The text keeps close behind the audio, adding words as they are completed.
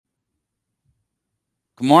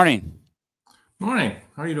Good morning. Morning.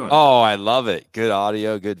 How are you doing? Oh, I love it. Good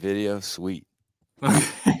audio, good video. Sweet.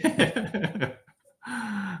 Okay.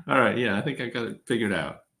 All right. Yeah, I think I got it figured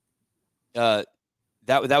out. That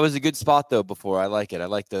was a good spot though. Before I like it. I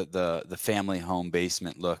like the family home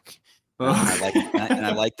basement look, and I like and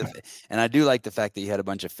I like and I do like the fact that you had a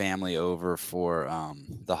bunch of family over for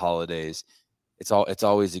the holidays. It's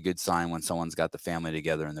always a good sign when someone's got the family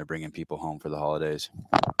together and they're bringing people home for the holidays.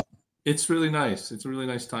 It's really nice. It's a really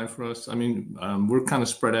nice time for us. I mean, we're kind of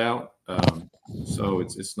spread out, so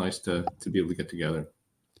it's nice to be able to get together.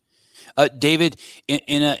 David,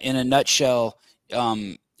 in a nutshell,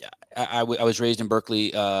 I was raised in Berkeley,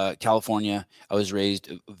 California. I was raised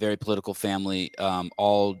a very political family,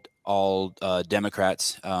 all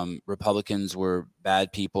Democrats. Republicans were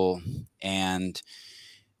bad people, and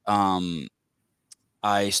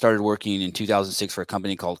I started working in 2006 for a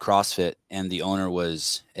company called CrossFit, and the owner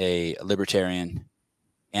was a libertarian.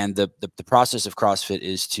 And the process of CrossFit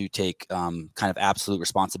is to take kind of absolute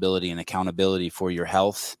responsibility and accountability for your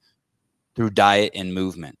health through diet and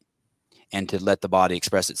movement, and to let the body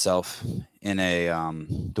express itself in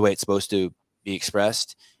the way it's supposed to be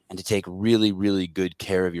expressed, and to take really, really good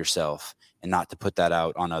care of yourself and not to put that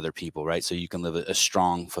out on other people, right? So you can live a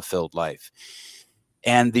strong, fulfilled life.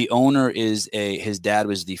 And the owner his dad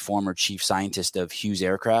was the former chief scientist of Hughes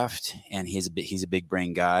Aircraft, and he's a big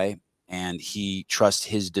brain guy, and he trusts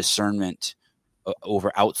his discernment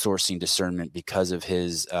over outsourcing discernment because of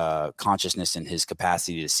his consciousness and his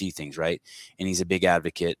capacity to see things, right? And he's a big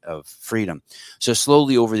advocate of freedom. So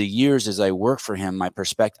slowly over the years, as I worked for him,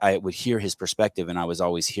 I would hear his perspective, and I was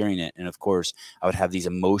always hearing it. And of course, I would have these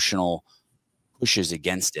emotional pushes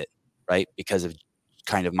against it, right? Because of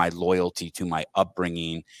kind of my loyalty to my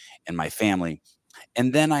upbringing and my family.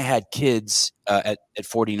 And then I had kids at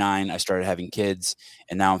 49. I started having kids,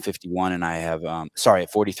 and now I'm 51. And I have,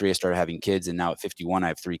 at 43, I started having kids, and now at 51, I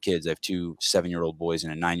have 3 kids. I have 2 7-year-old boys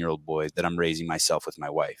and a 9-year-old boy that I'm raising myself with my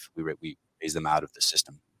wife. We raise them out of the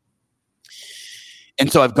system.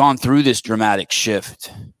 And so I've gone through this dramatic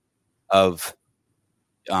shift of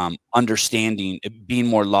understanding, being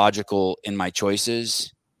more logical in my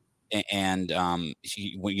choices. And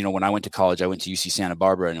when I went to college, I went to UC Santa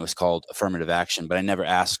Barbara, and it was called affirmative action, but I never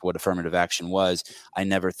asked what affirmative action was. I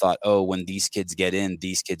never thought, oh, when these kids get in,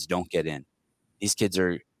 these kids don't get in. These kids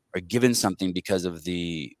are given something because of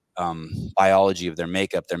the biology of their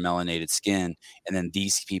makeup, their melanated skin, and then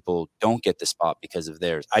these people don't get the spot because of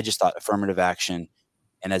theirs. I just thought affirmative action,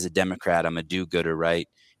 and as a Democrat, I'm a do-gooder, right?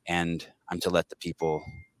 And I'm to let the people,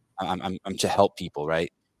 I'm to help people, right?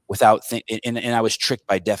 And I was tricked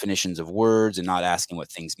by definitions of words and not asking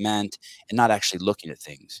what things meant and not actually looking at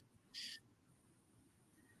things.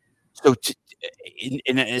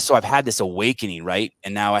 So I've had this awakening, right?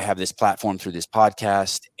 And now I have this platform through this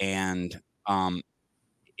podcast, and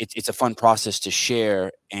it's a fun process to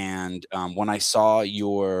share. And when I saw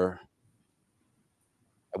you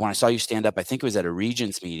stand up, I think it was at a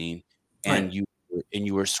Regents meeting, and Right.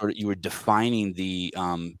 you were defining the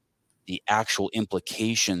actual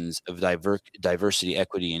implications of diversity,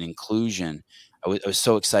 equity, and inclusion. I was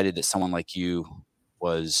so excited that someone like you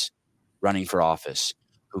was running for office,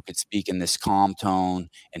 who could speak in this calm tone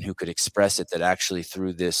and who could express it, that actually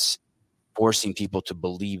through this forcing people to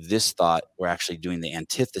believe this thought, we're actually doing the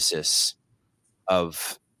antithesis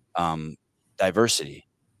of diversity.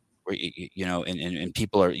 Where, and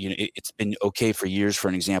people are, it's been okay for years, for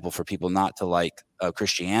an example, for people not to like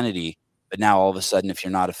Christianity, but now all of a sudden, if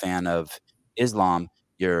you're not a fan of Islam,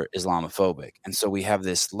 you're Islamophobic. And so we have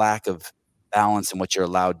this lack of balance in what you're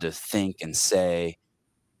allowed to think and say.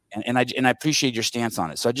 And I appreciate your stance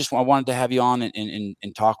on it. So I wanted to have you on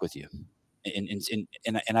and talk with you.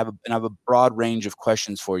 And I have a broad range of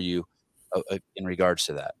questions for you in regards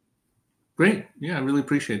to that. Great. Yeah, I really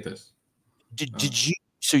appreciate this.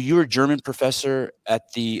 So you were a German professor at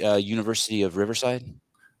the University of Riverside?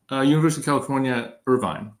 University of California,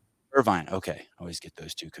 Irvine. Irvine. Okay, I always get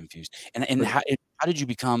those two confused. And how did you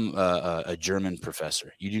become a German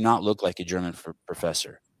professor? You do not look like a German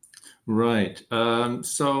professor. Right.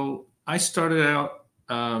 So I started out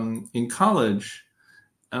in college,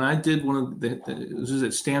 and I did this was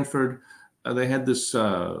at Stanford. They had this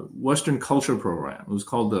Western culture program. It was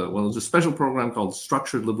called it was a special program called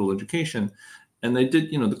Structured Liberal Education, and they did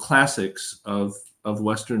the classics of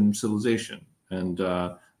Western civilization, and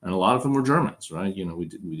a lot of them were Germans, right?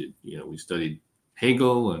 We studied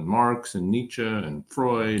Hegel and Marx and Nietzsche and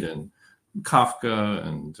Freud and Kafka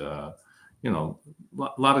and a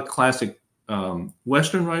lot of classic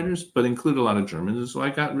Western writers, but included a lot of Germans. And so I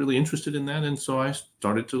got really interested in that, and so I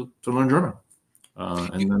started to learn German,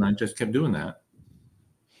 and then I just kept doing that.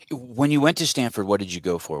 When you went to Stanford, what did you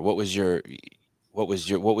go for? What was your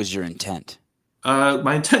intent?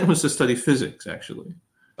 My intent was to study physics, actually.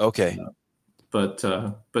 Okay. But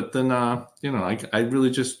then I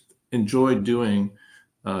really just enjoyed doing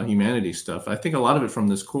humanities stuff. I think a lot of it from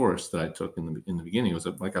this course that I took in the beginning was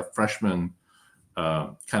like a freshman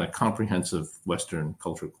kind of comprehensive Western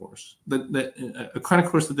culture course. A kind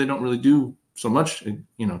of course that they don't really do so much,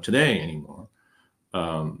 today anymore.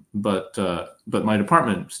 But my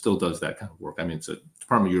department still does that kind of work. I mean, it's a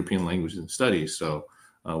Department of European Languages and Studies, so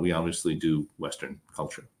we obviously do Western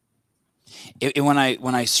culture. When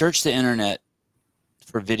I search the internet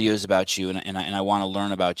for videos about you and I want to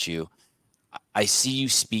learn about you, I see you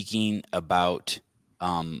speaking about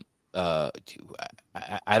I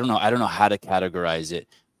don't know how to categorize it.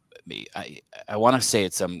 I want to say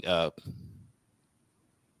it's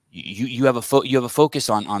you have a focus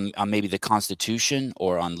on maybe the Constitution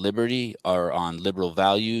or on liberty or on liberal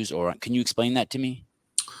values, or can you explain that to me?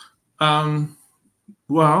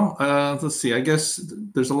 Well, let's see. I guess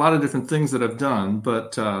there's a lot of different things that I've done,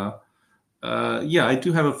 but yeah, I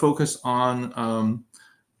do have a focus on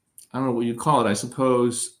I don't know what you call it. I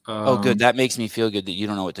suppose. Oh, good. That makes me feel good that you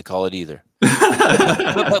don't know what to call it either.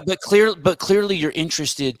 but clearly, you're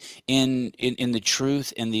interested in the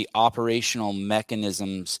truth and the operational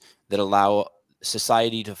mechanisms that allow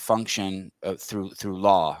society to function through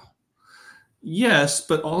law. Yes,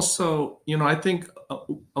 but also, I think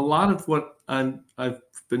a lot of what I've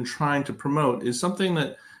been trying to promote is something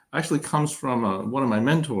that actually comes from one of my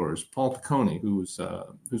mentors, Paul Piccone, who's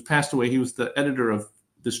passed away. He was the editor of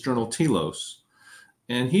this journal Telos,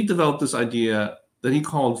 and he developed this idea that he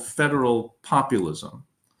called federal populism,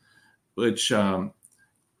 which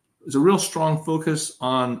is a real strong focus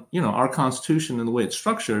on our Constitution and the way it's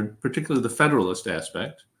structured, particularly the federalist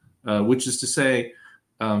aspect, which is to say,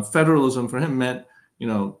 federalism for him meant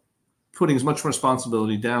putting as much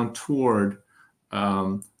responsibility down toward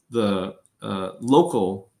the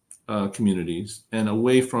local communities and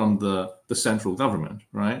away from the central government,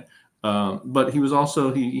 right? But he was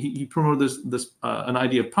also he promoted this an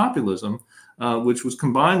idea of populism, which was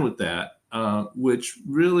combined with that, which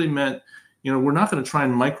really meant we're not going to try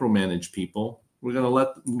and micromanage people. We're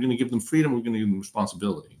going to give them freedom. We're going to give them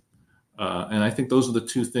responsibility, and I think those are the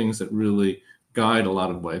two things that really guide a lot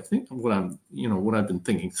of what I think, what I've been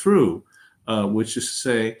thinking through, which is to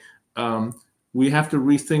say, we have to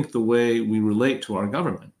rethink the way we relate to our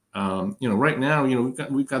government. Right now,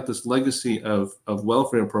 we've got this legacy of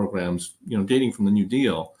welfare programs, dating from the New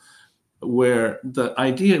Deal, where the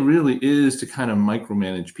idea really is to kind of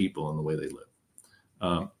micromanage people in the way they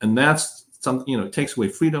live, and that's something. It takes away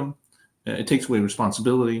freedom, it takes away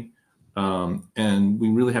responsibility, and we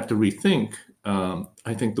really have to rethink.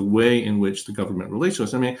 I think the way in which the government relates to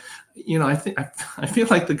us. I mean, I feel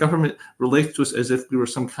like the government relates to us as if we were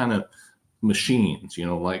some kind of machines,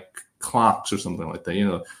 like clocks or something like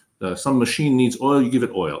that. Some machine needs oil, you give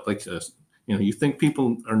it oil. Like, you think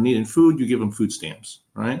people are needing food, you give them food stamps,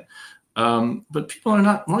 right? But people are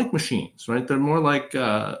not like machines, right? They're more like,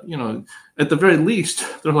 at the very least,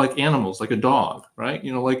 they're like animals, like a dog, right?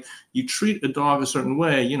 Like you treat a dog a certain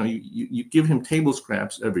way, you give him table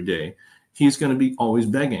scraps every day, he's going to be always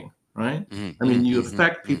begging, right? Mm-hmm, I mean, you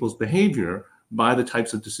affect people's behavior by the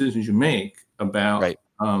types of decisions you make about, right.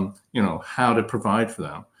 How to provide for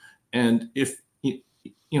them. And if,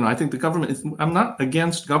 I think the government I'm not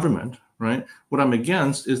against government, right? What I'm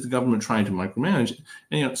against is the government trying to micromanage.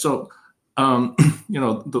 And,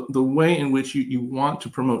 the way in which you want to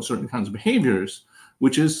promote certain kinds of behaviors,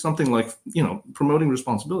 which is something like, promoting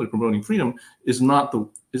responsibility, promoting freedom, is not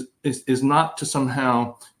to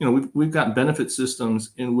somehow, we've got benefit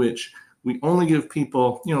systems in which we only give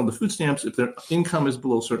people, the food stamps if their income is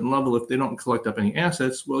below a certain level. If they don't collect up any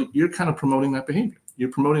assets, well, you're kind of promoting that behavior.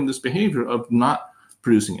 You're promoting this behavior of not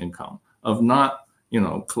producing income, of not,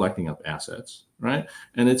 collecting up assets, right?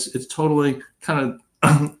 And it's totally kind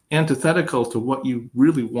of antithetical to what you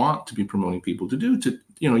really want to be promoting people to do.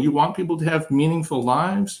 You want people to have meaningful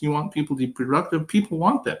lives. You want people to be productive. People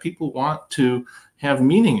want that. People want to have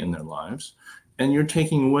meaning in their lives. And you're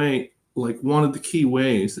taking away like one of the key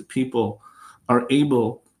ways that people are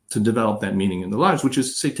able to develop that meaning in their lives, which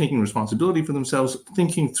is, say, taking responsibility for themselves,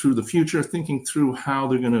 thinking through the future, thinking through how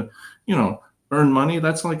they're going to, earn money.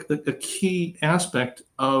 That's like a key aspect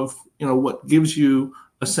of, what gives you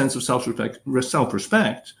a sense of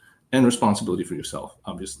self-respect and responsibility for yourself,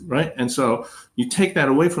 obviously, right? And so you take that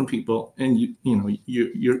away from people, and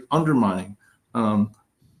you're undermining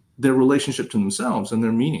their relationship to themselves and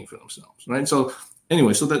their meaning for themselves, right? So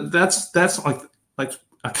anyway, so that's like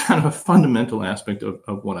a kind of a fundamental aspect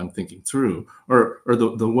of what I'm thinking through, or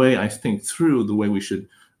the way I think through the way we should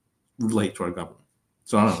relate to our government.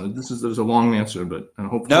 So I don't know. There's a long answer, but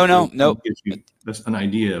hopefully No. It gives you an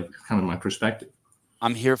idea of kind of my perspective.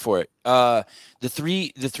 I'm here for it. The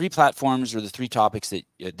three platforms or the three topics that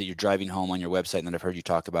you're driving home on your website and that I've heard you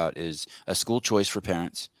talk about is a school choice for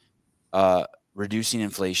parents, reducing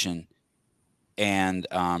inflation, and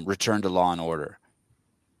return to law and order.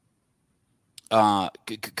 I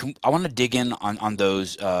want to dig in on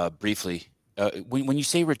those briefly. When you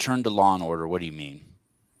say return to law and order, what do you mean?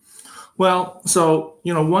 Well, so,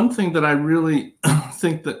 one thing that I really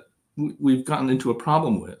think that we've gotten into a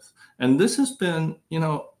problem with, and this has been,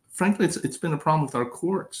 frankly, it's been a problem with our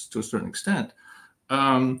courts to a certain extent.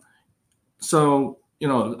 So, a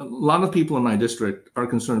lot of people in my district are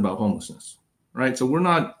concerned about homelessness, right? So we're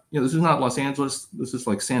not, this is not Los Angeles. This is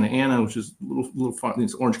like Santa Ana, which is a little far,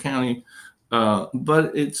 it's Orange County.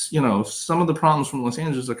 But it's, some of the problems from Los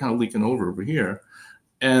Angeles are kind of leaking over here.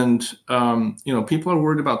 And, people are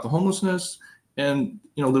worried about the homelessness. And,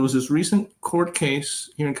 there was this recent court case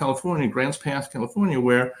here in California, Grants Pass, California,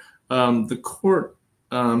 where the court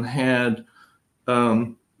had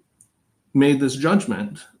made this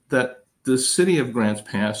judgment that the city of Grants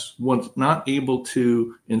Pass was not able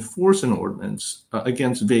to enforce an ordinance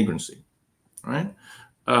against vagrancy, right?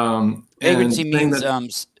 Vagrancy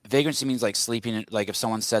means vagrancy means like sleeping, like if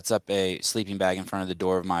someone sets up a sleeping bag in front of the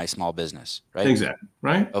door of my small business, right? Exactly.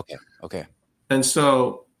 Right. Okay. And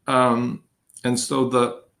so,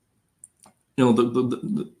 the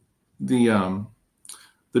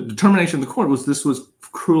determination of the court was this was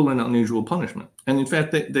cruel and unusual punishment. And in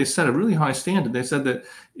fact, they set a really high standard. They said that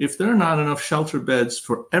if there are not enough shelter beds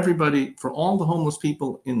for everybody, for all the homeless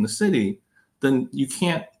people in the city, then you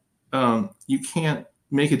can't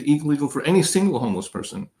make it illegal for any single homeless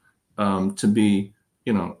person to be,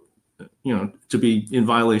 to be in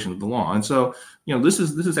violation of the law. And so, this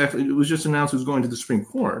is actually, it was just announced it was going to the Supreme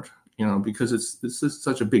Court, because this is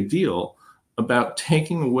such a big deal about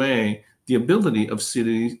taking away the ability of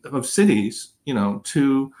cities,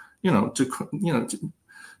 to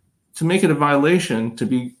make it a violation to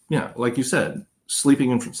be, like you said,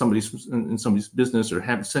 sleeping in somebody's business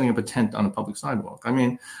or setting up a tent on a public sidewalk. I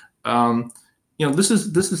mean, this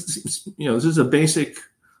is a basic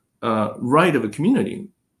right of a community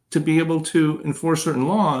to be able to enforce certain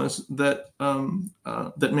laws that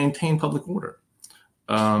maintain public order,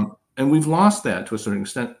 and we've lost that to a certain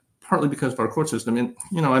extent, partly because of our court system. And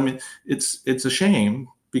it's a shame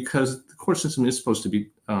because the court system is supposed to be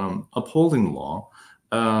upholding the law.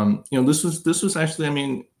 This was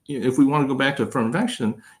actually, if we want to go back to affirmative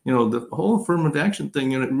action, the whole affirmative action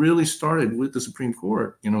thing, it really started with the Supreme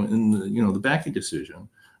Court, in the Bakke decision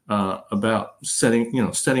about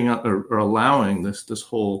setting up or allowing this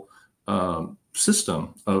whole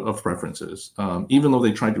system of preferences. Even though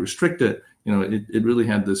they tried to restrict it, it really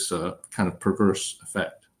had this kind of perverse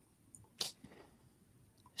effect.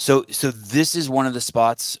 So this is one of the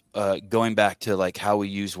spots, going back to like how we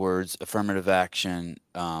use words, affirmative action,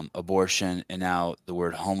 abortion, and now the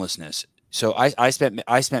word homelessness. So I spent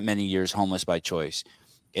many years homeless by choice,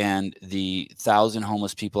 and the 1,000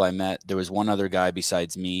 homeless people I met, there was one other guy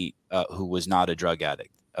besides me who was not a drug addict.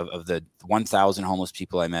 Of the 1,000 homeless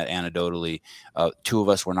people I met, anecdotally, 2 of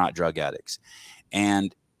us were not drug addicts,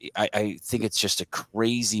 and I think it's just a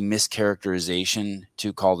crazy mischaracterization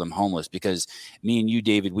to call them homeless, because me and you,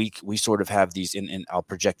 David, we sort of have these, and I'll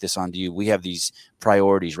project this onto you. We have these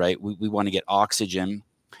priorities, right? We want to get oxygen,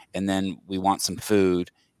 and then we want some food,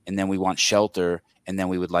 and then we want shelter, and then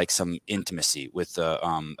we would like some intimacy with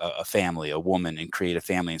a family, a woman, and create a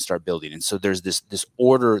family and start building. And so there's this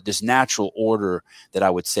order, this natural order that I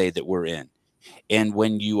would say that we're in. And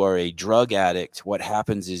when you are a drug addict, what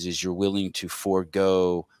happens is you're willing to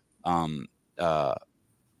forego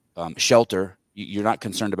shelter. You're not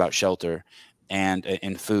concerned about shelter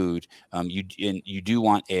and food. You do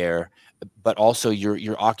want air, but also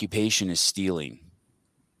your occupation is stealing,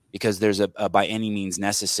 because there's a by any means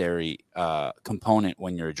necessary component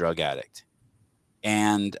when you're a drug addict.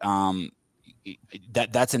 And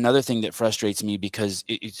that's another thing that frustrates me, because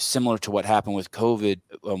it's similar to what happened with COVID.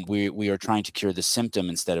 We are trying to cure the symptom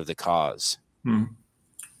instead of the cause.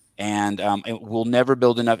 And we'll never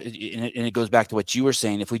build enough. And it goes back to what you were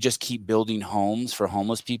saying. If we just keep building homes for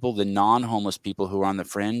homeless people, the non-homeless people who are on the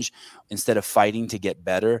fringe, instead of fighting to get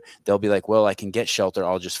better, they'll be like, well, I can get shelter,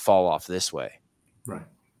 I'll just fall off this way. Right.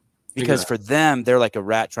 Because for them, they're like a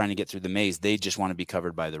rat trying to get through the maze. They just want to be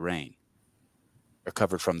covered by the rain, or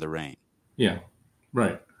covered from the rain. Yeah,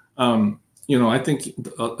 right. I think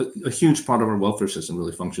a huge part of our welfare system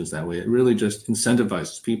really functions that way. It really just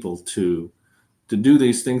incentivizes people to do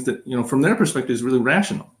these things that, from their perspective is really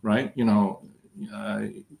rational, right? Uh,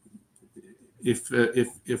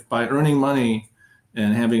 if by earning money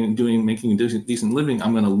and making a decent living,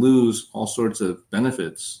 I'm going to lose all sorts of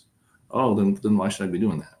benefits. Oh, then why should I be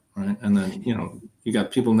doing that, right? And then you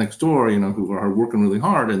got people next door, who are working really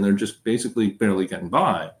hard and they're just basically barely getting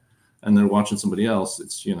by, and they're watching somebody else.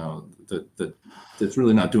 It's that's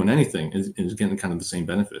really not doing anything is getting kind of the same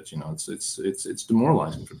benefits. It's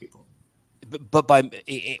demoralizing for people. But by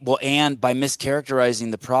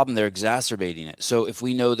mischaracterizing the problem, they're exacerbating it. So if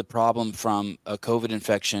we know the problem from a COVID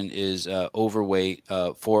infection is overweight,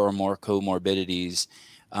 4 or more comorbidities,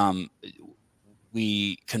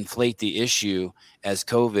 we conflate the issue as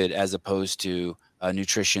COVID as opposed to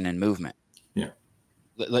nutrition and movement. Yeah.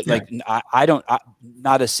 Not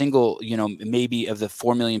a single, maybe of the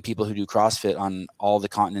 4 million people who do CrossFit on all the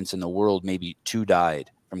continents in the world, maybe 2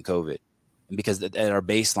 died from COVID. And because at our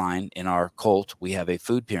baseline in our cult, we have a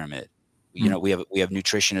food pyramid. We have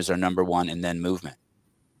nutrition as our number one, and then movement.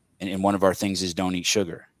 And one of our things is don't eat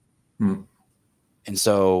sugar. Mm. And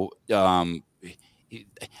so I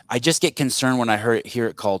just get concerned when I hear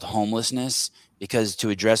it called homelessness, because to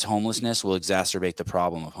address homelessness will exacerbate the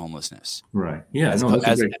problem of homelessness. Right. Yeah. That's a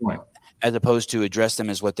great point. As opposed to address them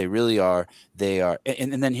as what they really are. They are.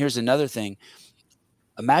 And then here's another thing.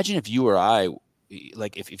 Imagine if you or I,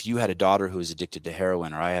 like if you had a daughter who was addicted to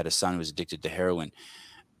heroin, or I had a son who was addicted to heroin,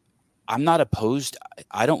 I'm not opposed.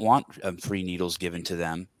 I don't want free needles given to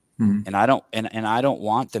them. Mm-hmm. And I don't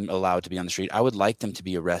want them allowed to be on the street. I would like them to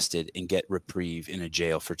be arrested and get reprieve in a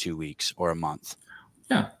jail for 2 weeks or a month.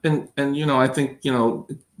 Yeah. And I think,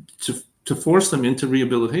 to force them into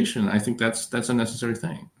rehabilitation, I think that's a necessary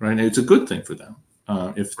thing, right? And it's a good thing for them.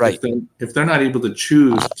 If they're not able to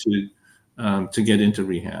choose to get into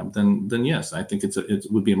rehab, then yes, I think it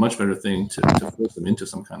would be a much better thing to force them into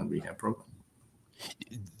some kind of rehab program.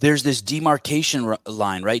 There's this demarcation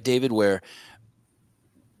line, right, David, where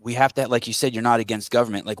we have to, like you said, you're not against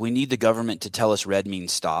government. Like, we need the government to tell us red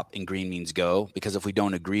means stop and green means go, because if we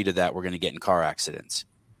don't agree to that, we're going to get in car accidents.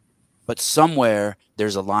 But somewhere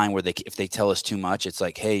there's a line where if they tell us too much, it's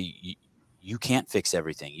like, hey, you can't fix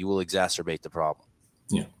everything. You will exacerbate the problem.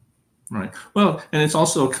 Yeah. Right. Well, and it's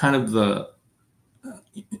also kind of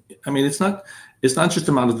it's not just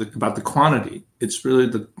about the quantity. It's really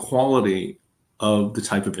the quality of the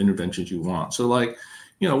type of interventions you want. So, like,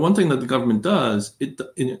 one thing that the government does,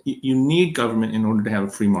 you need government in order to have a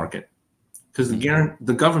free market, because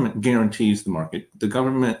the government guarantees the market. The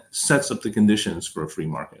government sets up the conditions for a free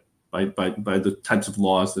market by the types of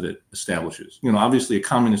laws that it establishes. Obviously, a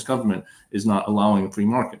communist government is not allowing a free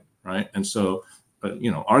market, right? And so,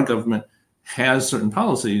 our government has certain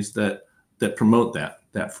policies that promote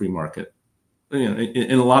that free market.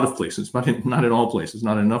 In a lot of places, but not in all places,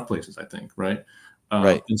 not enough places, I think, right?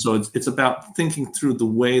 Right. And so it's about thinking through the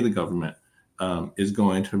way the government is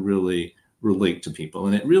going to really relate to people,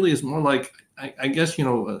 and it really is more like, I guess,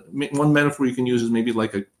 one metaphor you can use is maybe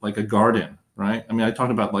like a garden, right? I mean, I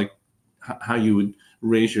talked about like how you would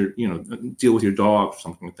raise your, deal with your dog or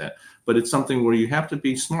something like that, but it's something where you have to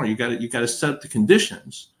be smart. You got to set up the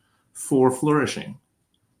conditions for flourishing,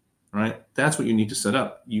 right? That's what you need to set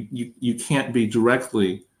up. You can't be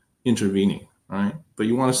directly intervening, right? But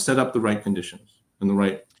you want to set up the right conditions and the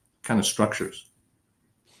right kind of structures.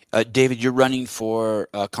 David, you're running for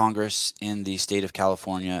Congress in the state of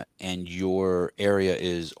California, and your area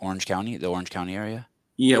is Orange County, the Orange County area?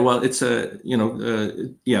 Yeah, well, it's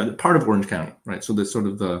part of Orange County, right? So that's sort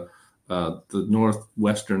of the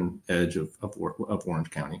northwestern edge of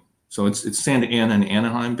Orange County. So it's Santa Ana and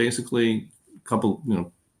Anaheim, basically, a couple,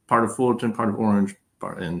 part of Fullerton, part of Orange,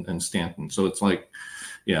 and Stanton. So it's like,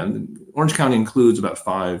 yeah, Orange County includes about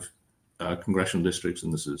 5 congressional districts,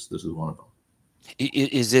 and this is one of them.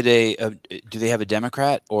 Is it do they have a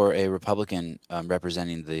Democrat or a Republican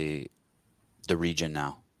representing the region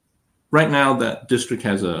now? Right now, that district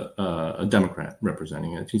has a Democrat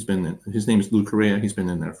representing it. His name is Lou Correa. He's been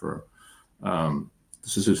in there for,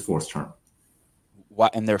 this is his 4th term.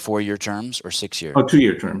 What, and they're 4-year terms or 6-year? Oh,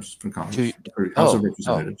 2-year terms for Congress, for House of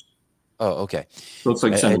Representatives. Oh, okay. So it's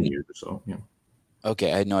like 7 years or so. Yeah.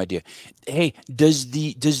 Okay, I had no idea. Hey, does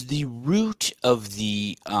the root of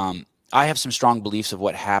the I have some strong beliefs of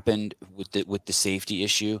what happened with the safety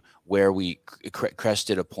issue, where we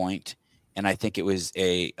crested a point, and I think it was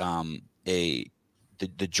the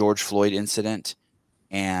George Floyd incident,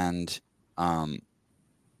 and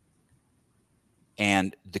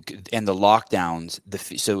and the lockdowns.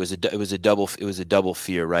 So it was a double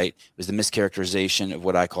fear, right? It was the mischaracterization of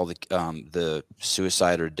what I call the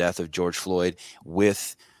suicide or death of George Floyd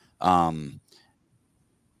with um,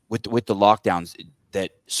 with the lockdowns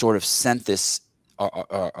that sort of sent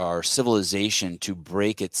our civilization to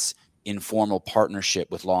break its informal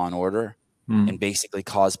partnership with law and order, and basically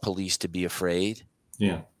cause police to be afraid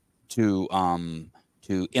Yeah. to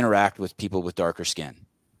interact with people with darker skin.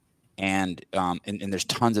 And there's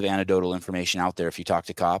tons of anecdotal information out there if you talk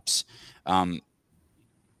to cops.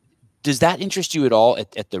 Does that interest you at all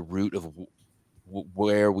at the root of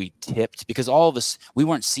where we tipped? Because all of us, we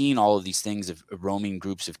weren't seeing all of these things of roaming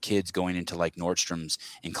groups of kids going into like Nordstrom's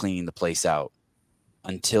and cleaning the place out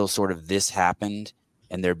until sort of this happened,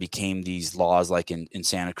 and there became these laws like in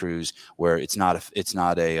Santa Cruz where it's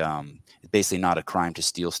basically not a crime to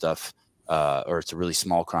steal stuff, or it's a really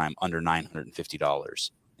small crime under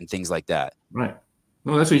 $950 and things like that. Right.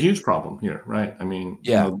 No, that's a huge problem here, right? I mean,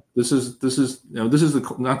 Yeah. this is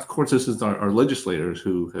not the courts. This is our legislators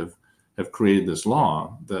who have created this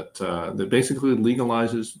law that basically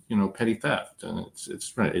legalizes petty theft, and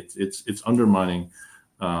it's right. It's undermining,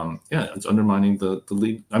 it's undermining the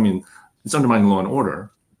league. I mean, it's undermining law and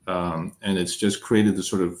order, and it's just created this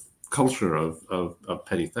sort of culture of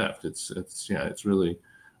petty theft. It's really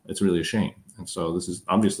a shame, and so this is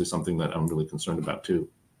obviously something that I'm really concerned about too.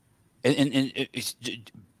 And it's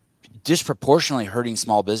disproportionately hurting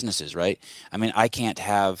small businesses, right? I mean,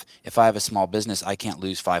 if I have a small business, I can't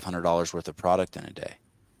lose $500 worth of product in a day.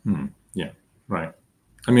 Yeah, right.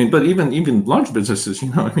 I mean, but even large businesses,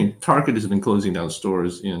 I mean, Target has been closing down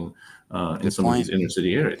stores in some of these inner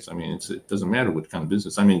city areas. I mean, it doesn't matter what kind of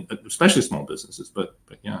business. I mean, especially small businesses, but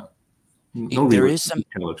yeah, no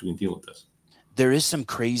retailer can deal with this. There is some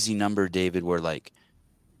crazy number, David, where like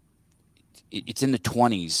it's in the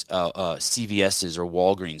 20s. CVS's or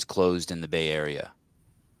Walgreens closed in the Bay Area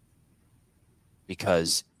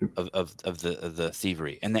because of the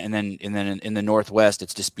thievery, and then in the Northwest,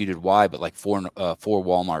 it's disputed why, but like four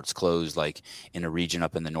Walmarts closed like in a region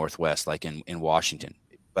up in the Northwest, like in Washington.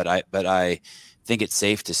 But I think it's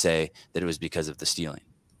safe to say that it was because of the stealing.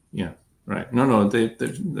 Yeah. Right. No.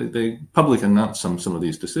 They publicly announced some of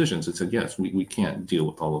these decisions. It said, yes, we can't deal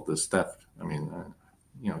with all of this theft. I mean,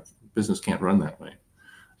 business can't run that way,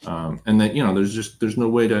 and that there's no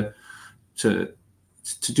way to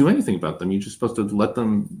do anything about them. You're just supposed to let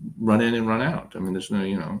them run in and run out. I mean, there's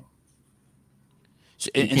no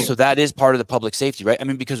So that is part of the public safety, right? I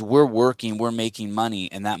mean, because we're making money,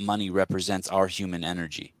 and that money represents our human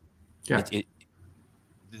energy. Yeah.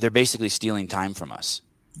 They're basically stealing time from us.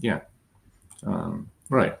 Yeah.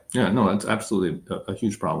 Right. Yeah. No, it's absolutely a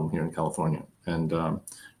huge problem here in California, and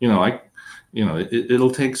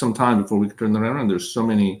it'll take some time before we can turn that around. There's so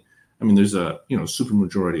many. I mean, there's a super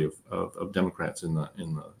majority of Democrats in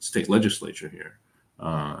the state legislature here,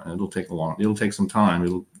 and it'll take some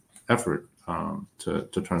time, effort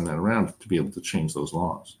to turn that around, to be able to change those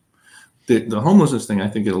laws. The homelessness thing, I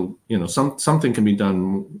think something can be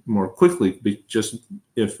done more quickly, just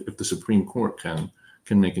if the Supreme Court can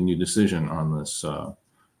make a new decision on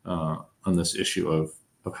this issue of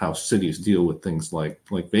how cities deal with things like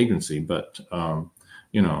vagrancy. But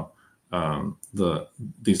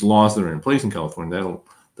these laws that are in place in California,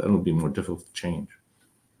 that'll be more difficult to change.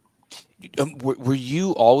 Were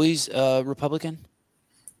you always Republican?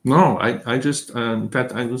 No, I just in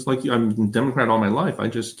fact, I was like you. I'm a Democrat all my life. I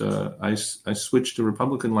just I switched to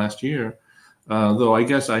Republican last year, though I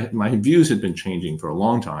guess my views had been changing for a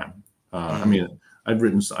long time. I mean, I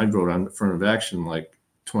wrote on affirmative action like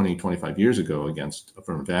 25 years ago against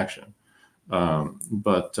affirmative action.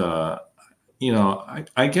 But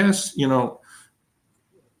I guess,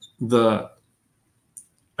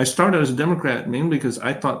 I started as a Democrat mainly because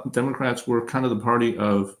I thought Democrats were kind of the party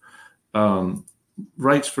of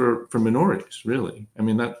rights for minorities, really. I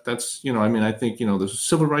mean, that's, I think, the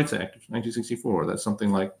Civil Rights Act of 1964, that's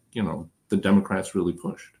something like, the Democrats really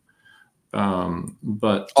pushed.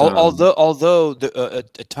 But although a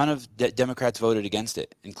ton of Democrats voted against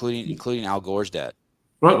it, including Al Gore's dad.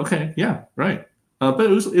 Well, okay, yeah, right. But it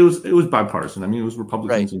was bipartisan. I mean, it was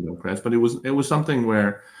Republicans and Democrats, but it was something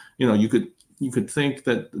where you could think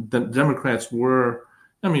that the Democrats were.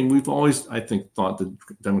 I mean, we've always, I think, thought that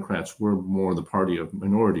Democrats were more the party of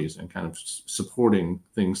minorities and kind of supporting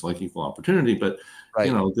things like equal opportunity. But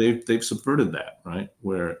they've subverted that, right?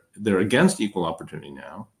 Where they're against equal opportunity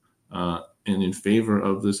now. And in favor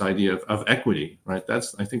of this idea of equity, right?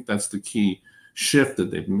 I think that's the key shift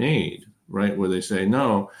that they've made, right? Where they say,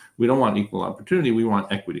 no, we don't want equal opportunity, we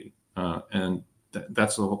want equity, and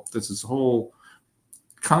that's this whole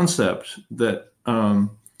concept that, I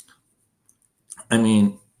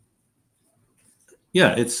mean,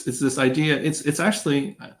 yeah, it's this idea. It's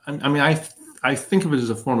actually, I mean, I think of it as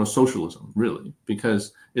a form of socialism, really,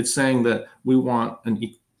 because it's saying that we want an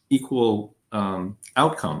equal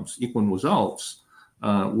outcomes, equal results.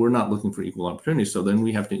 We're not looking for equal opportunities, so then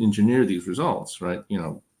we have to engineer these results, right?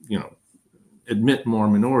 Admit more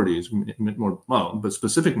minorities, admit more, well, but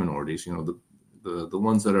specific minorities. The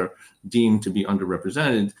ones that are deemed to be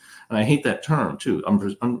underrepresented, and I hate that term too.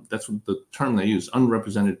 That's what the term they use,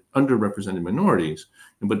 underrepresented minorities.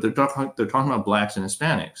 But they're talking about blacks and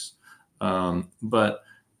Hispanics, but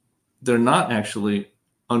they're not actually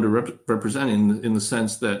underrepresented in the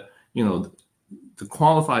sense that the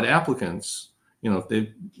qualified applicants. If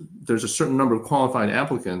there's a certain number of qualified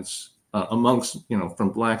applicants amongst from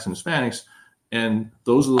blacks and Hispanics, and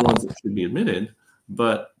those are the ones that should be admitted,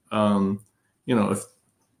 but if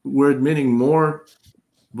we're admitting more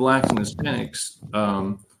blacks and Hispanics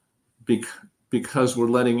because we're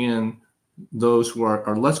letting in those who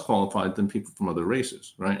are less qualified than people from other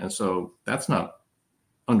races, right? And so that's not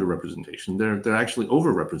underrepresentation. They're actually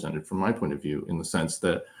overrepresented from my point of view, in the sense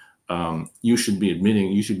that you should be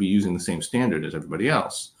using the same standard as everybody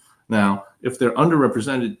else. Now, if they're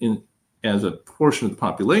underrepresented as a portion of the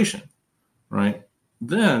population, right,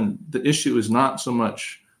 then the issue is not so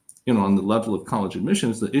much on the level of college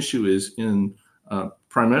admissions. The issue is in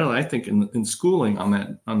primarily, I think, in schooling on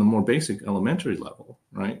the more basic elementary level,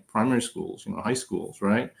 right? Primary schools, high schools,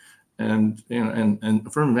 right? And and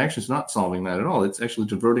affirmative action is not solving that at all. It's actually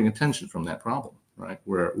diverting attention from that problem, right?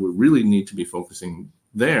 Where we really need to be focusing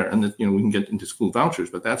there, and that we can get into school vouchers,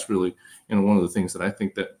 but that's really one of the things that I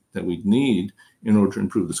think that we need in order to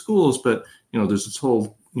improve the schools. But there's this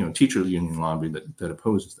whole teacher union lobby that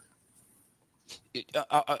opposes that.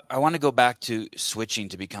 I want to go back to switching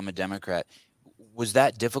to become a Democrat. Was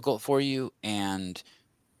that difficult for you? And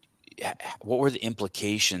what were the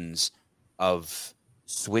implications of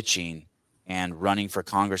switching and running for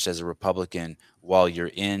Congress as a Republican while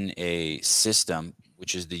you're in a system,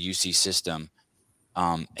 which is the UC system?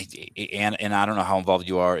 And I don't know how involved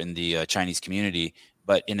you are in the Chinese community,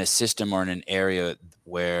 but in a system or in an area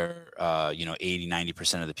where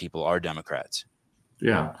 80-90% of the people are Democrats.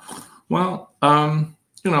 Yeah. Well,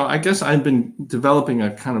 I guess I've been developing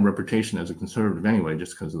a kind of reputation as a conservative anyway,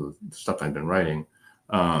 just because of the stuff I've been writing.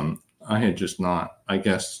 I had just not, I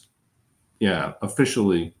guess,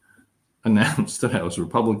 officially announced that I was a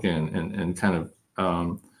Republican, and kind of,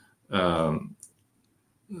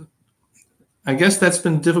 I guess that's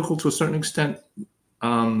been difficult to a certain extent.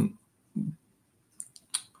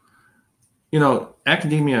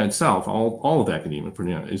 Academia itself, all of academia,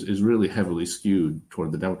 is really heavily skewed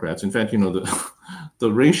toward the Democrats. In fact,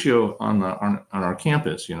 the ratio on our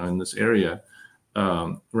campus, in this area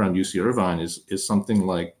around UC Irvine is something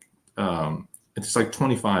like it's like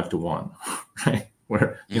 25-1, right?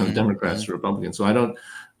 Where Democrats to Republicans. So I don't,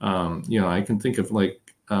 I can think of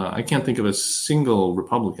I can't think of a single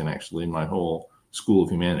Republican actually in my whole School of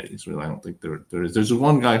Humanities. Really, I don't think there is. There's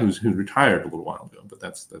one guy who retired a little while ago, but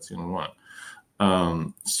that's the only one.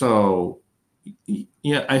 So,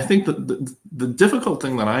 I think that the difficult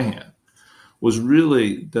thing that I had was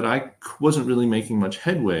really that I wasn't really making much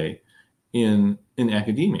headway in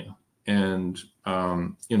academia, and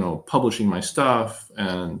publishing my stuff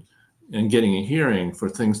and getting a hearing for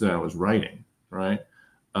things that I was writing, right?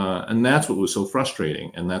 And that's what was so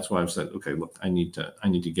frustrating, and that's why I've said, okay, look, I need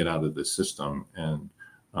to get out of this system and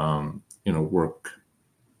work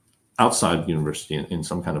outside the university in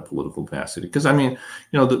some kind of political capacity. Because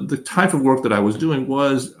the type of work that I was doing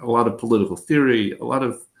was a lot of political theory, a lot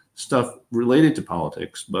of stuff related to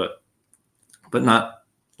politics, but not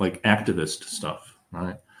like activist stuff,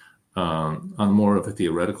 right? On more of a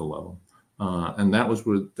theoretical level. And that was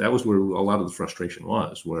where a lot of the frustration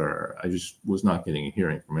was, where I just was not getting a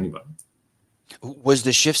hearing from anybody. Was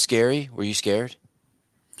the shift scary? Were you scared?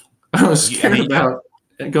 I was scared about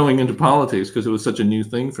going into politics because it was such a new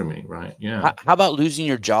thing for me, right? Yeah. How about losing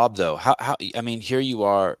your job though? How here you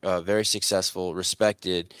are, very successful,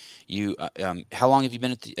 respected. You how long have you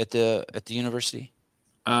been at the university?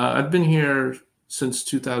 I've been here since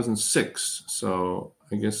 2006, so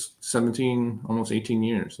I guess 17, almost 18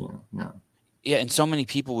 years. Yeah. Yeah, and so many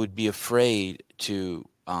people would be afraid to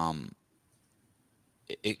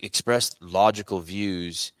express logical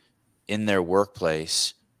views in their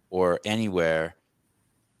workplace or anywhere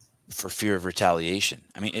for fear of retaliation.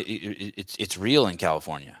 I mean, it's real in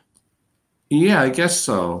California. Yeah, I guess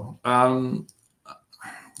so. I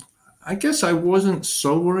guess I wasn't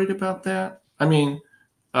so worried about that. I mean,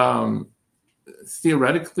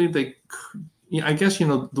 theoretically, yeah, I guess,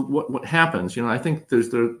 what happens, I think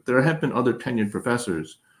there have been other tenured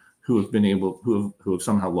professors who have been who have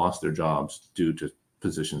somehow lost their jobs due to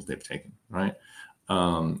positions they've taken, right?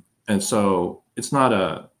 And so it's not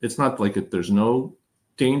like there's no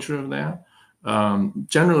danger of that.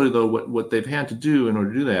 Generally, though, what they've had to do in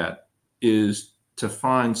order to do that is to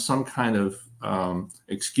find some kind of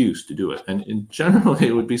excuse to do it, and generally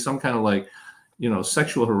it would be some kind of like,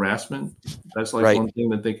 sexual harassment. That's like Right. one thing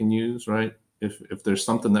that they can use, right? If there's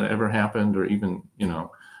something that ever happened, or even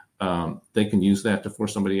they can use that to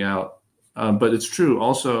force somebody out. But it's true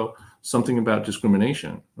also something about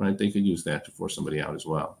discrimination, right? They could use that to force somebody out as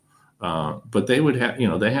well. But they would have,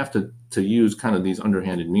 they have to use kind of these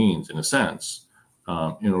underhanded means in a sense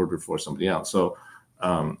in order to force somebody out. So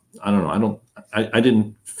I don't know. I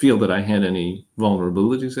didn't feel that I had any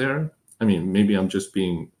vulnerabilities there. I mean, maybe I'm just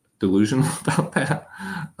being delusional about that.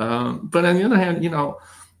 But on the other hand,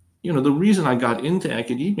 the reason I got into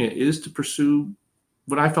academia is to pursue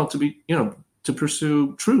what I felt to be, to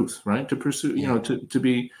pursue truth, right? To pursue, to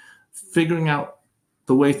be figuring out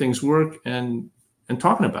the way things work and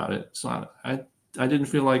talking about it. So I didn't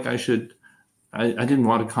feel like I didn't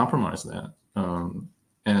want to compromise that.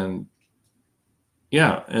 And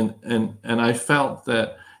yeah, and I felt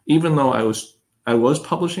that even though I was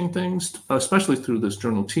publishing things, especially through this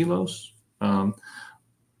journal Telos,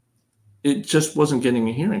 it just wasn't getting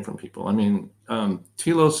a hearing from people. I mean,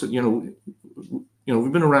 Telos, we've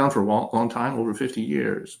been around for a long time, over 50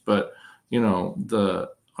 years, but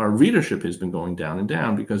our readership has been going down and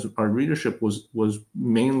down because our readership was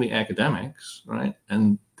mainly academics, right?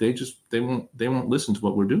 And they won't listen to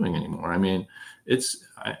what we're doing anymore. I mean,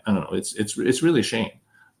 I don't know, it's really a shame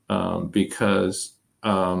because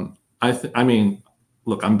I mean,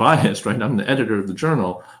 look, I'm biased, right? I'm the editor of the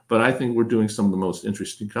journal, but I think we're doing some of the most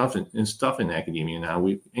interesting stuff in academia now.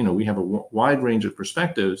 We have a wide range of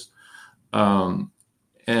perspectives, and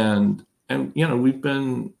we've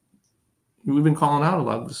been calling out a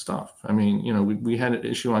lot of the stuff. I mean, we had an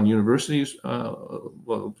issue on universities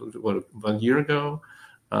about a year ago.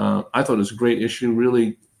 I thought it was a great issue,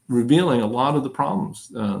 really revealing a lot of the problems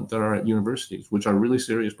that are at universities, which are really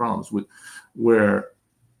serious problems.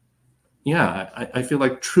 I feel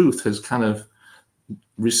like truth has kind of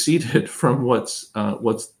receded from what's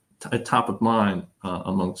at top of mind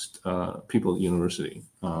amongst people at university,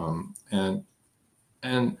 and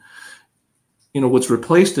what's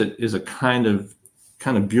replaced it is a kind of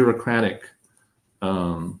bureaucratic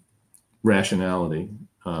rationality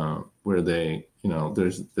where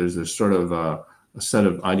there's this sort of a set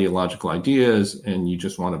of ideological ideas, and you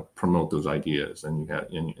just want to promote those ideas, and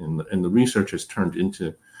and the research has turned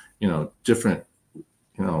into different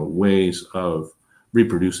ways of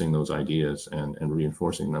reproducing those ideas and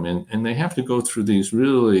reinforcing them, and they have to go through these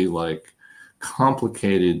really like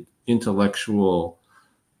complicated intellectual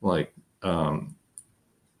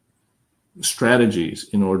strategies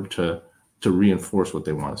in order to reinforce what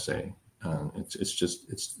they want to say.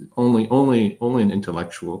 It's only an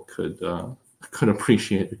intellectual could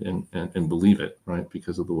appreciate it and believe it, right?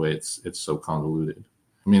 Because of the way it's so convoluted.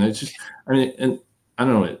 And I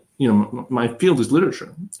don't know. My field is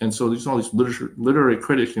literature, and so there's all these literary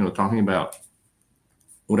critics, talking about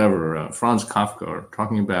whatever, Franz Kafka, or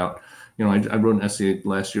talking about, I wrote an essay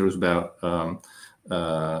last year. It was about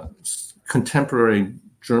contemporary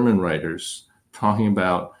German writers talking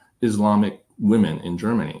about Islamic women in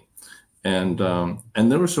Germany, and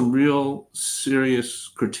there were some real serious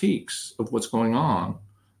critiques of what's going on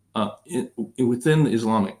within the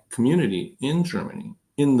Islamic community in Germany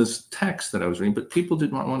in this text that I was reading, but people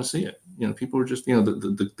did not want to see it. People were just,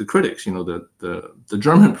 the critics, the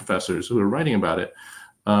German professors who were writing about it,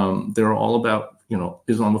 they were all about,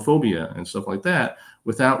 Islamophobia and stuff like that,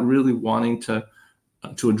 without really wanting to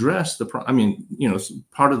address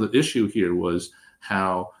part of the issue here was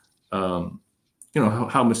how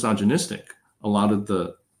misogynistic a lot of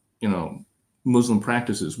the, Muslim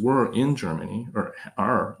practices were in Germany, or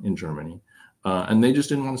are in Germany, and they just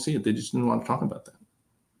didn't want to see it. They just didn't want to talk about that.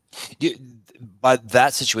 But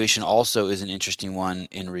that situation also is an interesting one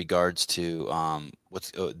in regards to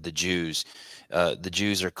the Jews. The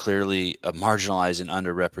Jews are clearly marginalized and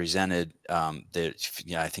underrepresented.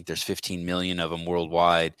 I think there's 15 million of them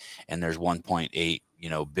worldwide, and there's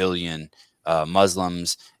 1.8 billion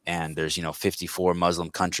Muslims, and there's 54 Muslim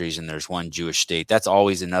countries, and there's one Jewish state. That's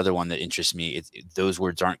always another one that interests me. Those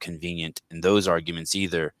words aren't convenient in those arguments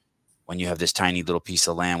either, when you have this tiny little piece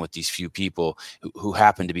of land with these few people who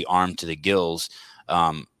happen to be armed to the gills.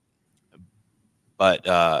 But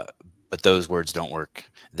those words don't work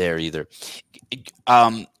there either.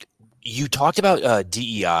 You talked about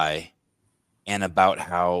DEI and about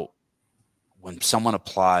how when someone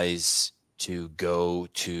applies to go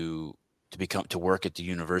to work at the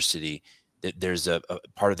university, that there's a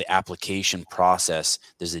part of the application process.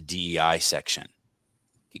 There's a DEI section.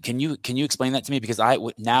 Can you explain that to me? Because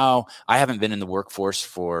now I haven't been in the workforce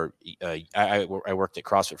for I worked at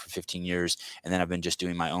CrossFit for 15 years, and then I've been just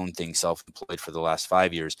doing my own thing, self-employed, for the last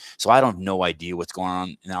 5 years. So I don't have no idea what's going on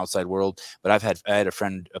in the outside world. But I had a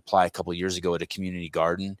friend apply a couple of years ago at a community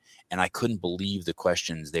garden, and I couldn't believe the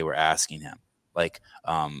questions they were asking him. Like,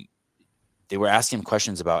 they were asking him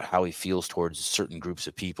questions about how he feels towards certain groups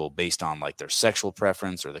of people based on like their sexual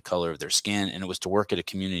preference or the color of their skin, and it was to work at a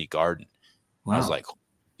community garden. Wow. I was like,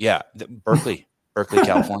 yeah, Berkeley,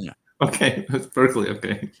 California. Okay, that's Berkeley.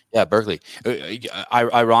 Okay. Yeah, Berkeley.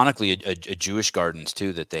 Ironically, a Jewish gardens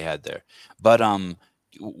too that they had there. But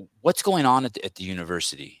what's going on at the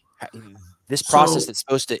university? This process that's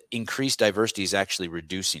supposed to increase diversity is actually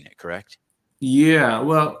reducing it, correct? Yeah.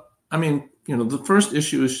 Well, I mean, the first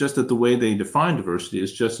issue is just that the way they define diversity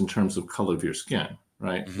is just in terms of color of your skin,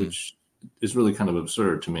 right? Mm-hmm. Which is really kind of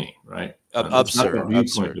absurd to me, right? Absurd.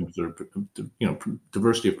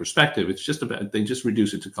 Diversity of perspective. It's just about, they just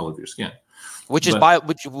reduce it to color of your skin. Which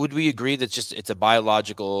would we agree that it's a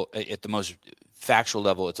biological, at the most factual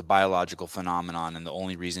level, it's a biological phenomenon, and the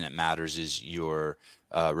only reason it matters is your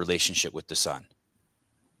relationship with the sun?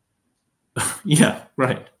 Yeah.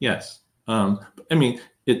 Right. Yes. The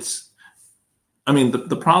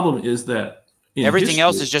problem is that everything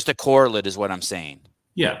else is just a correlate, is what I'm saying.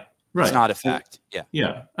 Yeah. Right. It's not a fact. Yeah.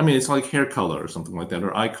 Yeah. It's like hair color or something like that,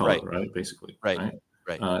 or eye color, right? Basically. Right.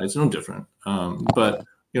 It's no different. But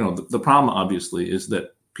the problem obviously is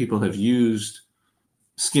that people have used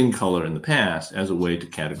skin color in the past as a way to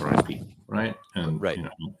categorize people, right? And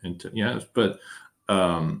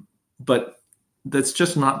but that's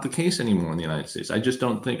just not the case anymore in the United States. I just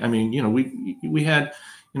don't think. We had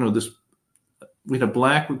a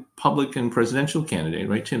black Republican presidential candidate,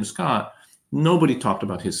 right, Tim Scott. Nobody talked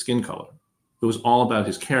about his skin color. It was all about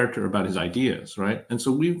his character, about his ideas, right? And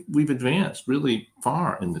so we've advanced really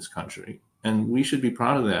far in this country, and we should be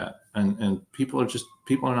proud of that. And people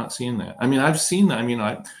are not seeing that. I've seen that. I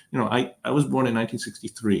was born in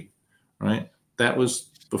 1963, right? That was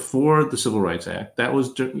before the Civil Rights Act.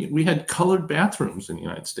 We had colored bathrooms in the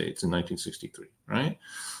United States in 1963, right?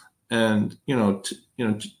 And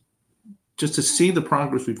just to see the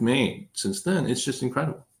progress we've made since then, it's just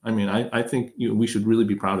incredible. I think we should really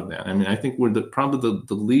be proud of that. I think we're probably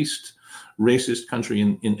the least racist country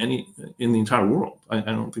in the entire world. I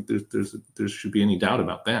don't think there should be any doubt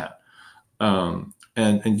about that.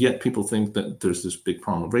 And yet people think that there's this big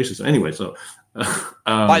problem of racism. Anyway, so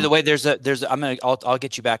by the way, I'll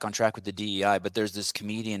get you back on track with the DEI, but there's this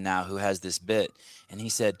comedian now who has this bit, and he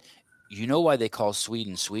said, you know why they call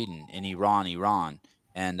Sweden Sweden and Iran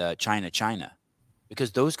and China?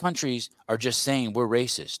 Because those countries are just saying we're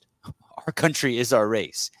racist. Our country is our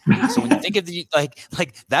race. So when you think of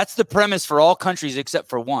like that's the premise for all countries except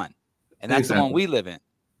for one, and that's the one we live in.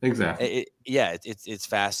 Exactly. It's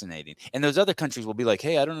fascinating. And those other countries will be like,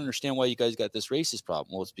 hey, I don't understand why you guys got this racist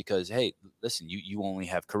problem. Well, it's because, hey, listen, you only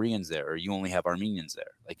have Koreans there, or you only have Armenians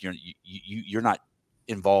there. Like you're not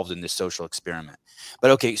involved in this social experiment.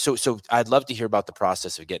 But okay, so I'd love to hear about the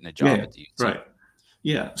process of getting a job at the UT. Right.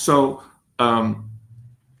 Yeah. So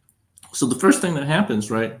so the first thing that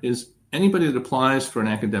happens, right, is anybody that applies for an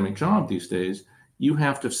academic job these days, you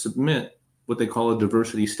have to submit what they call a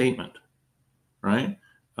diversity statement, right?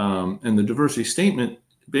 And the diversity statement,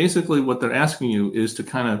 basically what they're asking you is to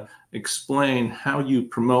kind of explain how you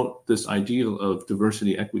promote this ideal of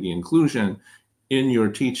diversity, equity, inclusion in your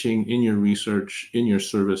teaching, in your research, in your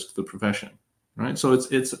service to the profession, right? So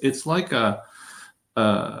it's like a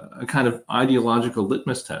kind of ideological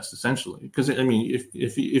litmus test, essentially. Because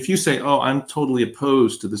if you say, "Oh, I'm totally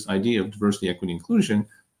opposed to this idea of diversity, equity, inclusion,"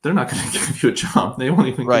 they're not going to give you a job. They won't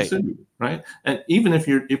even consider you, right? And even if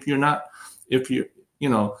you're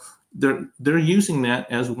they're using that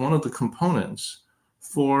as one of the components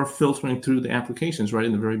for filtering through the applications right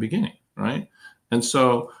in the very beginning, right? And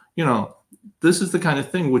so this is the kind of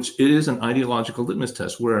thing which it is an ideological litmus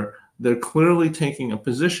test where they're clearly taking a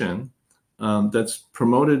position that's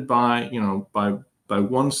promoted by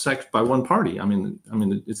one party.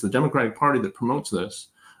 It's the Democratic Party that promotes this,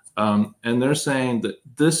 and they're saying that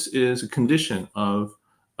this is a condition of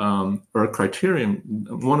or a criterion,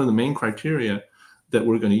 one of the main criteria that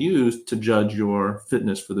we're going to use to judge your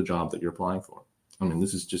fitness for the job that you're applying for.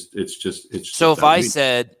 This is it's. So if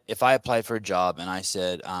I applied for a job and I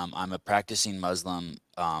said I'm a practicing Muslim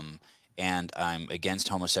and I'm against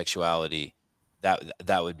homosexuality,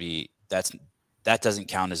 that's that doesn't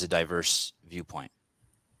count as a diverse viewpoint.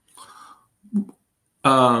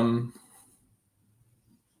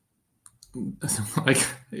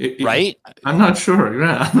 Right? I'm not sure.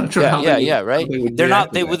 Yeah, I'm not sure how they would, right. how they would They're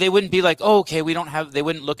react not. to that. They wouldn't be like, oh, okay, we don't have. They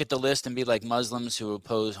wouldn't look at the list and be like Muslims who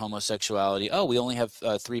oppose homosexuality. Oh, we only have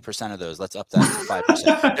 3% of those. Let's up that to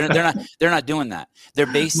 5%. They're not. They're not doing that. They're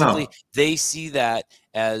basically No. they see that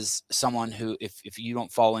as someone who, if you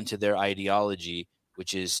don't fall into their ideology,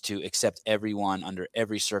 which is to accept everyone under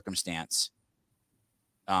every circumstance,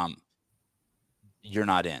 you're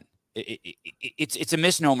not in. It's a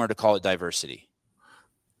misnomer to call it diversity.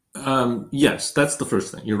 Yes, that's the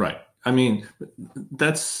first thing. You're right. I mean,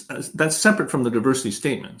 that's separate from the diversity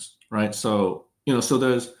statements, right? So so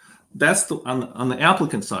that's on the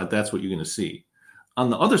applicant side, that's what you're going to see. On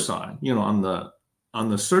the other side, on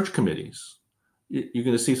the search committees, you're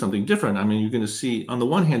going to see something different. I mean, you're going to see, on the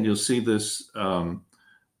one hand, you'll see this.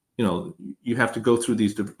 You have to go through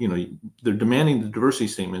these. They're demanding the diversity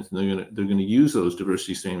statements, and they're going to use those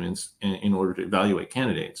diversity statements in order to evaluate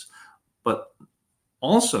candidates. But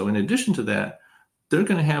also, in addition to that, they're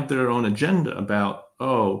going to have their own agenda about,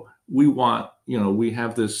 we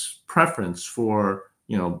have this preference for,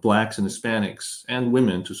 Blacks and Hispanics and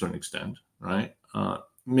women to a certain extent, right?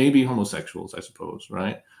 Maybe homosexuals, I suppose,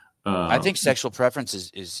 right? I think sexual preference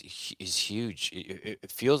is huge.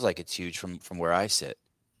 It feels like it's huge from where I sit.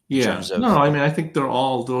 Yeah. No, I mean, I think they're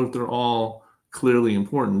all clearly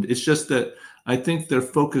important. It's just that I think they're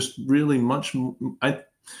focused really much.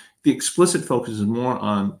 The explicit focus is more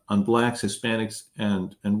on Blacks, Hispanics,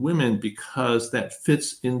 and women, because that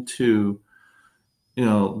fits into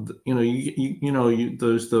those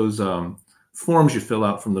forms you fill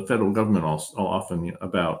out from the federal government all often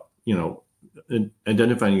about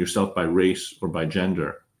identifying yourself by race or by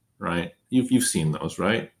gender, right? You've seen those,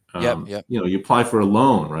 right? Yep. You apply for a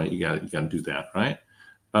loan, right? You got to do that, right?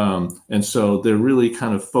 And so they're really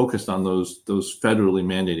kind of focused on those federally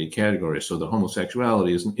mandated categories. So the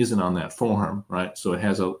homosexuality isn't on that form, right? So it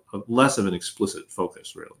has a less of an explicit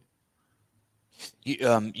focus, really.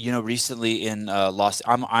 Recently in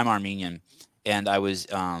I'm Armenian, and I was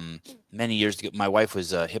many years ago. My wife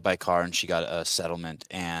was hit by a car, and she got a settlement.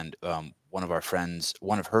 And one of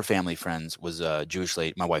her family friends was a Jewish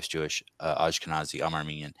lady. My wife's Jewish, Ashkenazi. I'm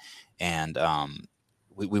Armenian, and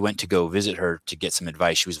we went to go visit her to get some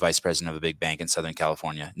advice. She was vice president of a big bank in Southern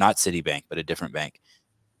California, not Citibank, but a different bank.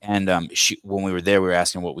 And when we were there, we were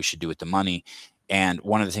asking what we should do with the money. And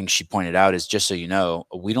one of the things she pointed out is, just so you know,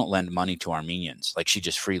 we don't lend money to Armenians. Like, she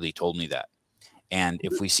just freely told me that. And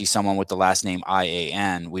if we see someone with the last name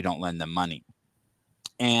IAN, we don't lend them money.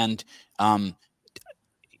 And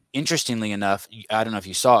interestingly enough, I don't know if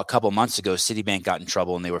you saw, a couple months ago, Citibank got in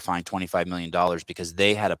trouble and they were fined $25 million because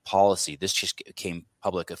they had a policy. This just came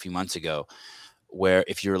public a few months ago, where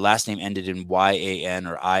if your last name ended in YAN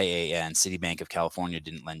or IAN, Citibank of California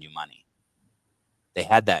didn't lend you money. They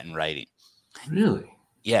had that in writing. Really?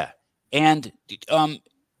 Yeah. And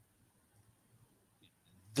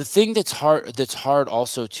the thing that's hard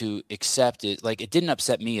also to accept is, like, it didn't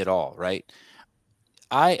upset me at all, right?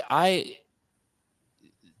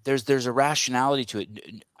 There's a rationality to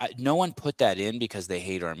it. No one put that in because they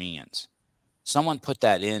hate Armenians. Someone put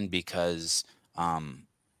that in because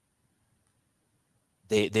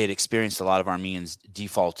they had experienced a lot of Armenians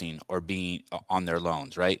defaulting or being on their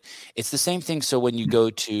loans, right? It's the same thing. So when you go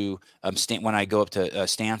to when I go up to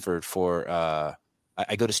Stanford for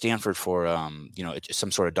I go to Stanford for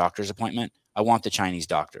some sort of doctor's appointment, I want the Chinese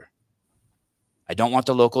doctor. I don't want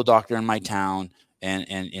the local doctor in my town, and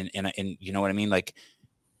you know what I mean? Like,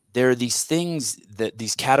 there are these things,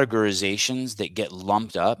 these categorizations that get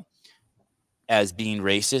lumped up as being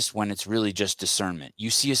racist when it's really just discernment. You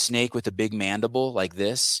see a snake with a big mandible like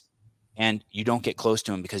this, and you don't get close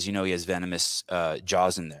to him because he has venomous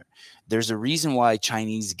jaws in there. There's a reason why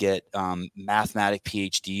Chinese get mathematic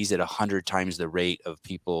PhDs at 100 times the rate of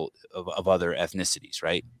people of other ethnicities,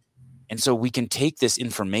 right? And so we can take this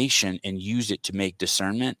information and use it to make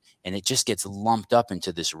discernment, and it just gets lumped up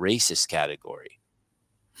into this racist category.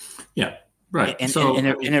 Yeah. Right. And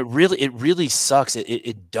it really sucks.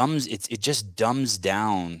 It just dumbs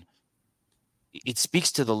down. It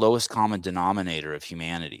speaks to the lowest common denominator of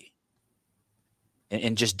humanity,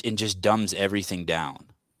 and just dumbs everything down.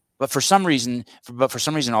 But for some reason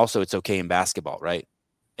also, it's okay in basketball, right?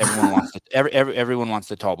 Everyone wants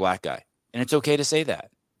the tall black guy, and it's okay to say that.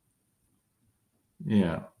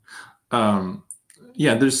 Yeah. I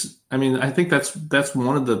think that's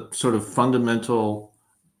one of the sort of fundamental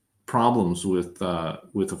problems with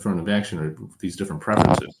affirmative action, or these different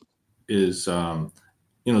preferences, is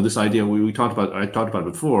this idea I talked about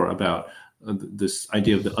before, about this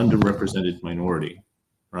idea of the underrepresented minority,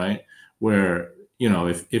 right? Where,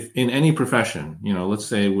 if in any profession, let's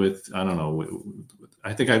say with, I don't know,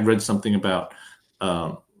 I think I read something about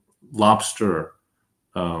lobster.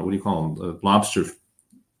 What do you call them? Lobster.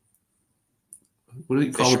 What do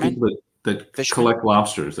you call Fishermen? the people that Fishermen? collect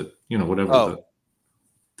lobsters? That whatever. Oh,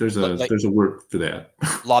 There's like a word for that.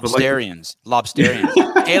 But like, lobsterians.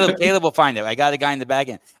 Caleb will find it. I got a guy in the back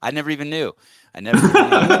end. I never even knew.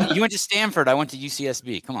 You went to Stanford. I went to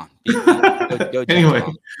UCSB. Come on. Go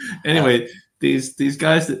anyway, these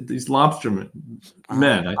guys, these lobstermen,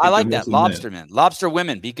 men. I like that. Lobstermen. Lobster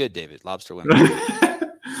women. Be good, David. Lobster women.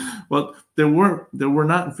 Well, there were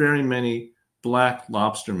not very many black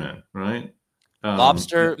lobstermen, right?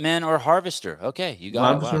 Lobstermen or harvester. Okay, you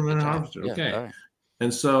got it. Wow, lobstermen and harvester. Yeah, Okay. all right.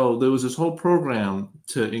 And so there was this whole program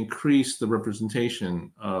to increase the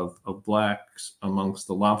representation of blacks amongst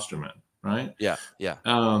the lobstermen, right? Yeah, yeah.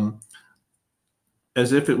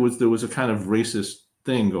 As if there was a kind of racist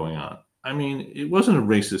thing going on. I mean, it wasn't a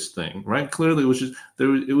racist thing, right? Clearly,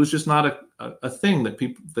 it was just not a thing that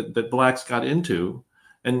people that blacks got into,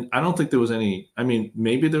 and I don't think there was any. I mean,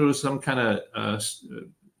 maybe there was some kind of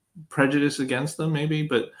prejudice against them, maybe,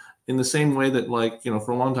 but in the same way that, like,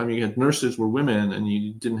 for a long time you had nurses were women and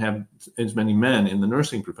you didn't have as many men in the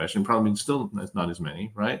nursing profession, probably still not as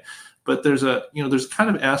many, right? But there's a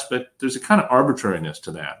kind of aspect, there's a kind of arbitrariness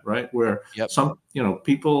to that, right? Where some,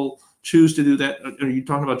 people choose to do that. Are you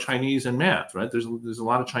talking about Chinese and math, right? There's a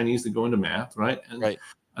lot of Chinese that go into math, right? And right.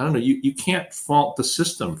 I don't know, you can't fault the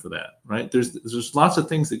system for that, right? There's lots of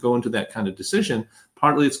things that go into that kind of decision.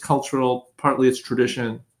 Partly it's cultural, partly it's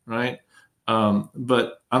tradition, right?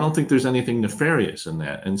 But I don't think there's anything nefarious in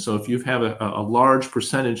that. And so if you have a large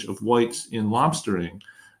percentage of whites in lobstering,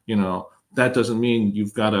 that doesn't mean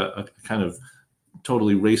you've got a kind of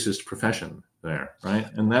totally racist profession there, right?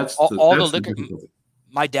 And that's all the liquor.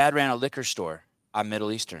 My dad ran a liquor store. I'm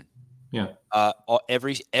Middle Eastern. Yeah.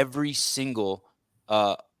 Every single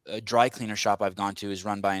dry cleaner shop I've gone to is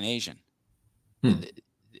run by an Asian.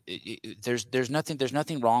 There's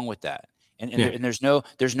nothing wrong with that. And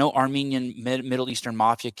there's no Armenian Middle Eastern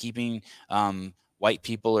mafia keeping white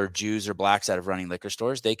people or Jews or blacks out of running liquor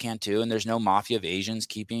stores. They can too. And there's no mafia of Asians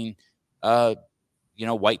keeping,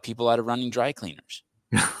 white people out of running dry cleaners.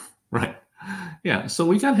 Right. Yeah. So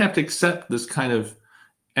we have to accept this kind of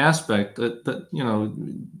aspect that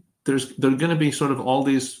there are going to be sort of all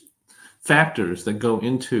these factors that go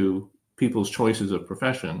into people's choices of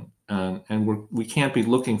profession. And we can't be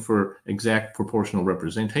looking for exact proportional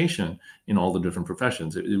representation in all the different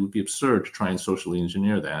professions. It would be absurd to try and socially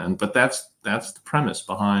engineer that. But that's the premise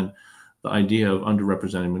behind the idea of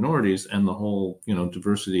underrepresented minorities and the whole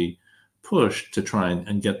diversity push to try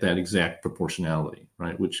and get that exact proportionality,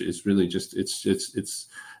 right? Which is really just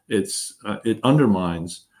it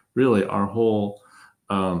undermines really our whole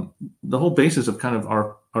the whole basis of kind of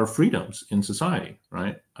our freedoms in society,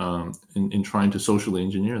 right? In trying to socially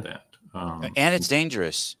engineer that. And it's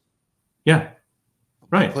dangerous. Yeah,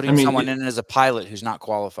 right. Putting someone in as a pilot who's not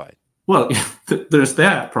qualified. Well, there's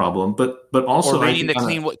that problem, but also or raiding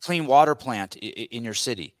the clean water plant in your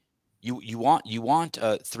city. You want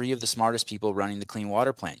 3 of the smartest people running the clean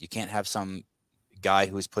water plant. You can't have some guy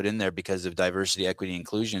who was put in there because of diversity, equity,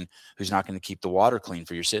 inclusion, who's not going to keep the water clean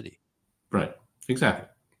for your city. Right. Exactly.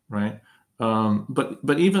 Right.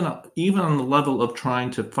 But even on the level of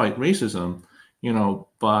trying to fight racism,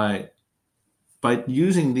 by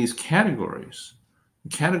using these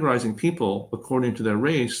categorizing people according to their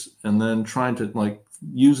race, and then trying to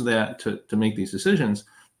use that to make these decisions,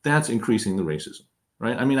 that's increasing the racism,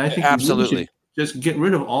 right? I mean, I think absolutely we should just get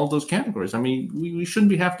rid of all those categories. I mean, we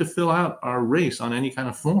shouldn't have to fill out our race on any kind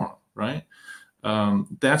of form, right?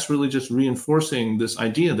 That's really just reinforcing this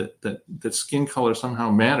idea that skin color somehow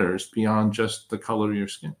matters beyond just the color of your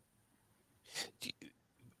skin.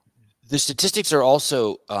 The statistics are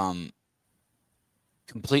also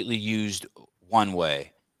completely used one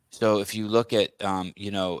way. So if you look at, I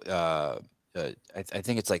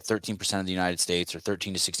think it's like 13% of the United States, or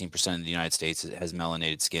 13 to 16% of the United States has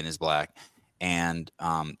melanated skin, is black, and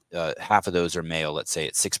half of those are male. Let's say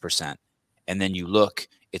it's 6%, and then you look,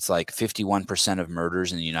 it's like 51% of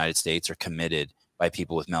murders in the United States are committed by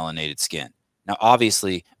people with melanated skin. Now,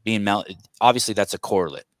 obviously, that's a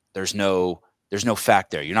correlate. There's no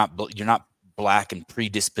fact there. You're not black and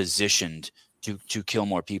predispositioned to kill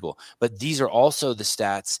more people. But these are also the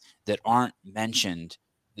stats that aren't mentioned.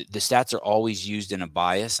 The stats are always used in a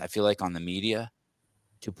bias, I feel like, on the media,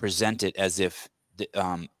 to present it as if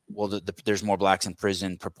there's more blacks in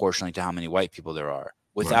prison proportionally to how many white people there are,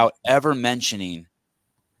 without ever mentioning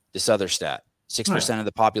this other stat. Right. 6% of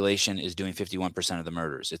the population is doing 51% of the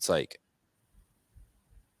murders. It's like,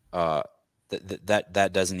 that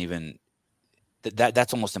doesn't even,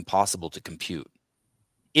 that's almost impossible to compute.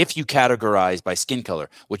 If you categorize by skin color,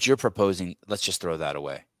 which you're proposing, let's just throw that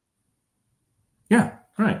away. Yeah.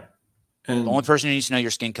 Right. The And only person who needs to know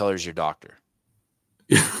your skin color is your doctor.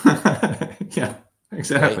 yeah,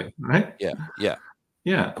 exactly. Right. Yeah. Yeah.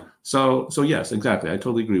 Yeah. So yes, exactly. I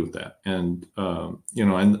totally agree with that. And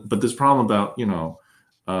but this problem about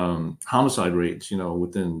homicide rates,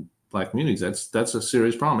 within Black communities, that's a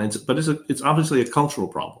serious problem. It's obviously a cultural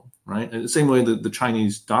problem, right? And the same way that the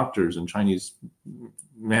Chinese doctors and Chinese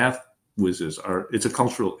math whizzes it's a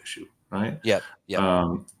cultural issue, right? Yep. Yep.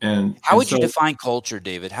 How And would you so, define culture,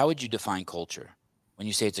 David? How would you define culture when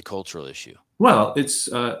you say it's a cultural issue? well, it's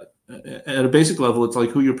at a basic level, it's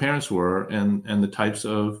like who your parents were and the types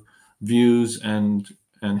of views and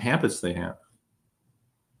habits they have,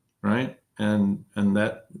 right? And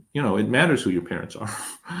that it matters who your parents are.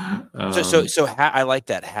 I like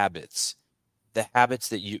that, habits. The habits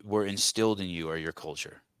that you were instilled in you are your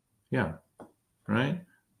culture. Yeah, right.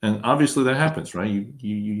 And obviously that happens, right?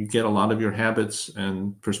 You get a lot of your habits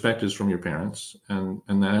and perspectives from your parents, and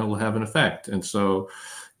that will have an effect. And so,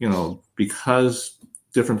 because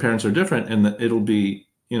different parents are different, and that it'll be,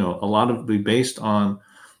 a lot of be based on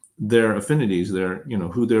their affinities, their,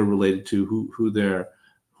 who they're related to, who they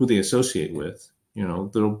associate with.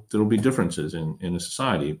 There'll be differences in a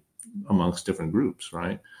society amongst different groups,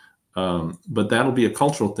 right? But that'll be a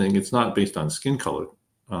cultural thing. It's not based on skin color.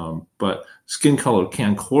 But skin color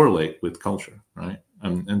can correlate with culture, right?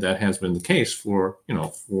 And that has been the case for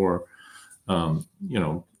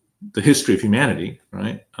the history of humanity,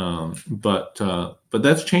 right? But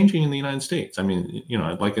that's changing in the United States. I mean,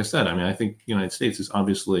 like I said, I think the United States is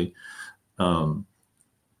obviously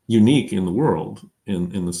unique in the world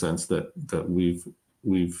in the sense that we've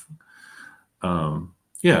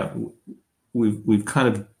kind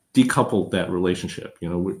of decoupled that relationship.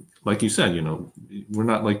 Like you said, we're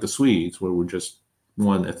not like the Swedes where we're just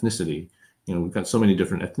one ethnicity. We've got so many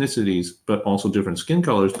different ethnicities, but also different skin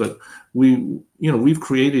colors. But we've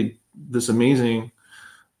created this amazing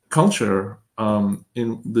culture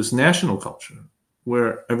in this national culture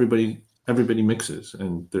where everybody mixes,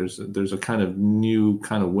 and there's a kind of new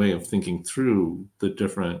kind of way of thinking through the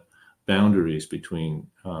different boundaries between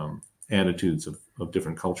attitudes of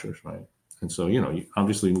different cultures, right? And so,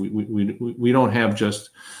 obviously, we don't have just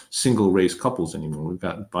single race couples anymore. We've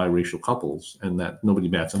got biracial couples, and that nobody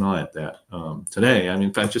bats an eye at that today. I mean,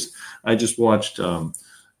 in fact, I just watched what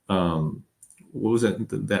was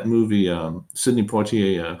that movie? Sidney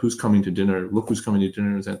Poitier, Who's Coming to Dinner? Look Who's Coming to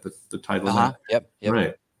Dinner. Is that the title of that? Yep.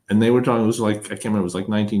 Right. And they were talking. It was like, I can't remember. It was like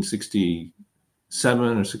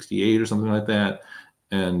 1967 or 68 or something like that.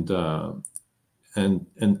 And I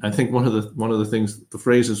think one of the things, the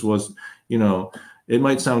phrases was, it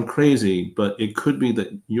might sound crazy, but it could be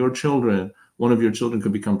that one of your children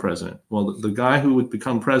could become president. Well, the guy who would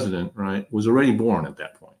become president, right, was already born at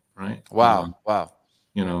that point, right? Wow.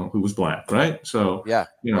 Who was Black, right? So, Yeah.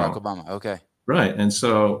 Barack Obama. Okay. Right. And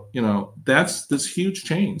so, that's this huge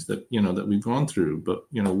change that we've gone through, but,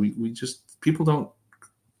 we just, people don't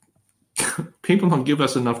give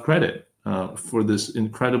us enough credit for this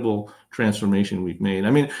incredible transformation we've made.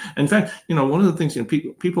 I mean, in fact, one of the things,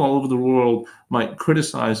 people all over the world might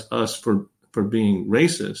criticize us for being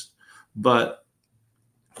racist, but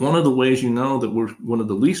one of the ways that we're one of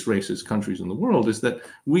the least racist countries in the world is that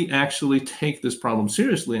we actually take this problem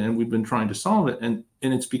seriously, and we've been trying to solve it, and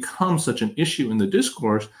it's become such an issue in the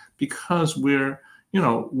discourse because we're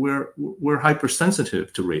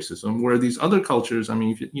hypersensitive to racism, where these other cultures, I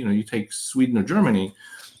mean, you take Sweden or Germany,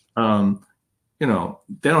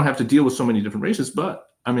 they don't have to deal with so many different races, but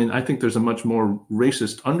I mean, I think there's a much more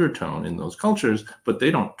racist undertone in those cultures, but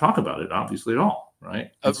they don't talk about it obviously at all,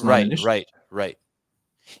 right? Right.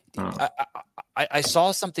 I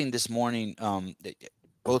saw something this morning.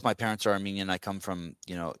 Both my parents are Armenian. I come from,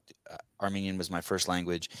 Armenian was my first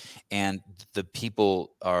language, and the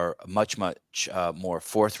people are much more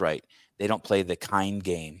forthright. They don't play the kind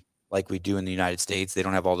game like we do in the United States. They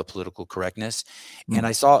don't have all the political correctness. And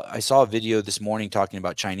I saw a video this morning talking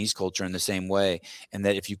about Chinese culture in the same way, and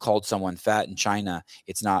that if you called someone fat in China,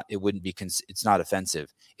 it's not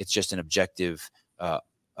offensive. It's just an objective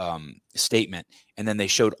statement. And then they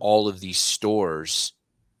showed all of these stores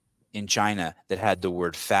in China that had the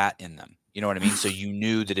word fat in them. You know what I mean? So you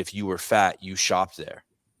knew that if you were fat, you shopped there.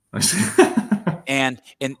 and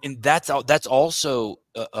that's also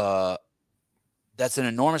that's an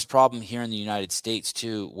enormous problem here in the United States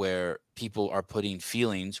too, where people are putting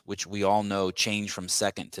feelings, which we all know change from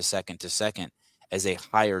second to second to second, as a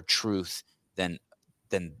higher truth than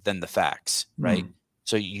the facts, right?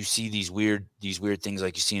 So you see these weird things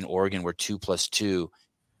like you see in Oregon where 2 + 2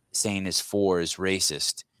 saying is 4 is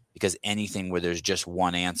racist because anything where there's just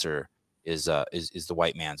one answer is the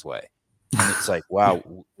white man's way. And it's like, wow,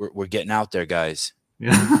 we're getting out there, guys.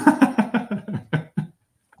 Yeah.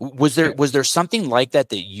 Was there something like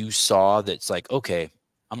that you saw that's like, okay,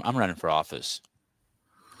 I'm running for office?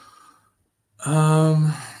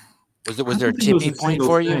 Was there a tipping point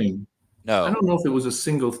for you? No. I don't know if it was a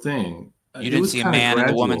single thing. You didn't see a man in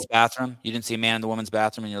the woman's bathroom? You didn't see a man in the woman's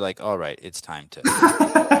bathroom and you're like, all right, it's time to.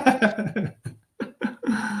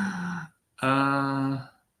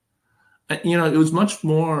 It was much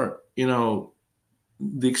more, the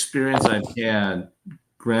experience I've had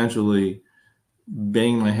gradually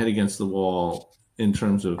banging my head against the wall in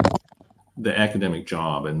terms of the academic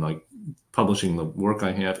job and like publishing the work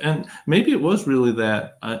I have. And maybe it was really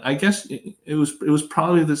that, I guess it was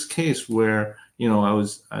probably this case where,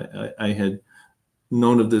 I had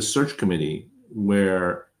known of this search committee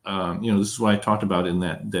where, this is what I talked about in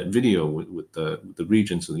that video with the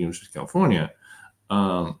regents of the University of California,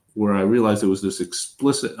 where I realized there was this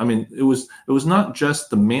explicit, it was not just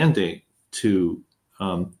the mandate to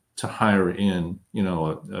hire in,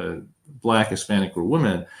 a Black, Hispanic, or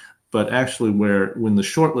women, but actually when the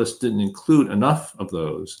shortlist didn't include enough of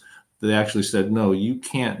those, they actually said, no, you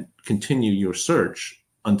can't continue your search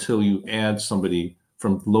until you add somebody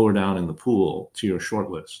from lower down in the pool to your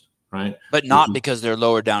shortlist, right? But not because they're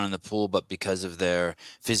lower down in the pool, but because of their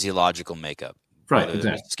physiological makeup. Right,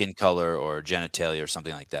 exactly. Skin color or genitalia or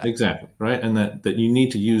something like that. Exactly, right? And that you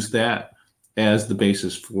need to use that as the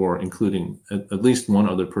basis for including at least one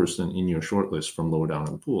other person in your shortlist from lower down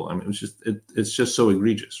in the pool. It's just so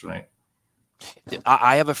egregious, right?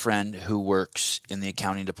 I have a friend who works in the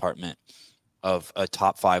accounting department of a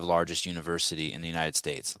top 5 largest university in the United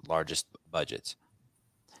States, largest budgets.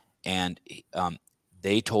 And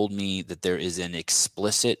they told me that there is an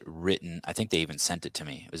explicit written, I think they even sent it to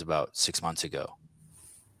me, it was about 6 months ago,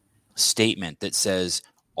 statement that says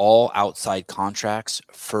all outside contracts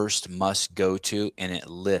first must go to, and it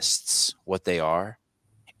lists what they are,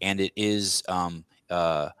 and it is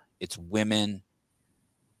it's women,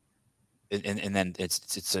 and then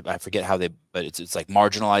it's I forget how but it's like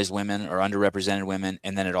marginalized women or underrepresented women,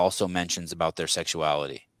 and then it also mentions about their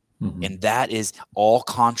sexuality. Mm-hmm. And that is all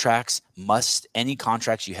contracts any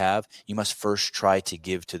contracts you have, you must first try to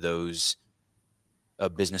give to those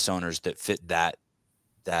business owners that fit that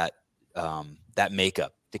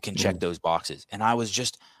makeup, that can check those boxes. And I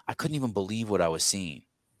couldn't even believe what I was seeing.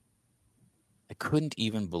 I couldn't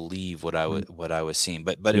even believe what I was seeing,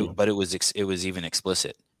 but it was even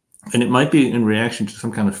explicit. And it might be in reaction to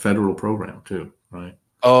some kind of federal program too, right?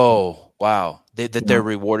 Oh, wow. They're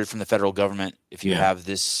rewarded from the federal government if you have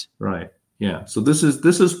this. Right. Yeah. So this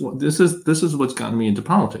is what's gotten me into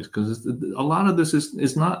politics, because a lot of this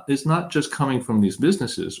is not just coming from these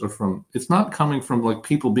businesses it's not coming from like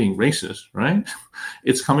people being racist, right?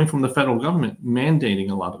 It's coming from the federal government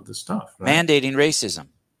mandating a lot of this stuff. Right? Mandating racism.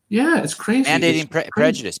 Yeah, it's crazy. Mandating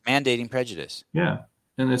prejudice. Mandating prejudice. Yeah.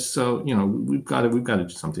 And it's so, we've got to do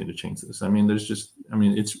something to change this.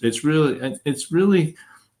 It's really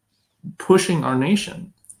pushing our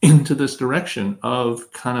nation into this direction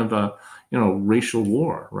of kind of a, racial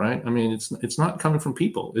war, right? It's not coming from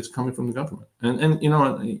people, it's coming from the government. And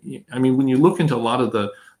when you look into a lot of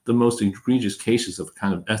the most egregious cases of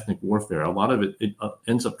kind of ethnic warfare, a lot of it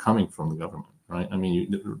ends up coming from the government, right?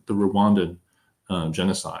 The Rwandan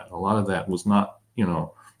genocide, a lot of that was not,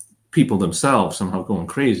 people themselves somehow going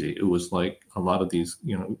crazy. It was like a lot of these,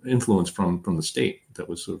 influence from the state that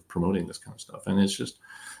was sort of promoting this kind of stuff. And it's just,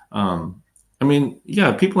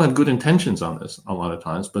 people have good intentions on this a lot of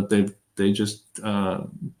times, but they're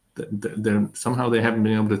somehow they haven't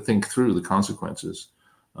been able to think through the consequences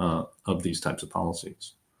of these types of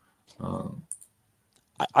policies.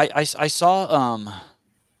 I saw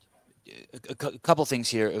a couple things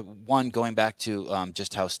here. One, going back to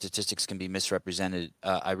just how statistics can be misrepresented.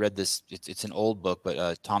 I read this. It's an old book,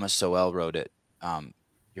 but Thomas Sowell wrote it.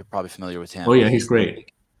 You're probably familiar with him. Oh yeah, he's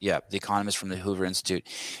great. Yeah, the economist from the Hoover Institute.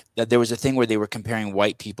 That there was a thing where they were comparing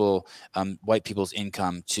white people's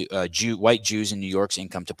income to white Jews in New York's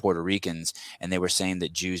income to Puerto Ricans, and they were saying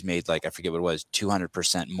that Jews made, like, I forget what it was,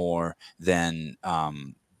 200% more than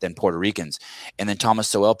Puerto Ricans. And then Thomas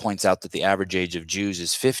Sowell points out that the average age of Jews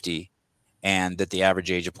is 50, and that the average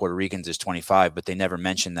age of Puerto Ricans is 25, but they never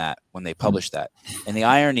mentioned that when they published that. And the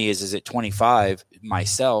irony is at 25,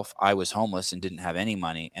 myself, I was homeless and didn't have any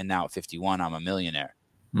money, and now at 51, I'm a millionaire.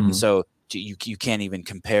 Mm-hmm. So you can't even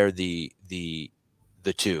compare the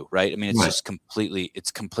the two, right? I mean, it's Right. just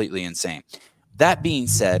completely insane. That being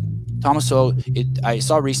said, Thomas Sowell, I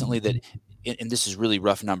saw recently that, and this is really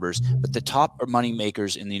rough numbers, but the top money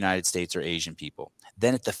makers in the United States are Asian people.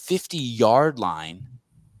 Then at the 50-yard line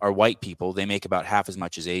are white people. They make about half as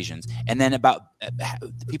much as Asians. And then about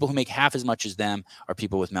the people who make half as much as them are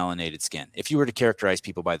people with melanated skin. If you were to characterize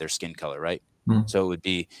people by their skin color, right? Mm. So it would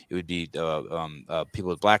be people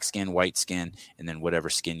with black skin, white skin, and then whatever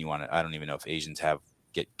skin you want to. I don't even know if Asians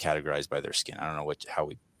get categorized by their skin. I don't know how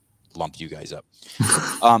we lump you guys up.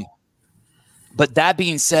 But that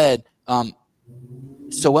being said,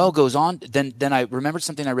 Sowell goes on. Then I remembered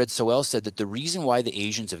something I read. Sowell said that the reason why the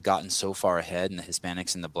Asians have gotten so far ahead and the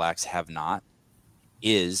Hispanics and the blacks have not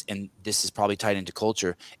is, and this is probably tied into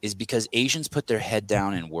culture, is because Asians put their head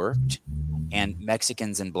down and worked, and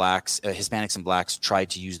Mexicans and blacks, Hispanics and blacks tried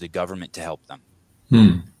to use the government to help them.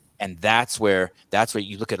 And that's where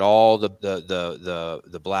you look at all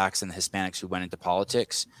the blacks and the Hispanics who went into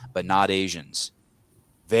politics, but not Asians.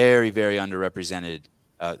 Very, very underrepresented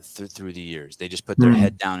through the years. They just put their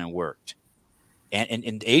head down and worked.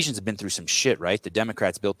 And Asians have been through some shit, right? The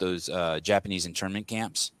Democrats built those Japanese internment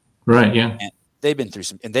camps. Right, yeah. And they've been through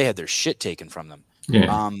and they had their shit taken from them.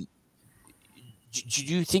 Yeah. Do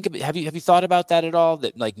you think of it? Have you thought about that at all?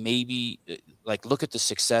 That like maybe like look at the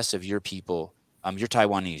success of your people. You're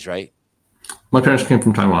Taiwanese, right? My parents came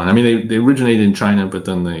from Taiwan. I mean, they originated in China, but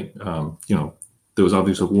then they, there was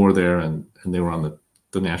obviously a war there, and they were on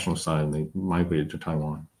the national side, and they migrated to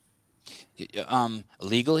Taiwan.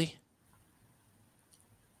 Legally?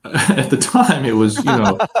 At the time, it was,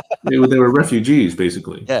 they were refugees,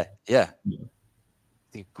 basically. Yeah.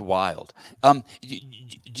 Wild.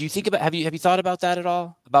 Do you think about, have you thought about that at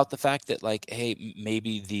all? About the fact that like, hey,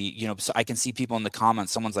 maybe so I can see people in the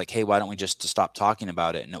comments, someone's like, hey, why don't we just stop talking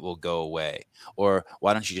about it and it will go away? Or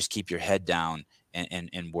why don't you just keep your head down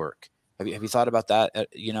and work? Have you thought about that?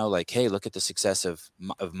 Like, hey, look at the success of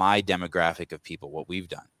my demographic of people, what we've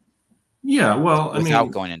done. Yeah, well,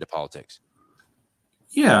 without going into politics.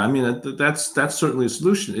 Yeah, I mean, that's certainly a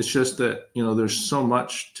solution. It's just that, there's so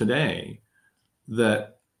much today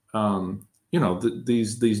that,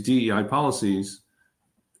 these DEI policies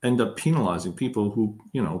end up penalizing people who,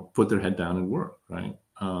 put their head down and work, right?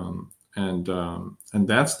 And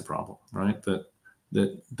that's the problem, right?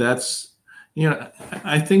 That's,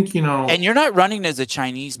 I think, And you're not running as a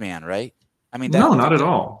Chinese man, right? I mean, no, not at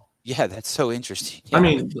all. Yeah, that's so interesting. Yeah. I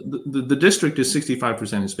mean, the district is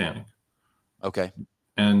 65% Hispanic. Okay.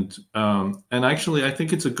 And actually, I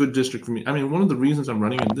think it's a good district for me. I mean, one of the reasons I'm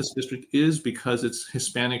running in this district is because it's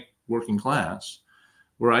Hispanic working class,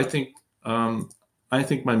 where I think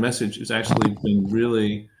my message has actually been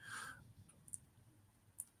really,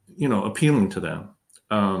 appealing to them.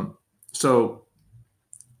 So,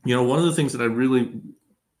 one of the things that I really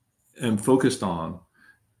am focused on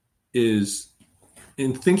is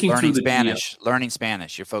in thinking through the Spanish. Learning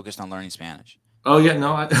Spanish. You're focused on learning Spanish. Oh yeah,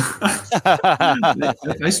 no, I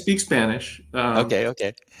speak Spanish. Okay.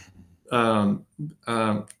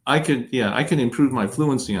 I can improve my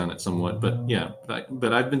fluency on it somewhat,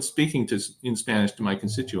 but I've been speaking in Spanish to my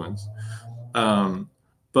constituents.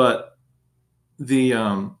 But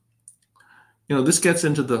the this gets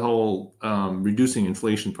into the whole reducing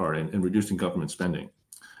inflation part and reducing government spending.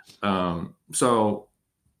 So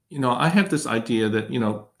I have this idea that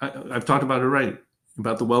I've talked about it already,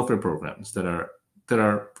 about the welfare programs that are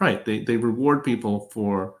right. They reward people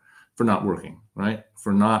for not working, right?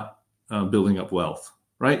 For not building up wealth,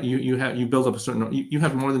 right? You build up a certain, you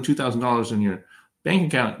have more than $2,000 in your bank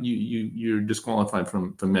account, you're disqualified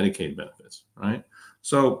from Medicaid benefits, right?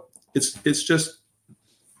 So it's just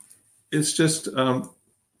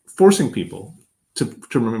forcing people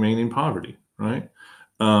to remain in poverty, right?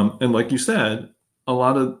 And like you said, there's a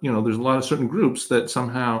lot of certain groups that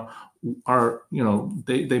somehow are,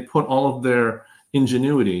 they put all of their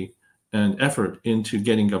ingenuity and effort into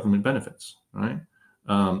getting government benefits, right?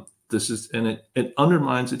 It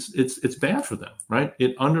undermines, it's bad for them, right?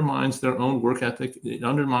 It undermines their own work ethic. It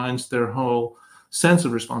undermines their whole sense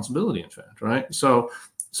of responsibility, in fact, right? So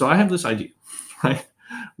I have this idea, right,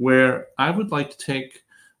 where I would like to take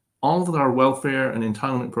all of our welfare and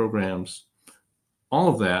entitlement programs, all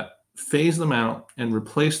of that, phase them out and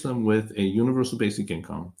replace them with a universal basic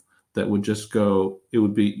income that would just go, it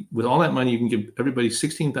would be, with all that money, you can give everybody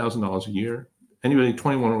 $16,000 a year. Anybody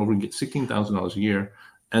 21 or over can get $16,000 a year,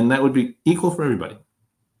 and that would be equal for everybody,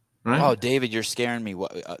 right? Oh, David, you're scaring me.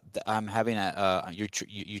 I'm having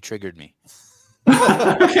you triggered me.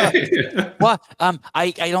 Okay. Well,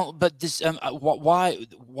 I don't. But this, why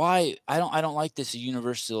I don't like this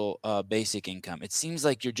universal basic income. It seems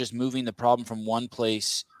like you're just moving the problem from one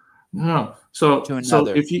place No. to So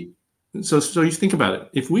another. if you so you think about it.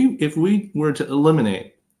 If we were to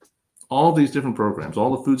eliminate all these different programs,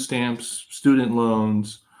 all the food stamps, student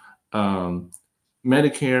loans, um,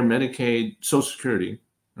 Medicare, Medicaid, Social Security,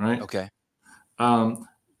 right? Okay. Um,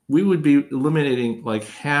 we would be eliminating like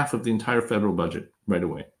half of the entire federal budget right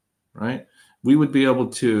away, right? We would be able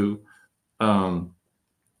to, um,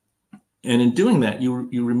 and in doing that, you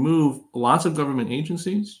remove lots of government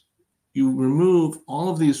agencies. You remove all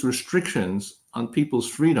of these restrictions on people's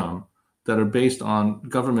freedom that are based on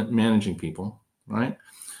government managing people, right?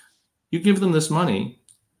 You give them this money.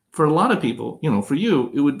 For a lot of people, for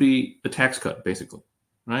you, it would be a tax cut, basically,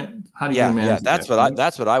 right? How are you going Yeah, to yeah. manage that, right?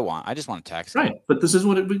 That's what I want. I just want a tax cut. Right. But this is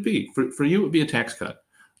what it would be. For you, it would be a tax cut.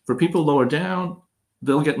 For people lower down,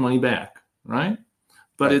 they'll get money back, right?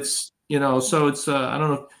 But Right. so it's, I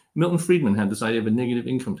don't know, Milton Friedman had this idea of a negative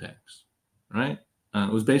income tax, right?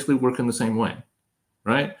 It was basically working the same way,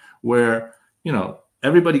 right? Where,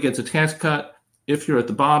 everybody gets a tax cut. If you're at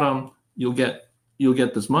the bottom, you'll get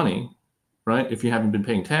this money, right? If you haven't been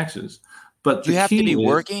paying taxes. But Do the you have to key be is,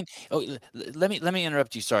 working? Oh, let me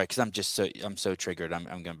interrupt you. Sorry, because I'm so triggered.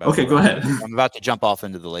 I'm going okay, go ahead. I'm about to jump off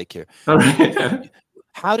into the lake here. All right.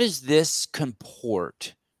 How does this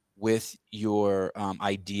comport with your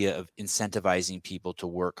idea of incentivizing people to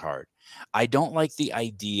work hard? I don't like the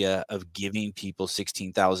idea of giving people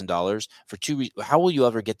 $16,000 for two reasons. How will you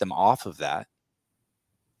ever get them off of that?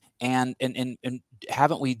 And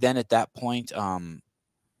haven't we then at that point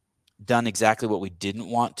done exactly what we didn't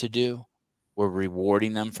want to do? We're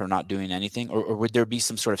rewarding them for not doing anything, or would there be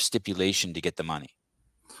some sort of stipulation to get the money?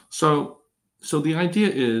 So the idea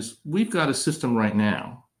is we've got a system right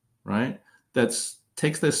now, right? That's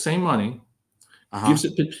takes this same money, Uh-huh. gives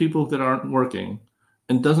it to people that aren't working,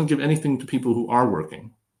 and doesn't give anything to people who are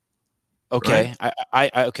working, right? Okay.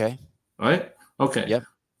 Okay. Right? Okay. Yep.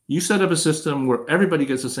 You set up a system where everybody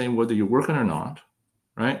gets the same whether you're working or not,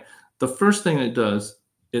 right? The first thing it does,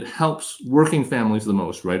 it helps working families the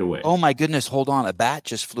most right away. Oh my goodness, hold on. A bat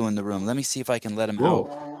just flew in the room. Let me see if I can let him Whoa.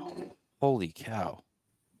 out. Holy cow.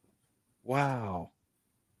 Wow.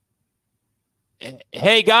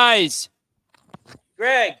 Hey guys.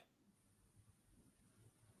 Greg.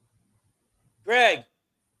 Greg.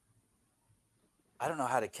 I don't know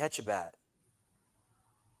how to catch a bat.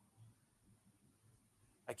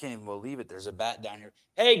 I can't even believe it. There's a bat down here.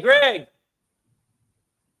 Hey, Greg.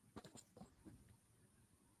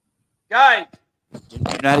 Guys. Do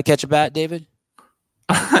you know how to catch a bat, David?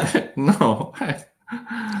 No.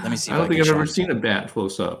 Let me see I if don't I think can I've show ever him. seen a bat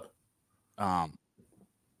close up.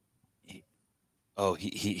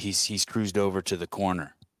 He's cruised over to the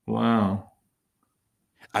corner. Wow.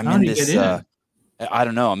 I'm How in did he get this in? I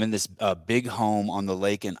don't know. I'm in this big home on the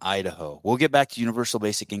lake in Idaho. We'll get back to universal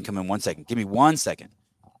basic income in 1 second. Give me 1 second.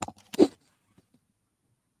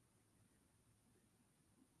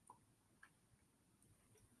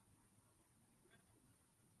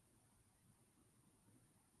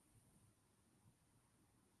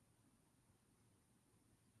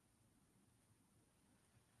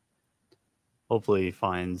 Hopefully he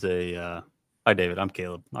finds a hi David, I'm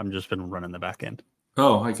Caleb. I'm just been running the back end.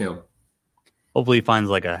 Oh, hi, Caleb. Hopefully he finds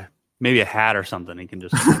like maybe a hat or something. He can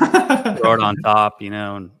just throw it on top,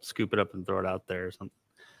 and scoop it up and throw it out there or something.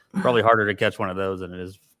 Probably harder to catch one of those than it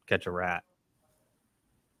is catch a rat.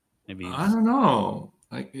 Maybe I don't know.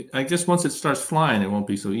 I guess once it starts flying, it won't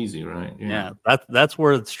be so easy, right? yeah, that's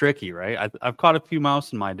where it's tricky, right? I've caught a few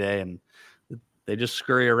mouse in my day, and they just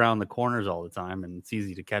scurry around the corners all the time, and it's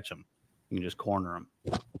easy to catch them. You can just corner them.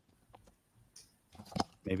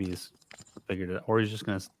 Maybe he's figured it, or he's just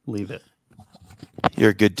gonna leave it.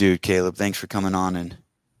 You're a good dude, Caleb. Thanks for coming on and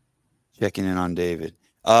checking in on David.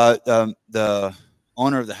 The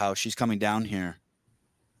owner of the house, she's coming down here.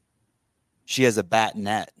 She has a bat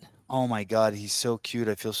net. Oh my God, he's so cute.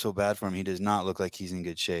 I feel so bad for him. He does not look like he's in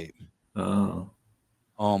good shape. Oh.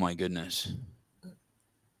 Oh my goodness.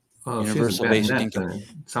 Oh, Universal basic income.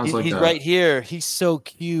 Sounds like He's right here. He's so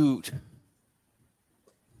cute.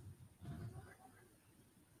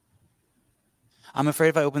 I'm afraid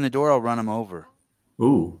if I open the door, I'll run him over.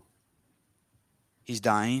 Ooh. He's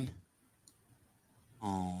dying.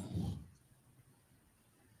 Oh.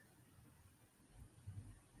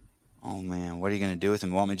 Oh man, what are you going to do with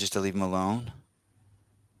him? Want me just to leave him alone?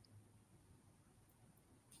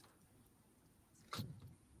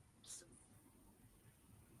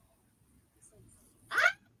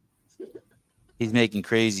 He's making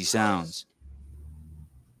crazy sounds.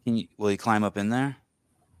 Will he climb up in there?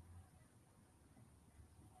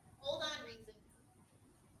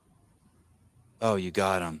 Oh, you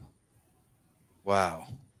got him. Wow.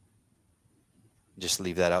 Just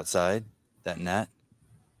leave that outside, that net.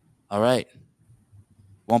 All right.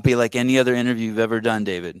 Won't be like any other interview you've ever done,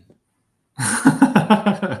 David.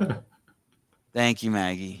 Thank you,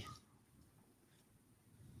 Maggie.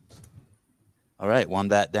 All right, one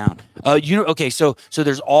that down. Okay, so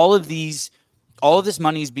there's all of this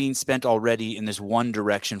money is being spent already in this one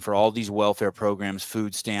direction for all these welfare programs,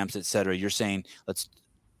 food stamps, et cetera. You're saying let's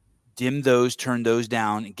dim those, turn those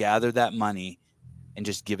down, gather that money, and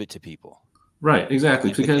just give it to people. Right,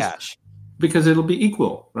 exactly. Because it'll be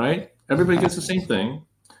equal, right? Everybody gets the same thing,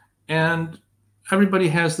 and everybody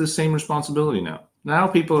has the same responsibility now. Now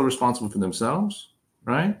people are responsible for themselves,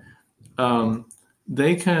 right?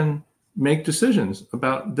 They can make decisions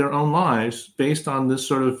about their own lives based on this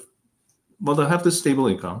sort of, well, they'll have this stable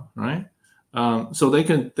income, right? So they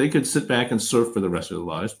could sit back and surf for the rest of their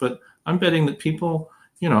lives. But I'm betting that people,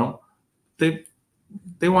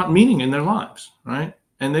 they want meaning in their lives, right?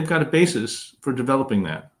 And they've got a basis for developing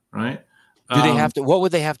that, right? Do they have to? What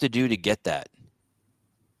would they have to do to get that?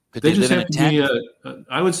 Could they just have to be,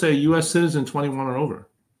 I would say, U.S. citizen 21 or over.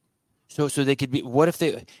 So they could be. What if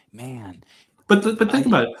they? Man. But think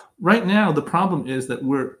about it. Right now, the problem is that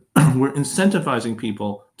we're incentivizing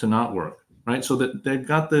people to not work, right? So that they've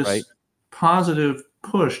got this positive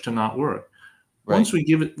push to not work. Right.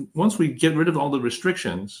 Once we get rid of all the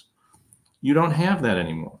restrictions, you don't have that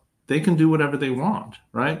anymore. They can do whatever they want,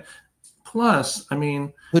 right? Plus, I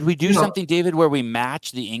mean, could we do something, David, where we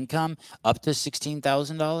match the income up to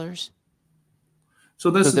 $16,000? So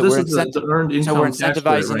this is the earned income. So we're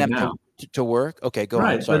incentivizing them now. To work. Okay, go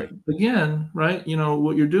right, on. Sorry. But again, right?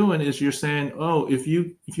 What you're doing is you're saying, oh, if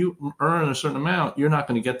you earn a certain amount, you're not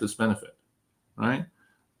going to get this benefit, right?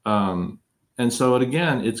 And so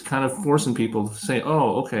it's kind of forcing people to say,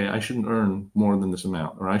 oh, okay, I shouldn't earn more than this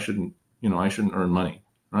amount, or I shouldn't earn money,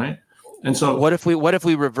 right? And so what if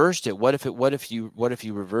we reversed it? What if you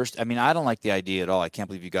reversed? I mean, I don't like the idea at all. I can't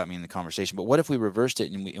believe you got me in the conversation. But what if we reversed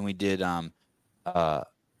it and we did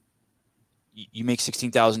you make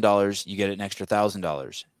 $16,000, you get an extra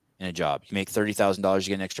 $1,000 in a job. You make $30,000, you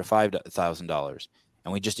get an extra $5,000,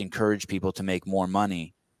 and we just encourage people to make more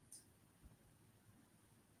money.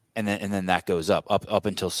 And then that goes up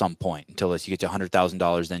until some point, until you get to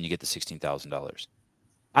 $100,000, then you get the $16,000.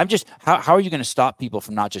 I'm just how are you going to stop people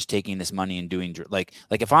from not just taking this money and doing like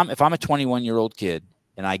if I'm a 21-year-old kid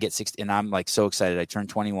and I get and I'm like so excited, I turn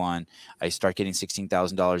 21, I start getting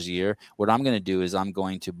 $16,000 a year. What I'm going to do is I'm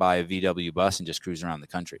going to buy a VW bus and just cruise around the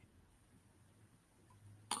country.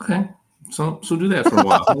 Okay. So do that for a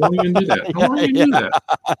while. How long are you going to do that? How long are you going to do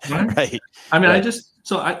that? Right. I mean, right.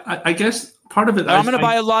 I guess part of it. I'm going to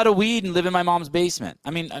buy a lot of weed and live in my mom's basement.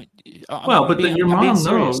 I mean, then your mom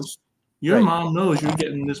knows. Your mom knows you're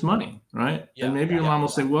getting this money, right? Yeah, and maybe your mom will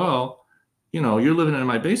say, well, you're living in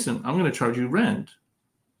my basement. I'm going to charge you rent,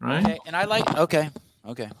 right? Okay. And I like, okay.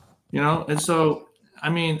 And so, I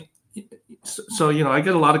mean, I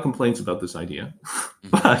get a lot of complaints about this idea,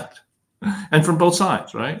 and from both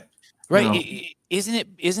sides, right? Right. Isn't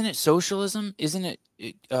it socialism? Isn't it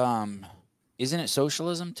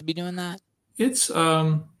socialism to be doing that? It's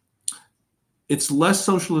less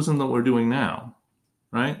socialism than we're doing now.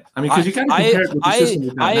 Right. I mean, because you got to compare it with the system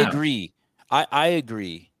we've got I now. agree. I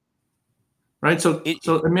agree. Right. So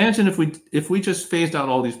imagine if we just phased out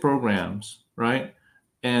all these programs, right,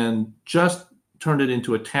 and just turned it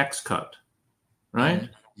into a tax cut, right?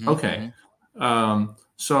 Mm-hmm. Okay.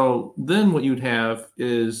 So then what you'd have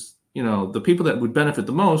is, the people that would benefit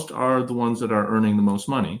the most are the ones that are earning the most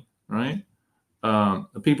money, right?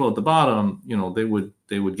 The people at the bottom,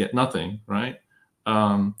 they would get nothing, right?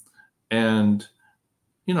 And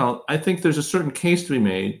I think there's a certain case to be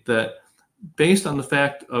made that based on the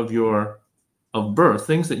fact of birth,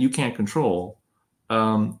 things that you can't control,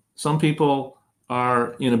 some people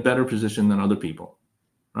are in a better position than other people,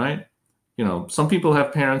 right? Some people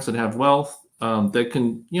have parents that have wealth that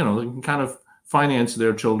can, they can kind of finance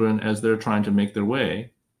their children as they're trying to make their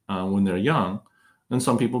way when they're young, and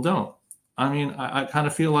some people don't. I mean, I kind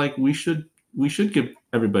of feel like we should give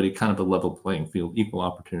everybody kind of a level playing field, equal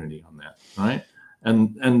opportunity on that, right?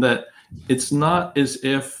 And that it's not as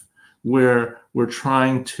if we're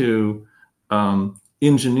trying to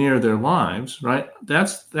engineer their lives, right?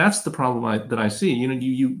 That's the problem that I see.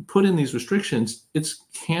 You put in these restrictions, it's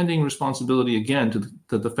handing responsibility again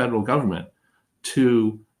to the federal government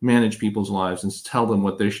to manage people's lives and tell them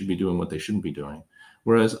what they should be doing, what they shouldn't be doing.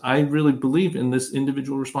 Whereas I really believe in this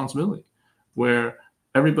individual responsibility, where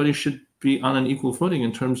everybody should be on an equal footing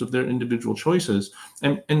in terms of their individual choices.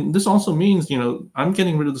 And this also means, I'm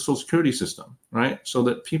getting rid of the Social Security system, right? So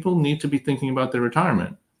that people need to be thinking about their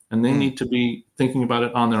retirement, and they need to be thinking about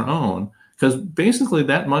it on their own, because basically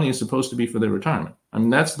that money is supposed to be for their retirement. I mean,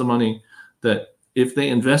 that's the money that if they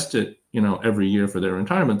invest it, every year for their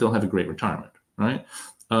retirement, they'll have a great retirement, right?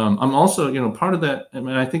 I'm also, part of that. I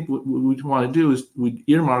mean, I think what we want to do is we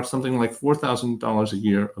earmark something like $4,000 a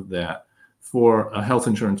year of that for a health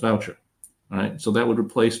insurance voucher, right? So that would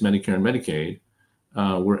replace Medicare and Medicaid,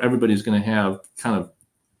 where everybody's going to have kind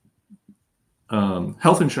of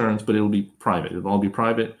health insurance, but it'll be private. It'll all be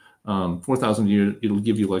private. $4,000 a year, it'll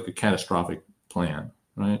give you like a catastrophic plan,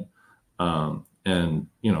 right? And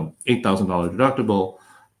 $8,000 deductible,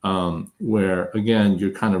 where again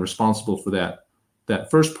you're kind of responsible for that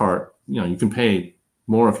first part. You can pay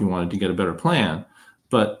more if you wanted to get a better plan,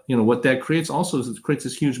 but what that creates also is it creates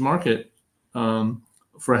this huge market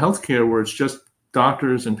for healthcare where it's just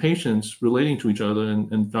doctors and patients relating to each other,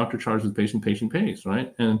 and doctor charges patient pays,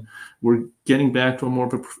 right? And we're getting back to a more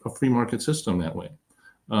of a free market system that way.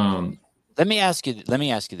 Let me ask you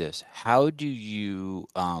this. How do you,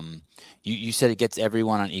 you said it gets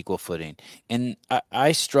everyone on equal footing, and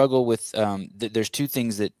I struggle with, there's two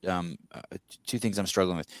things I'm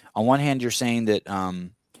struggling with. On one hand, you're saying that,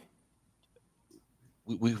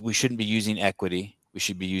 we shouldn't be using equity. We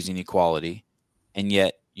should be using equality. And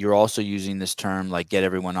yet you're also using this term, like get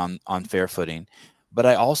everyone on fair footing. But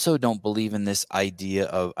I also don't believe in this idea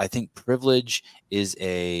of, I think privilege is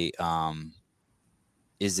a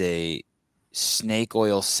snake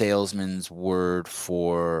oil salesman's word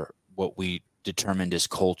for what we determined as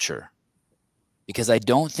culture, because I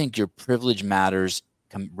don't think your privilege matters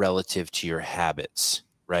relative to your habits,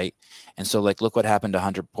 right? And so, like, look what happened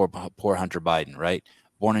to poor Hunter Biden, right?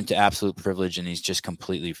 Born into absolute privilege, and he's just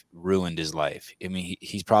completely ruined his life. I mean,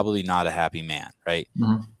 he's probably not a happy man, right?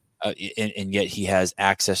 Mm-hmm. And yet he has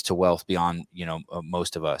access to wealth beyond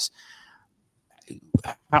most of us.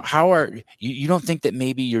 How are you don't think that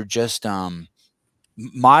maybe you're just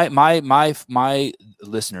my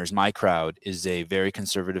listeners, my crowd is a very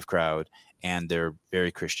conservative crowd, and they're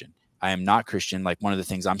very Christian. I am not Christian. Like, one of the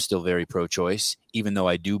things, I'm still very pro-choice, even though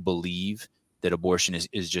I do believe that abortion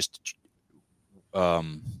is just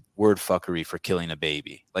word fuckery for killing a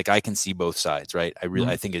baby. Like, I can see both sides, right?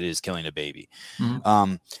 I think it is killing a baby.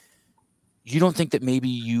 Mm-hmm. You don't think that maybe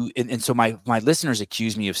you, and so my listeners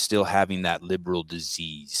accuse me of still having that liberal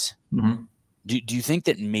disease. Mm-hmm. Do you think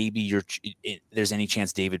that maybe there's any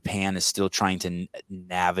chance David Pan is still trying to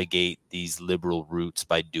navigate these liberal roots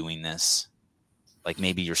by doing this? Like,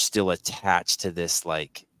 maybe you're still attached to this,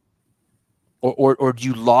 like, or do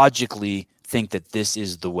you logically think that this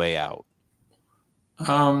is the way out?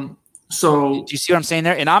 So do you see what I'm saying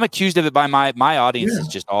there? And I'm accused of it by my audience is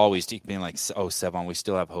just always being like, "Oh, Sevan, we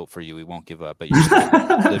still have hope for you. We won't give up." But you're still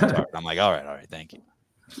libtard. I'm like, all right, thank you.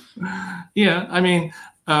 Yeah, I mean,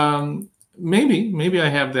 maybe I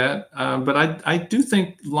have that, but I do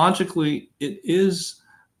think logically it is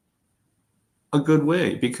a good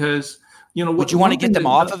way, because would you want to get them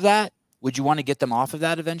off of that? Would you want to get them off of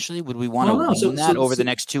that eventually? Would we want to wean that over the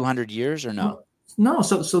next 200 years, or no? No,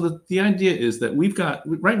 so the idea is that we've got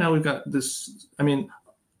this. I mean,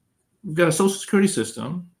 we've got a Social Security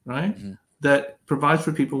system, right, that provides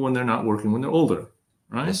for people when they're not working, when they're older,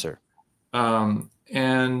 right? Yes, sir.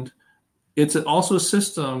 And it's also a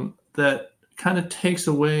system that kind of takes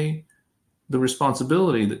away the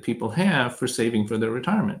responsibility that people have for saving for their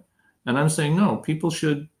retirement. And I'm saying, no, people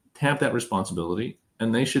should have that responsibility,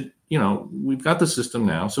 and they should. We've got the system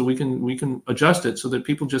now, so we can adjust it so that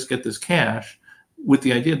people just get this cash, with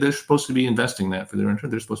the idea they're supposed to be investing that for their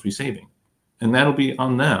return. They're supposed to be saving, and that'll be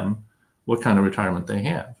on them what kind of retirement they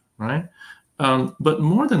have, right? But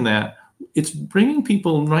more than that, it's bringing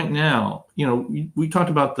people right now. We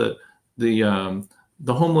talked about the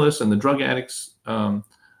homeless and the drug addicts.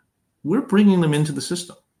 We're bringing them into the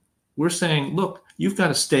system. We're saying, look, you've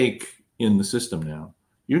got a stake in the system now.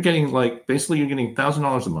 You're getting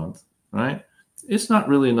 $1,000 a month, right? It's not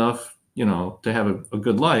really enough, to have a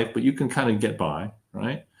good life, but you can kind of get by,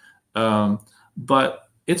 right? But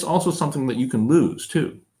it's also something that you can lose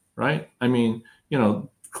too, right? I mean,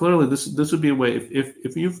 clearly this would be a way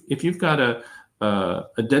if you've got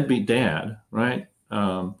a deadbeat dad, right,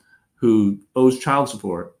 who owes child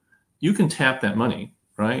support, you can tap that money,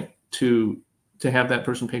 right, to have that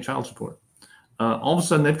person pay child support. All of a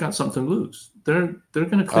sudden they've got something to lose. They're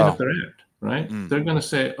going to clean up their act, right? They're going to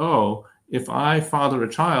say, oh, if I father a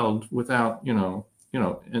child without,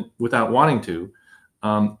 without wanting to,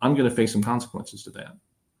 I'm going to face some consequences to that,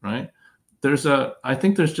 right? I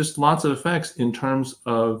think there's just lots of effects in terms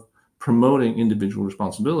of promoting individual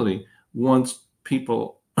responsibility once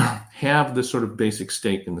people have this sort of basic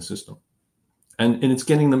stake in the system. And it's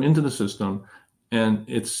getting them into the system, and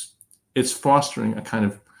it's fostering a kind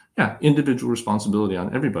of individual responsibility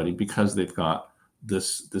on everybody because they've got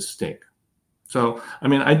this stake. So, I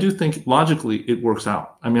mean, I do think logically it works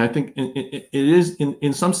out. I mean, I think it is,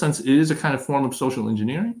 in some sense, it is a kind of form of social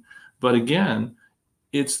engineering. But again,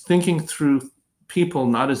 it's thinking through people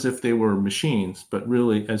not as if they were machines, but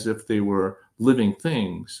really as if they were living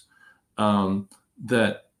things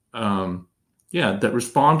that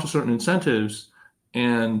respond to certain incentives,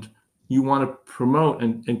 and you want to promote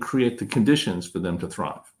and create the conditions for them to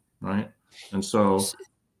thrive, right? And so...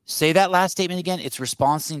 Say that last statement again. It's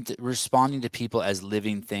responding to people as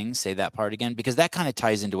living things. Say that part again, because that kind of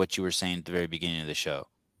ties into what you were saying at the very beginning of the show.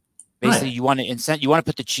 Basically, right. You want to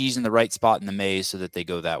put the cheese in the right spot in the maze so that they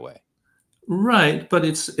go that way. Right, but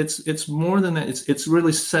it's more than that. It's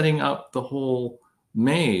really setting up the whole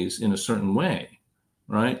maze in a certain way,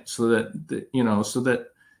 right? So that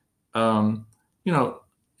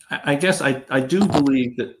I guess I do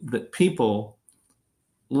believe that people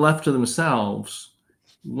left to themselves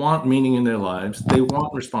want meaning in their lives. They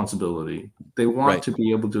want responsibility. They want to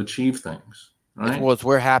be able to achieve things. Right. It's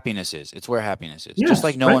where happiness is. It's where happiness is. Yes, just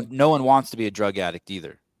like no one wants to be a drug addict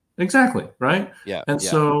either. Exactly. Right. Yeah. And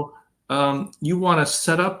so you want to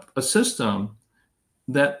set up a system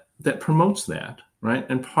that promotes that. Right.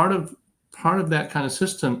 And part of that kind of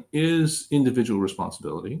system is individual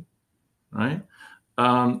responsibility. Right.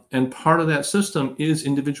 And part of that system is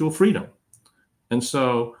individual freedom. And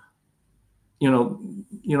so,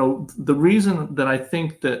 the reason that I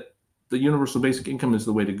think that the universal basic income is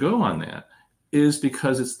the way to go on that is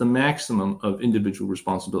because it's the maximum of individual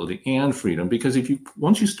responsibility and freedom. Because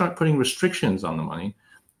once you start putting restrictions on the money,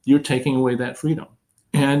 you're taking away that freedom,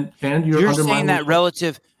 and you're saying that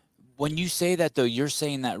relative. When you say that, though, you're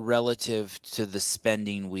saying that relative to the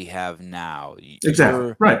spending we have now.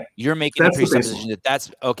 Exactly. Right. You're making the presupposition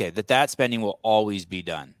that spending will always be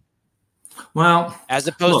done. Well, as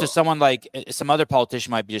opposed to someone like some other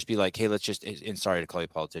politician might just be like, hey, let's just, and sorry to call you a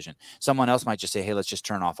politician. Someone else might just say, hey, let's just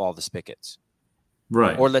turn off all the spigots.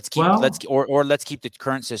 Right. Or let's keep let's keep the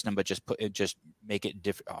current system, but just make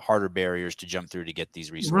it harder barriers to jump through to get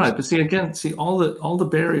these resources. Right. But all the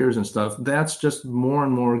barriers and stuff, that's just more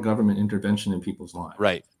and more government intervention in people's lives.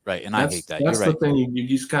 Right. And I hate that. That's You're the thing. You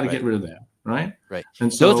just got to get rid of that. Right.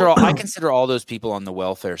 And so those are all, I consider all those people on the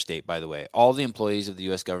welfare state, by the way, all the employees of the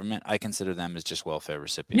U.S. government, I consider them as just welfare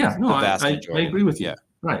recipients. Yeah, no, I agree with you. Yeah.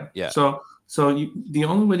 Right. Yeah. So the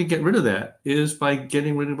only way to get rid of that is by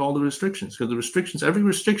getting rid of all the restrictions, because every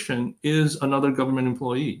restriction is another government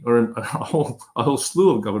employee or a whole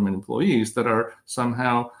slew of government employees that are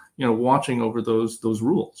somehow, watching over those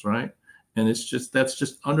rules. Right. And that's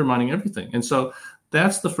just undermining everything. And so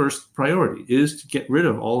that's the first priority, is to get rid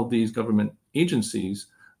of all of these government agencies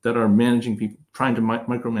that are managing people, trying to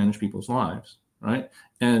micromanage people's lives, right?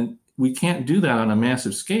 And we can't do that on a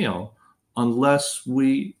massive scale unless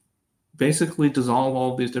we basically dissolve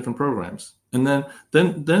all of these different programs. And then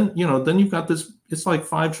you've got this. It's like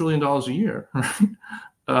 $5 trillion a year,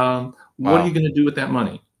 right? What are you going to do with that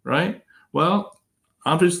money, right? Well,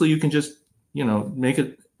 obviously you can just make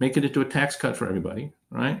it into a tax cut for everybody,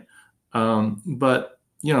 right? But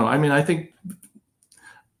I mean, I think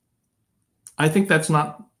that's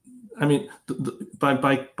not. I mean, by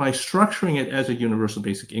structuring it as a universal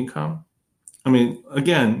basic income, I mean,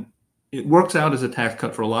 again, it works out as a tax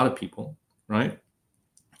cut for a lot of people, right?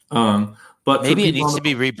 But maybe it needs to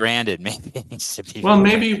be rebranded. Maybe it needs to be. Well,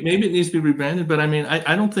 maybe it needs to be rebranded. But I mean,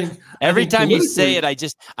 I don't think every time you say it, I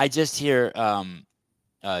just hear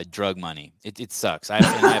drug money. It sucks. I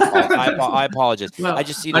apologize. Well, I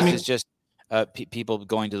just see this as just people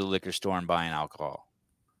going to the liquor store and buying alcohol.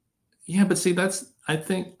 Yeah, but see, I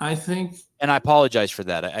think. And I apologize for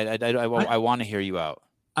that. I want to hear you out.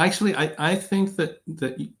 Actually, I think that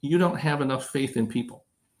you don't have enough faith in people.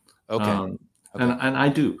 Okay. And I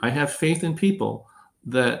do. I have faith in people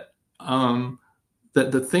that that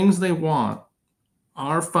the things they want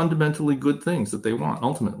are fundamentally good things that they want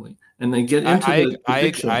ultimately, and they get into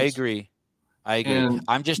I agree. And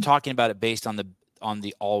I'm just talking about it based on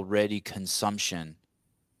the already consumption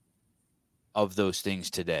of those things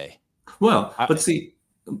today. Well,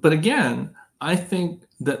 but again, I think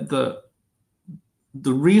that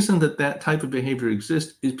the reason that type of behavior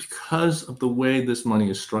exists is because of the way this money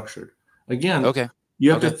is structured. Again,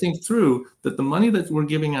 you have to think through that the money that we're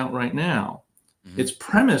giving out right now, it's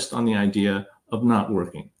premised on the idea of not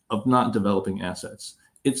working, of not developing assets.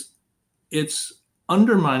 It's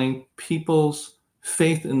undermining people's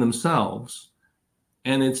faith in themselves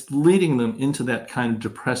and it's leading them into that kind of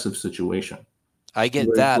depressive situation. I get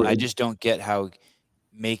that. I just don't get how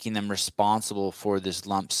making them responsible for this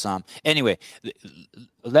lump sum. Anyway,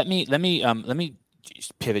 let me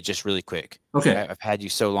pivot just really quick. Okay. I've had you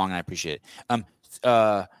so long, and I appreciate it.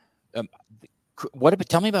 Tell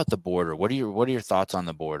me about the border. What are your thoughts on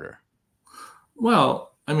the border?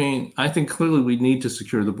 Well, I mean, I think clearly we need to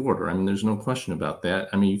secure the border. I mean, there's no question about that.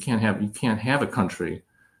 I mean, you can't have a country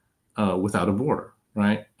without a border,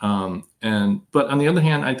 right? But on the other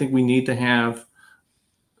hand, I think we need to have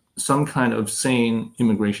some kind of sane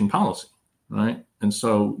immigration policy, right? And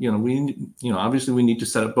so, obviously we need to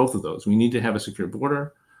set up both of those. We need to have a secure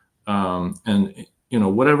border, and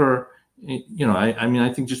whatever. I mean,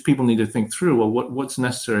 I think just people need to think through, well, what's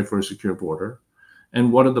necessary for a secure border,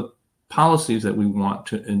 and what are the policies that we want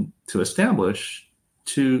to establish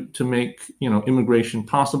to make immigration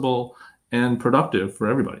possible and productive for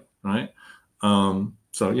everybody, right?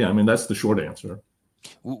 So yeah, I mean, that's the short answer.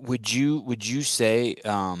 Would you say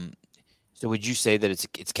would you say that it's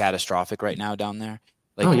catastrophic right now down there?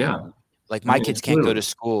 Like, oh yeah, like my kids can't go to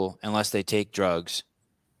school unless they take drugs.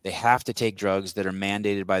 They have to take drugs that are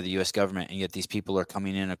mandated by the U.S. government, and yet these people are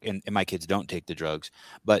coming in, and my kids don't take the drugs,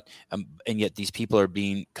 but and yet these people are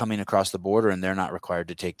coming across the border, and they're not required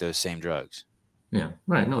to take those same drugs. Yeah,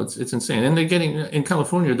 right. No, it's insane, and they're getting in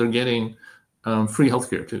California. They're getting free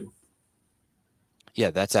healthcare too. Yeah,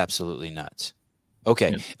 that's absolutely nuts.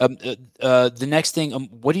 Okay, the next thing,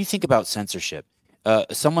 what do you think about censorship?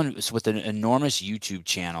 Someone with an enormous YouTube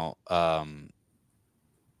channel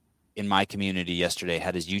in my community yesterday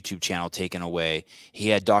had his YouTube channel taken away. He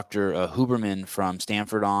had Dr. Huberman from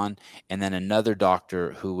Stanford on, and then another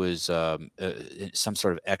doctor who was some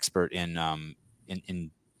sort of expert in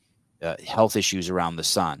health issues around the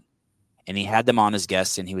sun. And he had them on as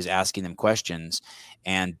guests, and he was asking them questions.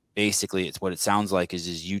 And basically, it's what it sounds like is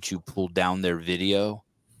his YouTube pulled down their video,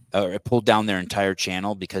 or it pulled down their entire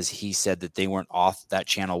channel because he said that they weren't that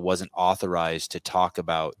channel wasn't authorized to talk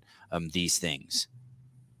about these things.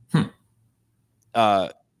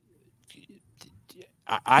 I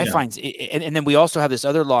find, and then we also have this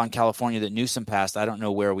other law in California that Newsom passed. I don't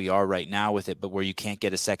know where we are right now with it, but where you can't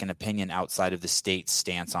get a second opinion outside of the state's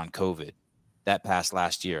stance on COVID. That passed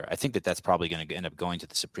last year. I think that's probably going to end up going to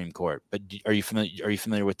the Supreme Court. But are you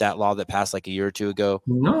familiar with that law that passed like a year or two ago?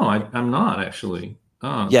 No, I'm not actually.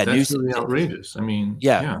 Yeah, that's really outrageous. I mean,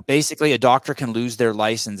 basically a doctor can lose their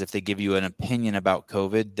license if they give you an opinion about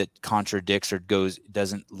COVID that contradicts or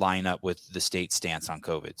doesn't line up with the state stance on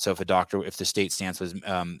COVID. So if the state stance was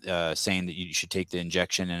saying that you should take the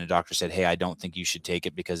injection, and a doctor said, "Hey, I don't think you should take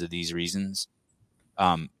it because of these reasons,"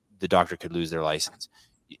 the doctor could lose their license.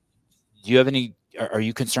 Do you have any? Are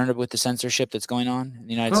you concerned with the censorship that's going on in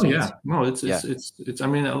the United States? Oh yeah, no, it's. I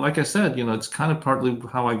mean, like I said, it's kind of partly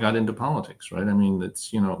how I got into politics, right? I mean,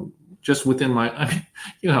 it's just within my,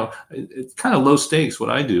 it's kind of low stakes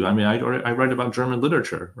what I do. I mean, I write about German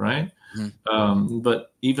literature, right? Mm-hmm.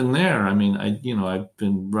 But even there, I mean, I've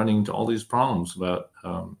been running into all these problems about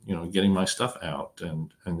getting my stuff out,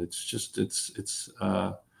 and it's just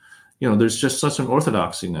there's just such an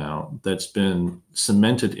orthodoxy now that's been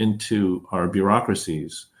cemented into our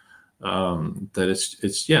bureaucracies that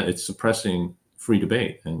it's suppressing free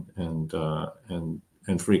debate and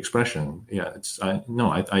free expression. Yeah,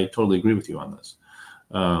 I totally agree with you on this.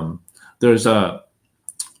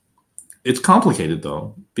 It's complicated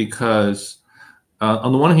though, because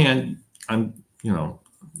on the one hand, I'm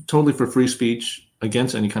totally for free speech,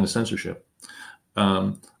 against any kind of censorship.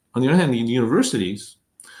 On the other hand, the universities,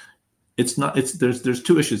 there's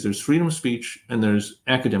two issues. There's freedom of speech and there's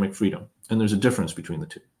academic freedom. And there's a difference between the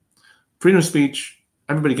two. Freedom of speech,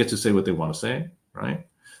 everybody gets to say what they want to say, right?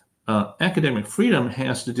 Academic freedom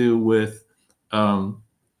has to do with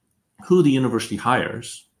who the university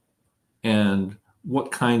hires and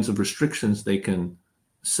what kinds of restrictions they can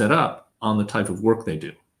set up on the type of work they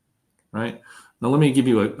do, right? Now, let me give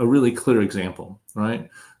you a really clear example, right?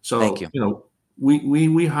 So, thank you.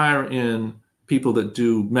 We hire in people that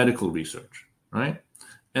do medical research, right?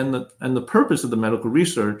 And the purpose of the medical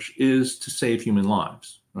research is to save human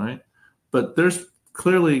lives, right? But there's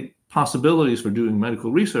clearly possibilities for doing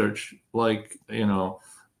medical research, like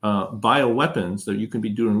bioweapons, that you can be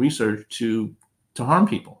doing research to harm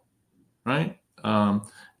people, right?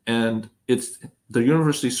 And the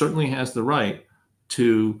university certainly has the right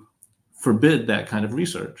to forbid that kind of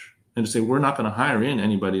research and to say, we're not going to hire in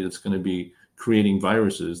anybody that's going to be creating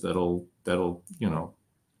viruses that'll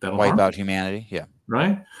wipe out humanity. Yeah.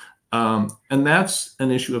 Right. And that's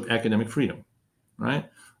an issue of academic freedom. Right.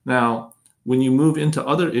 Now, when you move into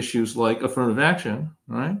other issues like affirmative action,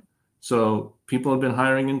 right? So people have been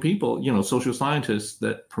hiring in people, social scientists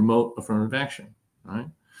that promote affirmative action, right?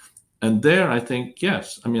 And there, I think,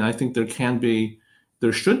 yes. I mean, I think there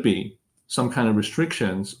should be some kind of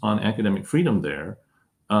restrictions on academic freedom there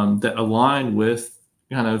that align with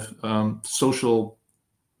kind of social,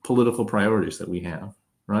 political priorities that we have,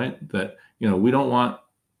 right? That, we don't want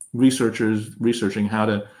researchers researching how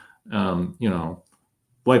to,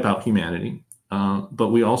 wipe out humanity. But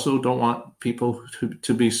we also don't want people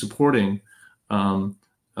to be supporting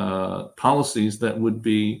policies that would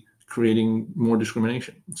be creating more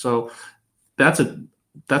discrimination. So that's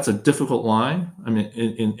a difficult line. I mean,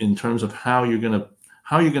 in terms of how you're going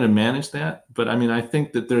to manage that. But I mean, I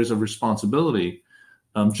think that there's a responsibility,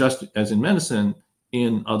 just as in medicine,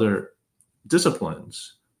 in other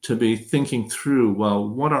disciplines, to be thinking through, well,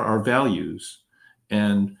 what are our values,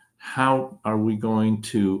 and how are we going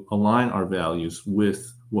to align our values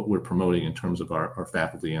with what we're promoting in terms of our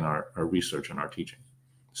faculty and our research and our teaching.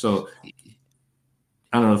 So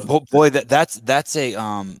I don't know if boy, that's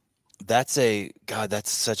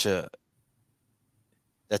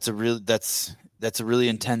a really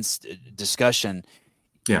intense discussion.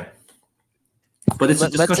 Yeah. But it's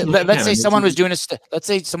let's say someone was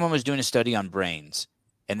doing a study on brains,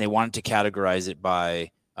 and they wanted to categorize it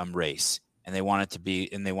by race, and they wanted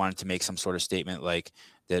to make some sort of statement like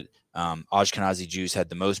that Ashkenazi Jews had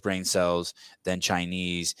the most brain cells, then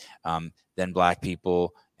Chinese, then Black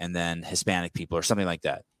people, and then Hispanic people, or something like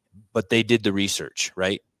that. But they did the research,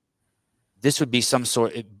 right? This would be some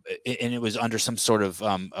sort, and it was under some sort of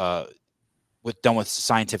done with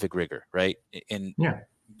scientific rigor, right? In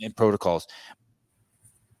protocols.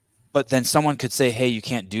 But then someone could say, "Hey, you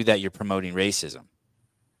can't do that. You're promoting racism."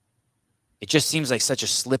 It just seems like such a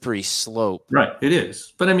slippery slope. Right, it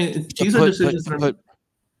is. But I mean, these are decisions that are.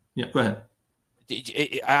 Yeah, go ahead.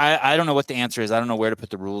 I don't know what the answer is. I don't know where to put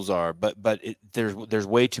the rules are, but there's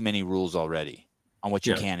way too many rules already on what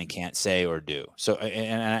you can and can't say or do. So,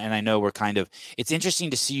 and I know we're kind of. It's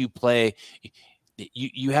interesting to see you play.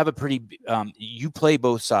 You have a pretty you play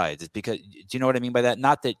both sides. It's because, do you know what I mean by that?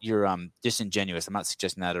 Not that you're disingenuous. I'm not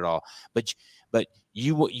suggesting that at all. But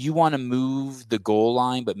you want to move the goal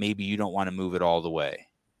line, but maybe you don't want to move it all the way.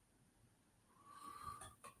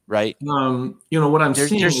 Right. What I'm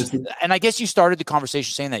seeing is, and I guess you started the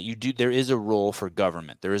conversation saying that there is a role for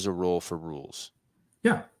government. There is a role for rules.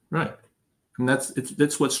 Yeah. Right. And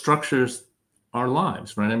that's what structures our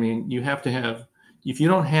lives. Right. I mean, you have to have, if you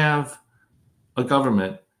don't have a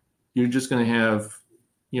government, you're just going to have,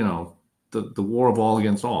 the war of all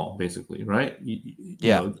against all, basically, right?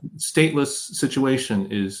 Stateless situation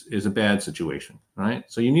is a bad situation, right?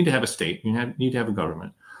 So you need to have a state, need to have a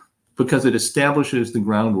government, because it establishes the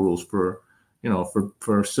ground rules for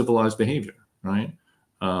civilized behavior, right?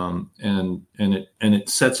 And it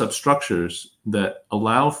sets up structures that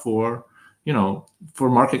allow for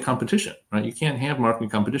market competition, right? You can't have market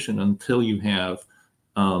competition until you have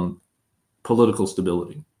political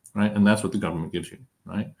stability, right? And that's what the government gives you,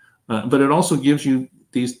 right? But it also gives you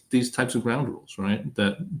these types of ground rules, right?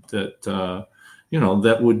 That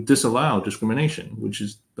would disallow discrimination, which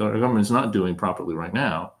is our government is not doing properly right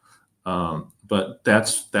now. But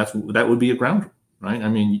that would be a ground rule, right? I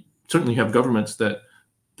mean, certainly you have governments that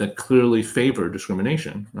clearly favor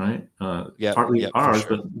discrimination, right? Partly ours,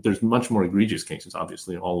 sure. But there's much more egregious cases,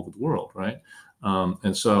 obviously, all over the world, right?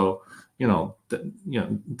 And so.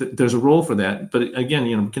 There's a role for that. But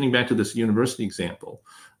again, getting back to this university example,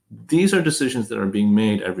 these are decisions that are being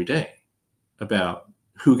made every day about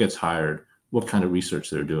who gets hired, what kind of research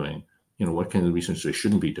they're doing, what kind of research they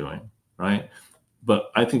shouldn't be doing, right?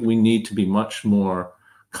 But I think we need to be much more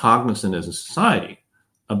cognizant as a society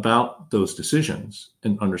about those decisions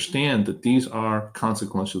and understand that these are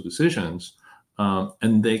consequential decisions,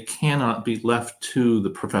 and they cannot be left to the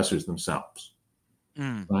professors themselves,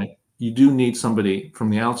 right? You do need somebody from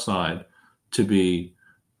the outside to be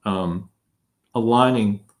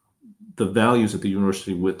aligning the values at the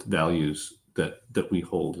university with values that we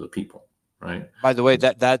hold as a people, right? By the way,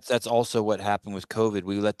 that's also what happened with COVID.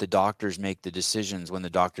 We let the doctors make the decisions when the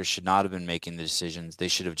doctors should not have been making the decisions. They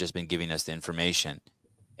should have just been giving us the information.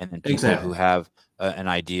 And then people who have an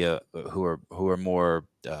idea, who are more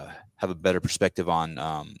have a better perspective on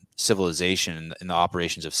civilization and the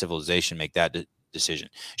operations of civilization, make that decision.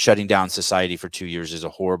 Shutting down society for 2 years is a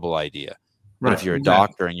horrible idea. But if you're a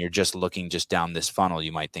doctor and you're just looking down this funnel,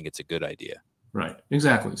 you might think it's a good idea. Right.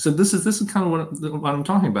 Exactly. So this is kind of what I'm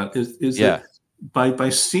talking about is that by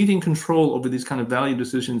ceding control over these kind of value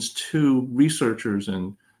decisions to researchers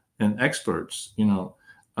and experts,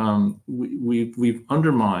 we've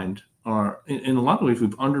undermined in a lot of ways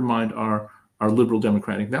we've undermined our liberal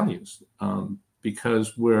democratic values,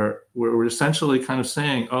 because we're essentially kind of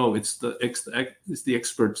saying, oh, it's the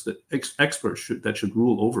experts that should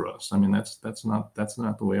rule over us. I mean, that's not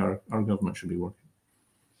the way our government should be working.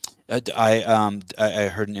 I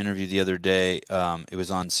heard an interview the other day. It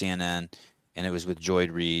was on CNN, and it was with Joy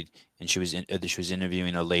Reid, and she was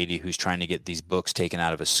interviewing a lady who's trying to get these books taken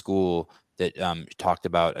out of a school that talked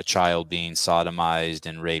about a child being sodomized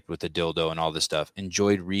and raped with a dildo and all this stuff. And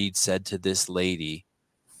Joy Reid said to this lady,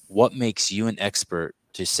 "What makes you an expert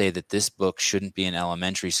to say that this book shouldn't be in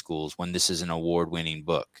elementary schools when this is an award-winning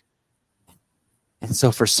book?" And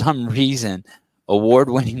so, for some reason,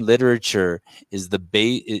 award-winning literature is the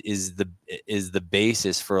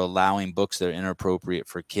basis for allowing books that are inappropriate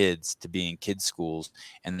for kids to be in kids' schools,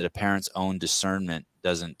 and that a parent's own discernment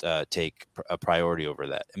doesn't take a priority over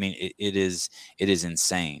that. I mean, it is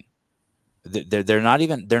insane. They're not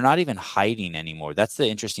even hiding anymore. That's the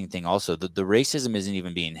interesting thing. Also, the racism isn't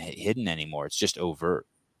even being hidden anymore. It's just overt.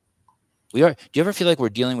 Do you ever feel like we're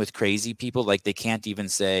dealing with crazy people? Like they can't even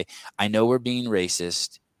say, "I know we're being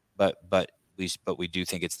racist, but we do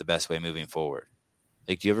think it's the best way moving forward."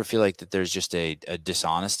 Like, do you ever feel like that there's just a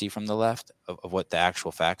dishonesty from the left of what the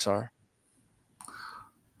actual facts are?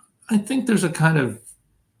 I think there's a kind of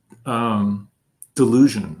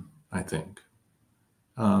delusion. I think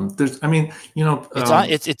it's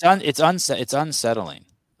unsettling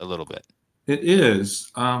a little bit. It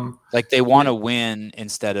is. Like they want to win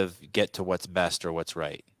instead of get to what's best or what's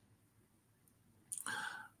right.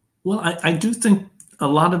 Well, I do think a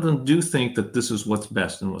lot of them do think that this is what's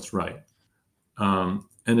best and what's right. And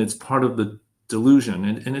it's part of the delusion.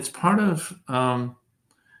 And it's part of,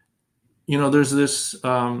 there's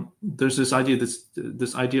this idea,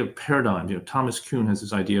 this idea of paradigm. Thomas Kuhn has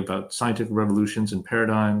this idea about scientific revolutions and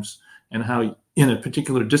paradigms, and how in a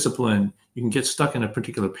particular discipline, you can get stuck in a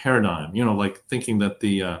particular paradigm, like thinking that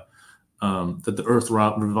the earth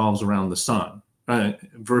revolves around the sun, right?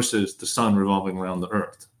 Versus the sun revolving around the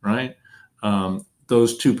earth, right?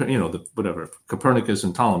 Those two, whatever, Copernicus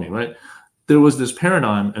and Ptolemy, right? There was this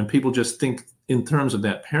paradigm, and people just think in terms of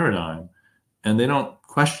that paradigm, and they don't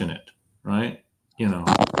question it, right?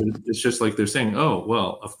 It's just like they're saying, oh,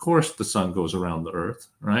 well, of course the sun goes around the earth,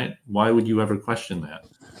 right? Why would you ever question that?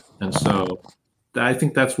 And so I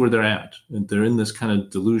think that's where they're at. They're in this kind of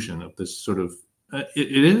delusion of this sort of,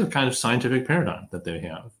 it is a kind of scientific paradigm that they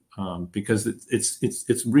have, because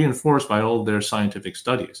it's reinforced by all their scientific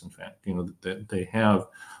studies. In fact, they have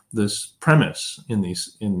this premise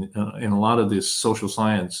in a lot of this social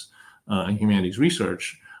science and humanities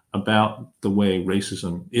research about the way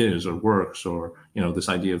racism is or works, or this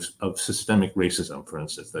idea of systemic racism, for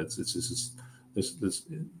instance. That's this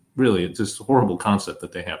really, it's this horrible concept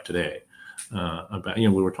that they have today. About we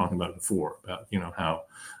were talking about it before, about how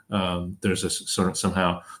there's a sort of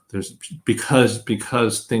somehow there's because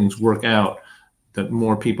things work out, that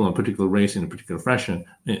more people in a particular race in a particular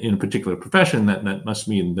profession that must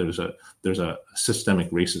mean there's a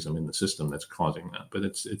systemic racism in the system that's causing that. But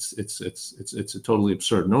it's a totally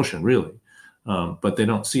absurd notion, really. But they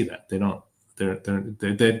don't see that.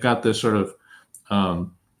 They've got this sort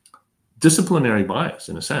of disciplinary bias,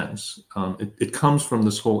 in a sense. It comes from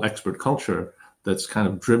this whole expert culture that's kind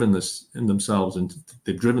of driven this in themselves, and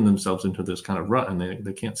they've driven themselves into this kind of rut, and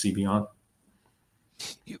they can't see beyond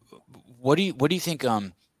it. What do you think?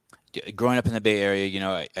 Growing up in the Bay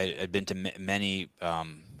Area, I'd been to many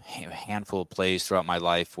handful of plays throughout my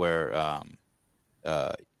life where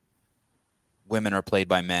women are played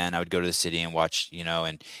by men. I would go to the city and watch,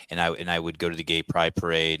 and I would go to the Gay Pride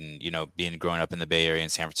Parade, and growing up in the Bay Area in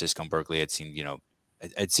San Francisco and Berkeley, I'd seen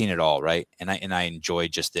it all, right? And I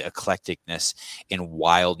enjoyed just the eclecticness and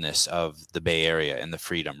wildness of the Bay Area and the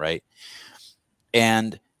freedom, right?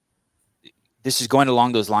 And this is going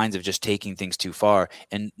along those lines of just taking things too far,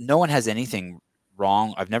 and no one has anything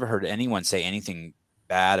wrong. I've never heard anyone say anything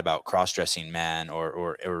bad about cross-dressing men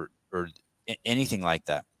or anything like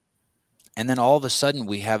that. And then all of a sudden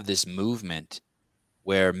we have this movement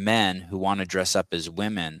where men who want to dress up as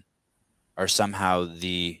women are somehow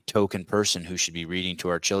the token person who should be reading to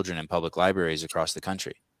our children in public libraries across the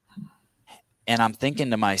country. And I'm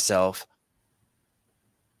thinking to myself,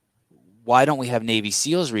 why don't we have Navy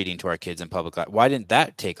SEALs reading to our kids in public? Why didn't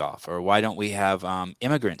that take off? Or why don't we have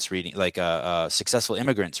immigrants reading, like successful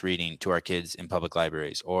immigrants reading to our kids in public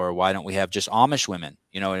libraries? Or why don't we have just Amish women,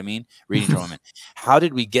 you know what I mean, reading to women? How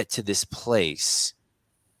did we get to this place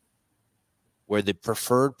where the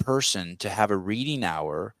preferred person to have a reading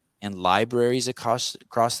hour in libraries across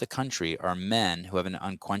the country are men who have an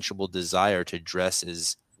unquenchable desire to dress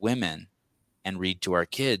as women and read to our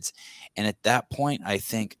kids? And at that point, I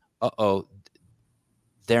think,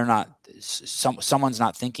 they're not, someone's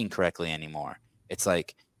not thinking correctly anymore. It's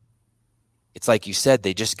like you said,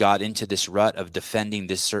 they just got into this rut of defending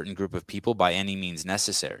this certain group of people by any means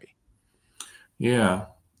necessary. Yeah.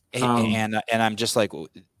 And I'm just like,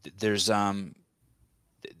 there's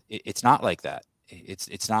it's not like that.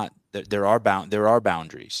 It's not. There are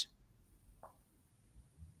boundaries.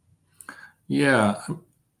 Yeah,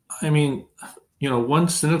 I mean, one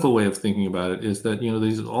cynical way of thinking about it is that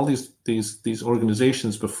all these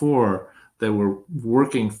organizations before that were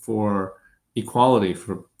working for equality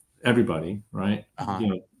for everybody, right?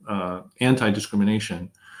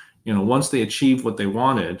 Anti-discrimination. Once they achieved what they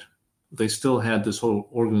wanted, they still had this whole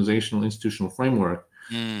organizational institutional framework.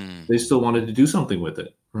 They still wanted to do something with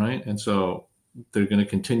it, right? And so they're going to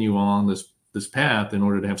continue on this path in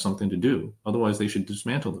order to have something to do. Otherwise, they should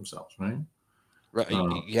dismantle themselves, right? Right.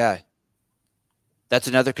 Yeah. That's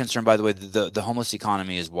another concern, by the way. The homeless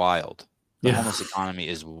economy is wild. The homeless economy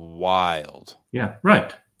is wild. Yeah.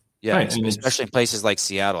 Right. Yeah. Right. Especially in places like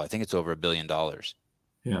Seattle. I think it's over $1 billion.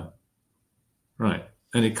 Yeah. Right.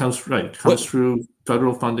 And it comes through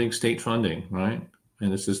federal funding, state funding, right?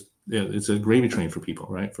 And it's just, it's a gravy train for people,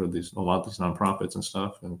 right? For a lot of these nonprofits and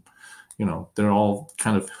stuff. And, they're all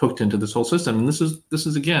kind of hooked into this whole system. And this is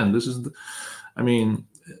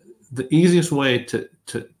the easiest way to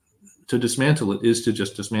dismantle it is to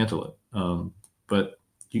just dismantle it. But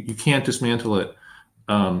you can't dismantle it,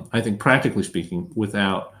 I think, practically speaking,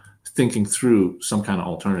 without thinking through some kind of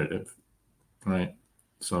alternative, right?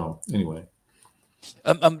 So anyway.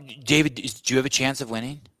 David, do you have a chance of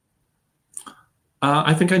winning?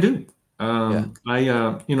 I think I do.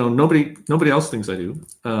 Nobody else thinks I do.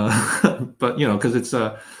 But because it's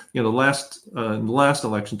the last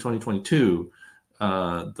election, 2022,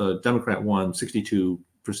 the Democrat won 62%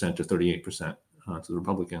 to 38% to the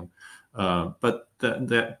Republican. But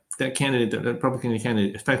that candidate, the Republican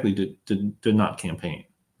candidate, effectively did not campaign,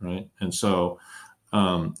 right? And so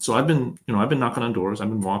I've been knocking on doors. I've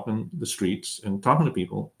been walking the streets and talking to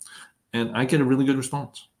people, and I get a really good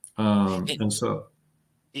response. And so,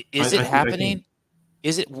 is it happening?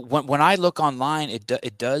 Is it when I look online?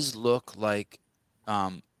 It does look like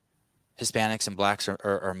Hispanics and blacks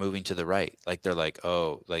are moving to the right. Like they're like,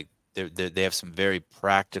 oh, like they have some very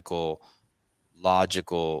practical,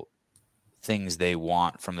 logical things they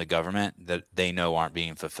want from the government that they know aren't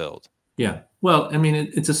being fulfilled. Yeah. Well, I mean,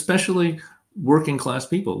 it's especially working class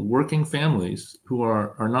people, working families who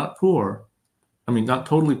are not poor. I mean, not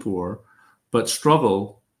totally poor, but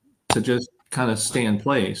struggle to just kind of stay in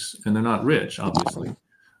place, and they're not rich, obviously.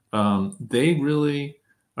 They really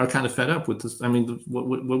are kind of fed up with this. I mean, what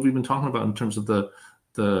we've been talking about in terms of the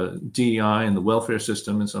DEI and the welfare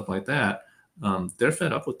system and stuff like that. They're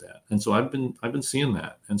fed up with that, and so I've been seeing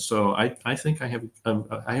that, and so I think I have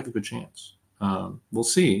a good chance. We'll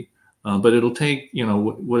see, but it'll take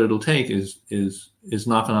what it'll take is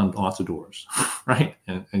knocking on lots of doors, right,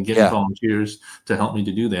 and getting volunteers to help me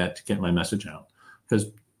to do that, to get my message out, because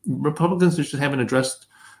Republicans just haven't addressed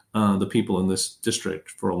the people in this district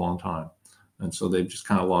for a long time, and so they've just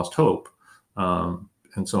kind of lost hope,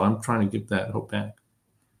 and so I'm trying to give that hope back.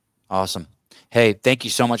 Awesome. Hey, thank you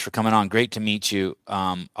so much for coming on. Great to meet you.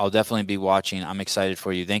 I'll definitely be watching. I'm excited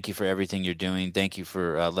for you. Thank you for everything you're doing. Thank you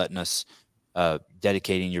for letting us,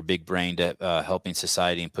 dedicating your big brain to helping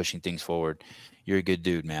society and pushing things forward. You're a good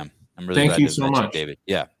dude, man. I'm really glad to so much, you, David.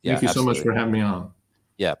 Yeah. Thank you absolutely. So much for having me on.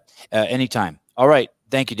 Yeah. Anytime. All right.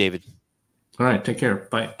 Thank you, David. All right. Take care.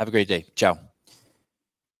 Bye. Have a great day. Ciao.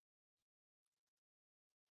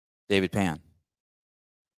 David Pan.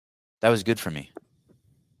 That was good for me.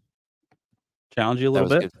 Challenge you a little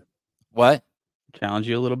bit. Good. What? Challenge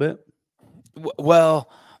you a little bit. Well,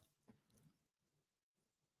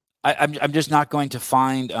 I'm just not going to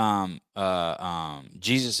find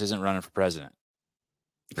Jesus isn't running for president.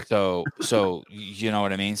 So you know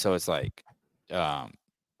what I mean? So it's like the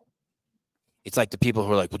people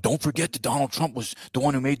who are like, well, don't forget that Donald Trump was the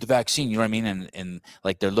one who made the vaccine. You know what I mean? And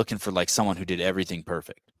like they're looking for like someone who did everything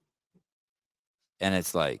perfect. And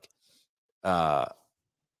it's like,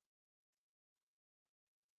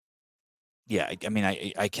 yeah, I mean,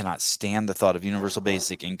 I cannot stand the thought of universal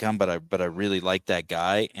basic income, but I really like that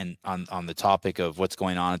guy. And on the topic of what's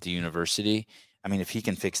going on at the university, I mean, if he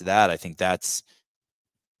can fix that, I think that's,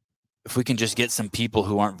 if we can just get some people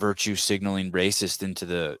who aren't virtue signaling racist into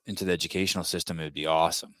the educational system, it would be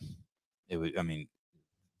awesome. It would, I mean,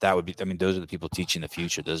 that would be, I mean, those are the people teaching the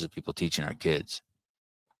future. Those are the people teaching our kids.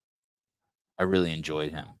 I really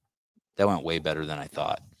enjoyed him. That went way better than I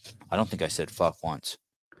thought. I don't think I said fuck once.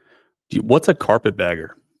 What's a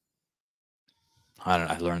carpetbagger?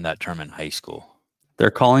 I learned that term in high school. They're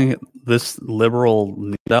calling this liberal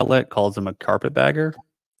news outlet calls him a carpetbagger.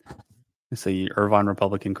 They say Irvine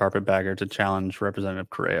Republican carpetbagger to challenge Representative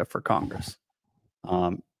Correa for Congress.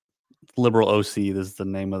 Liberal OC, this is the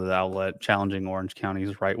name of the outlet, challenging Orange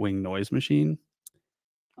County's right-wing noise machine.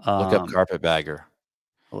 Look up carpetbagger.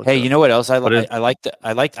 Look Hey, up. you know what else I What like? is-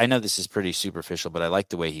 I like. I know this is pretty superficial, but I like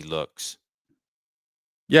the way he looks.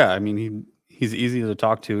 Yeah, I mean he's easy to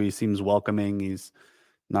talk to. He seems welcoming. He's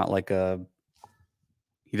not like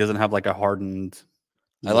he doesn't have like a hardened.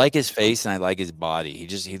 I like his face and I like his body.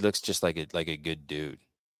 He looks just like a good dude.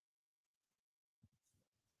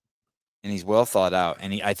 And he's well thought out,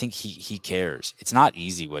 and I think he cares. It's not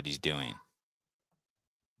easy what he's doing.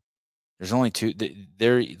 There's only two.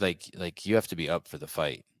 They're like you have to be up for the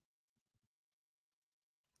fight.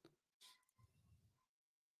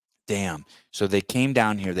 Damn. So they came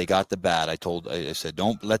down here. They got the bat. I said,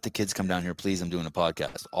 don't let the kids come down here, please. I'm doing a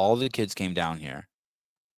podcast. All the kids came down here,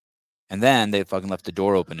 and then they fucking left the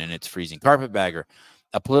door open, and it's freezing. Carpetbagger.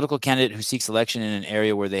 A political candidate who seeks election in an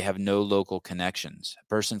area where they have no local connections. A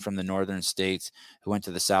person from the northern states who went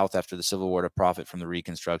to the South after the Civil War to profit from the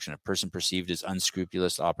Reconstruction. A person perceived as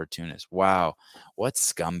unscrupulous opportunist. Wow. What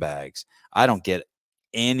scumbags. I don't get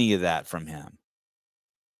any of that from him.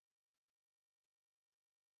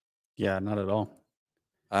 Yeah, not at all.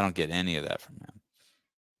 I don't get any of that from him.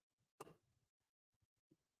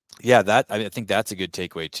 Yeah, I think that's a good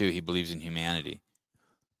takeaway, too. He believes in humanity.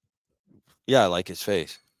 Yeah, I like his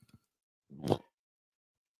face. I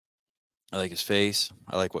like his face.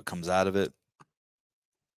 I like what comes out of it.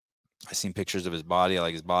 I've seen pictures of his body. I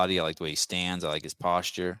like his body. I like the way he stands. I like his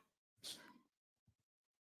posture.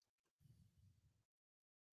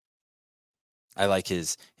 I like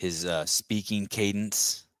his speaking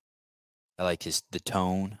cadence. I like the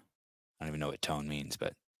tone. I don't even know what tone means,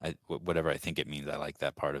 but whatever I think it means, I like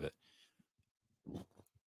that part of it.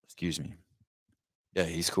 Excuse me. Yeah,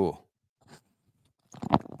 he's cool.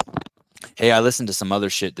 Hey, I listened to some other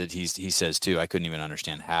shit that he says too. I couldn't even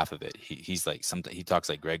understand half of it. He's like he talks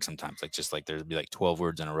like Greg sometimes, like just like there'd be like 12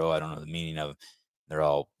 words in a row. I don't know the meaning of. They're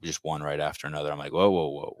all just one right after another. I'm like, whoa, whoa,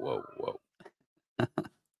 whoa, whoa, whoa.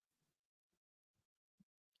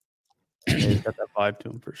 He's got that vibe to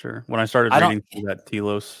him for sure. When I started reading through that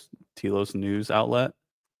Telos news outlet,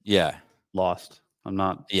 yeah, lost. I'm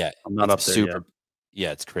not up there yet.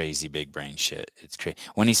 Yeah, it's crazy big brain shit. It's crazy.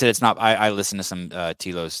 When he said it's not, I listened to some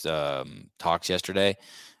Telos talks yesterday,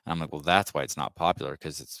 and I'm like, well, that's why it's not popular,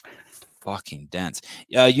 because it's fucking dense.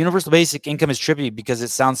 Universal basic income is trippy because it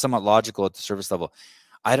sounds somewhat logical at the service level.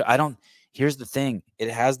 I don't. Here's the thing: it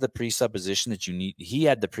has the presupposition that you need. He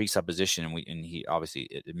had the presupposition, and he obviously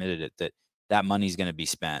admitted it, that money's going to be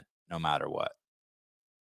spent no matter what.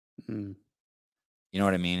 Mm. You know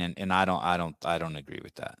what I mean? And I don't agree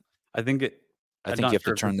with that. I think you have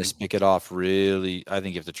to turn the spigot off. Really, I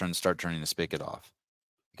think you have to start turning the spigot off,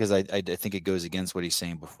 because I think it goes against what he's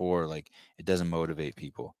saying before. Like, it doesn't motivate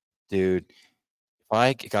people, dude. If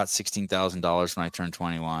I got $16,000 when I turned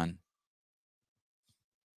 21,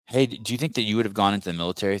 hey, do you think that you would have gone into the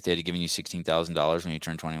military if they had given you $16,000 when you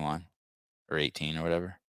turned 21 or 18 or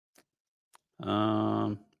whatever?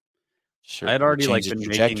 Sure. I had already been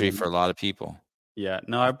trajectory for a lot of people. Yeah,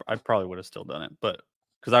 no, I probably would have still done it, but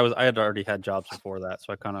because I had already had jobs before that,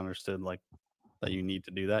 so I kind of understood like that you need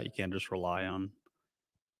to do that. You can't just rely on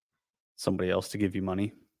somebody else to give you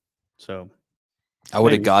money. So I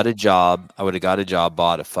would have got a job.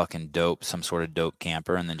 Bought a fucking some sort of dope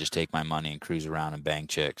camper, and then just take my money and cruise around and bang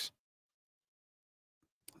chicks.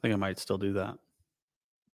 I think I might still do that,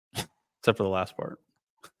 except for the last part.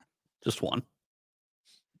 Just one.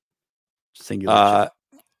 Singular.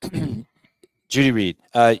 Judy Reed,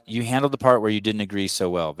 you handled the part where you didn't agree so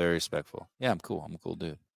well. Very respectful. Yeah, I'm cool. I'm a cool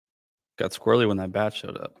dude. Got squirrely when that bat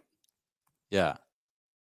showed up. Yeah.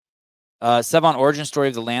 Sevon, origin story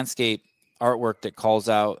of the landscape artwork that calls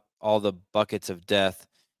out all the buckets of death.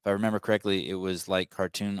 If I remember correctly, it was like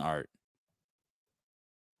cartoon art.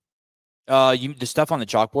 The stuff on the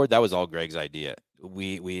chalkboard, that was all Greg's idea.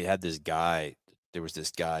 We had this guy. There was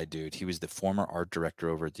this guy, dude. He was the former art director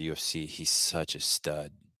over at the UFC. He's such a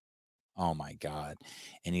stud. Oh my God.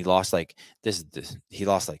 And he lost like he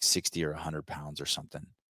lost like 60 or 100 pounds or something.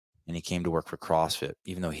 And he came to work for CrossFit,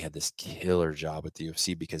 even though he had this killer job at the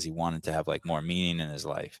UFC, because he wanted to have like more meaning in his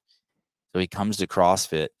life. So he comes to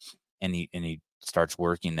CrossFit and he starts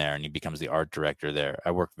working there, and he becomes the art director there.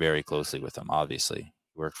 I worked very closely with him, obviously.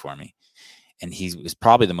 He worked for me. And he was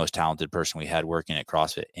probably the most talented person we had working at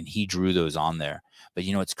CrossFit. And he drew those on there. But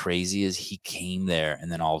you know what's crazy is he came there,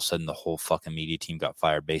 and then all of a sudden the whole fucking media team got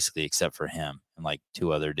fired, basically, except for him and like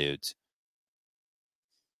 2 other dudes.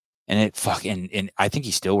 And and I think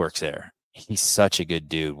he still works there. He's such a good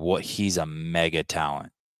dude. He's a mega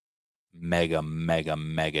talent. Mega, mega,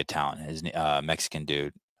 mega talent. His Mexican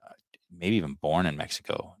dude, maybe even born in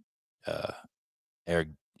Mexico.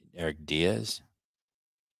 Eric Diaz.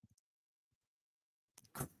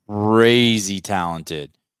 Crazy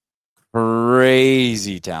talented.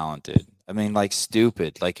 Crazy talented. I mean, like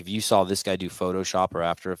stupid. Like if you saw this guy do Photoshop or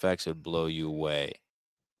After Effects, it would blow you away.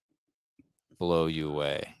 Blow you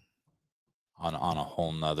away on a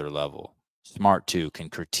whole nother level. Smart too, can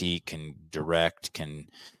critique, can direct, can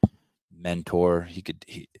mentor. I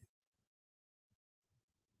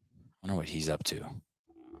wonder what he's up to.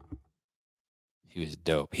 He was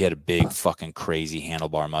dope. He had a big fucking crazy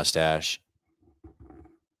handlebar mustache.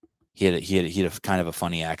 He had a kind of a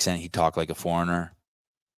funny accent. He talked like a foreigner.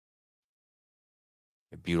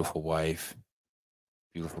 A beautiful wife,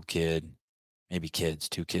 beautiful kid, maybe kids,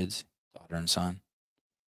 2 kids, daughter and son.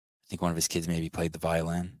 I think one of his kids maybe played the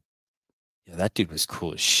violin. Yeah, that dude was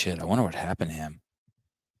cool as shit. I wonder what happened to him.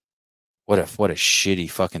 What a shitty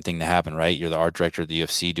fucking thing to happen, right? You're the art director of the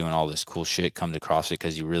UFC doing all this cool shit, come to CrossFit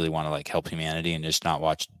because you really want to like help humanity and just not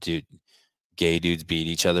watch gay dudes beat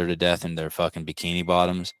each other to death in their fucking bikini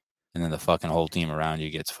bottoms, and then the fucking whole team around you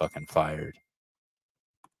gets fucking fired.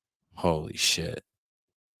 Holy shit.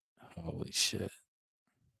 Holy shit.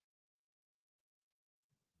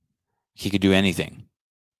 He could do anything.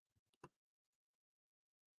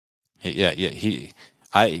 Yeah, he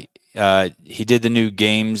did the new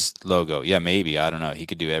games logo. Yeah, maybe. I don't know. He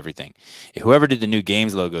could do everything. Whoever did the new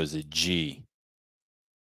games logo is a G.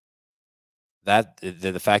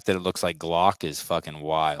 The fact that it looks like Glock is fucking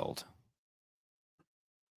wild.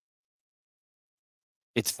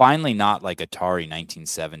 It's finally not like Atari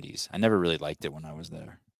 1970s. I never really liked it when I was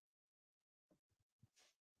there.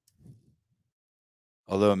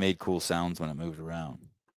 Although it made cool sounds when it moved around.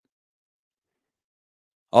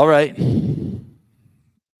 All right.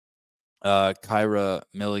 Kyra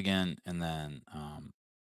Milligan, and then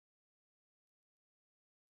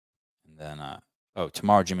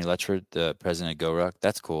tomorrow Jimmy Letchford, the president of GoRuck.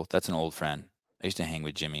 That's cool. That's an old friend. I used to hang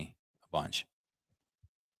with Jimmy a bunch.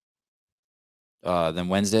 Then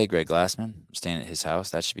Wednesday, Greg Glassman. I'm staying at his house.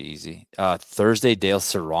 That should be easy. Thursday, Dale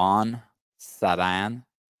Saran.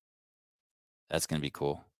 That's gonna be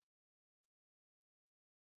cool.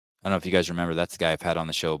 I don't know if you guys remember. That's the guy I've had on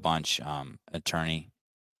the show a bunch. Attorney.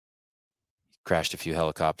 Crashed a few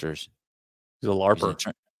helicopters. He's a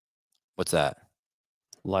LARPer. What's that?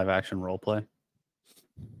 Live action role play.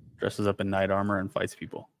 Dresses up in knight armor and fights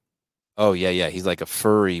people. Oh yeah. He's like a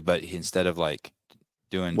furry, but instead of like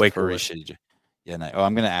doing way furry cooler. shit. Yeah.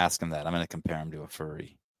 I'm gonna ask him that. I'm gonna compare him to a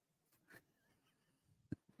furry.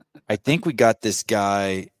 I think we got this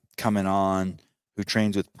guy coming on who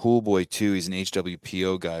trains with Pool Boy too. He's an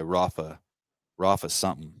HWPO guy, Rafa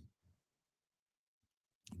something.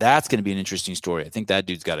 That's going to be an interesting story. I think that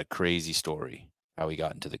dude's got a crazy story how he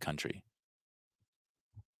got into the country.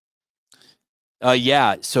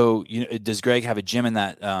 Yeah. So, does Greg have a gym in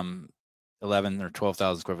that 11 or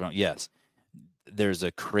 12,000 square foot? Yes. There's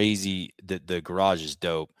a crazy. The garage is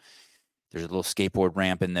dope. There's a little skateboard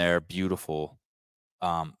ramp in there, beautiful.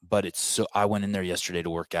 But it's so. I went in there yesterday to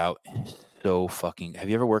work out. So fucking. Have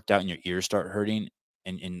you ever worked out and your ears start hurting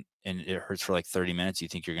and it hurts for like 30 minutes? You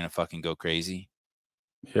think you're gonna fucking go crazy?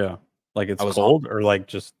 Yeah, like it's cold or like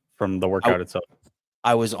just from the workout itself.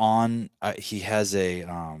 I was on. He has a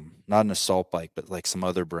not an assault bike, but like some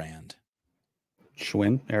other brand.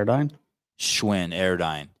 Schwinn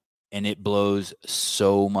Airdyne, and it blows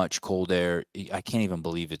so much cold air. I can't even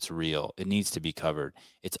believe it's real. It needs to be covered.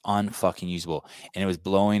 It's unfucking usable, and it was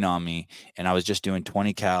blowing on me. And I was just doing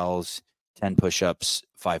 20 cals, 10 push-ups,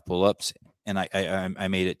 5 pull-ups, and I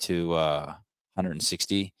made it to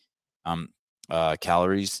 160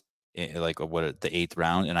 calories, like the 8th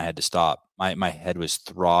round, and I had to stop. My head was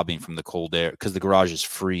throbbing from the cold air because the garage is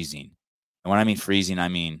freezing. And when I mean freezing, I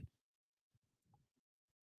mean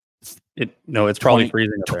it's probably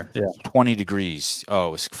freezing up there. Yeah, 20 degrees.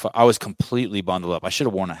 Oh, I was completely bundled up. I should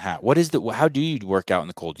have worn a hat. How do you work out in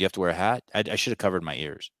the cold? Do you have to wear a hat? I should have covered my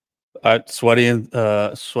ears. Sweaty and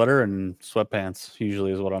sweater and sweatpants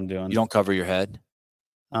usually is what I'm doing. You don't cover your head?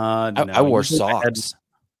 No, I wore socks.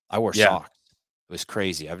 I wore socks. It was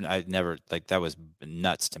crazy. I've never, like, that was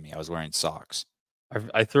nuts to me. I was wearing socks.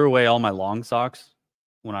 I threw away all my long socks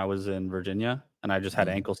when I was in Virginia, and I just had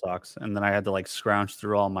ankle socks. And then I had to like scrounge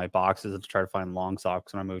through all my boxes to try to find long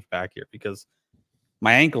socks when I moved back here because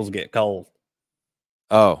my ankles get cold.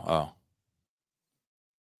 Oh.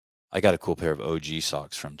 I got a cool pair of OG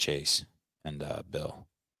socks from Chase and Bill.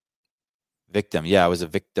 Victim. Yeah, I was a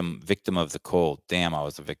victim of the cold. Damn, I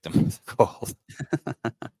was a victim of the cold.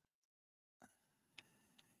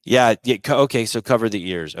 Yeah. Okay, so cover the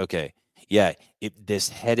ears. Okay. Yeah, this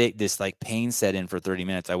headache, this like pain set in for 30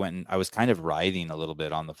 minutes. I went and I was kind of writhing a little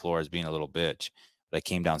bit on the floor as being a little bitch. But I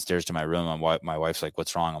came downstairs to my room and my wife's like,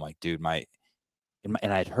 "What's wrong?" I'm like, "Dude,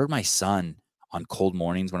 and I'd heard my son on cold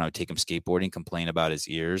mornings when I would take him skateboarding complain about his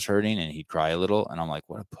ears hurting and he'd cry a little. And I'm like,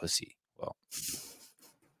 what a pussy." Well,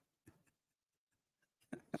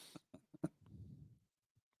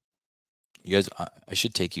 you guys, I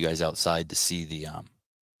should take you guys outside to see the,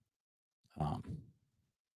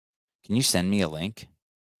 can you send me a link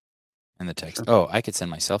in the text? Sure. Oh, I could send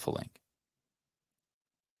myself a link.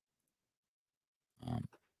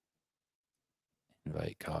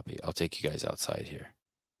 Invite copy. I'll take you guys outside here.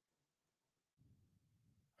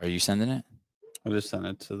 Are you sending it? I just sent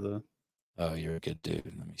it to the. Oh, you're a good dude.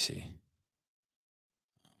 Let me see.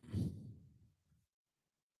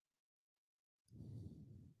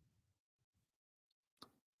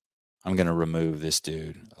 I'm going to remove this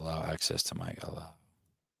dude. Allow access to my allow.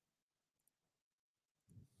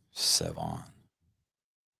 Sevon.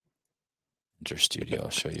 Enter studio. I'll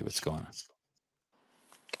show you what's going on.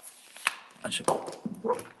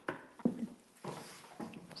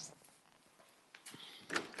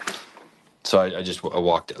 So I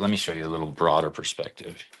walked. Let me show you a little broader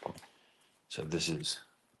perspective. So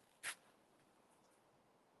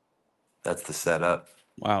that's the setup,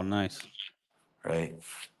 Wow, nice. right?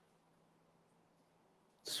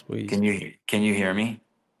 Sweet. Can you hear me?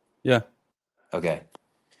 Yeah. Okay.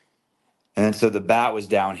 And then so the bat was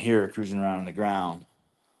down here cruising around on the ground,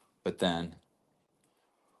 but then,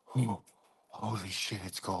 holy shit,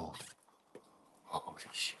 it's cold. Holy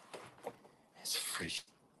shit, it's freezing.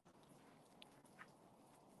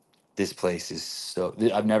 This place is so,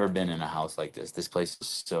 I've never been in a house like this. This place is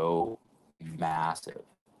so massive.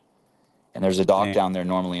 And there's a dock Damn. down there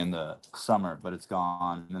normally in the summer, but it's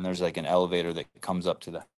gone. And then there's like an elevator that comes up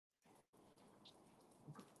to the.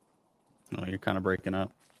 Oh, you're kind of breaking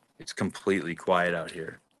up. It's completely quiet out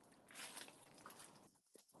here.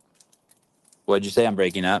 What'd you say? I'm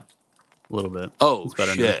breaking up? A little bit. Oh, It's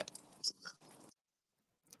better now. shit.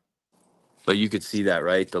 But you could see that,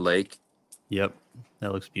 right? The lake? Yep.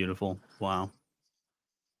 That looks beautiful. Wow.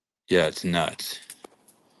 Yeah, it's nuts.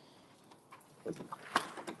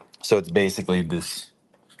 So it's basically this.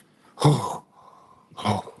 I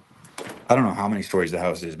don't know how many stories the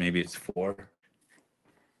house is. Maybe it's 4.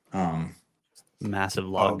 Massive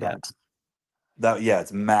log God. cabin. Yeah,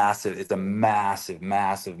 it's massive. It's a massive,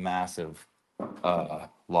 massive, massive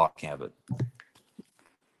log cabin.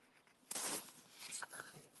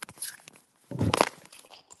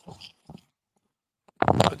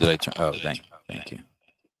 Oh, did I turn? Oh, thank you.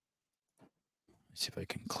 Let's see if I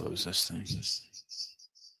can close this thing.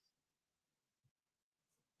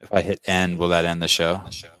 If I hit end, will that end the show?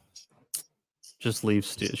 Just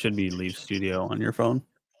leave. It should be leave studio on your phone.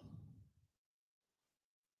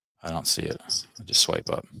 I don't see it. I just swipe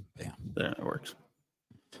up. Bam. There, it works.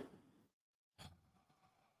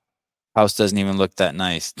 House doesn't even look that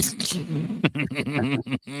nice.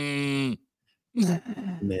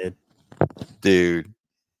 Mid. Dude,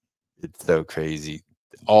 it's so crazy.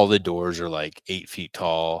 All the doors are like 8 feet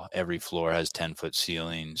tall. Every floor has 10-foot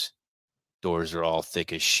ceilings. Doors are all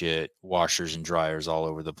thick as shit. Washers and dryers all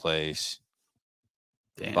over the place.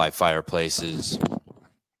 Damn. By fireplaces.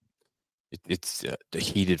 It's the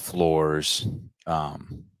heated floors.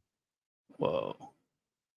 Whoa.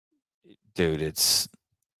 Dude,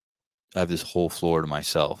 I have this whole floor to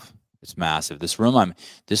myself. It's massive. This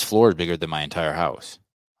floor is bigger than my entire house.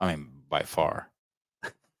 I mean, by far.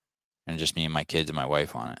 And just me and my kids and my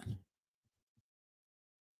wife on it.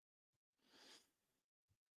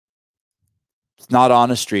 It's not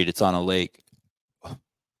on a street, it's on a lake.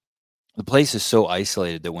 The place is so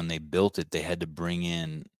isolated that when they built it, they had to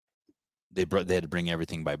bring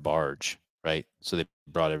everything by barge, right? So they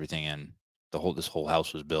brought everything in. This whole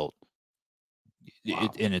house was built. Wow.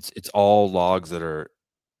 And it's all logs that are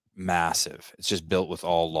massive. It's just built with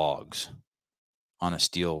all logs on a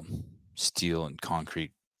steel and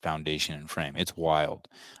concrete foundation and frame. It's wild.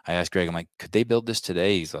 I asked Greg, I'm like, could they build this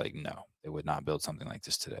today? He's like, no, they would not build something like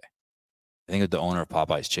this today. I think the owner of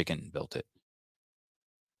Popeye's Chicken built it.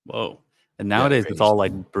 Whoa. And nowadays it's all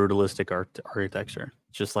like brutalistic architecture.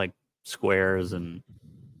 It's just like squares and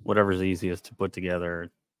whatever's easiest to put together.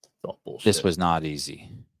 It's all bullshit. This was not easy.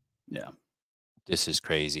 Yeah. This is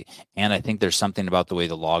crazy. And I think there's something about the way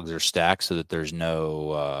the logs are stacked so that there's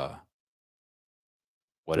no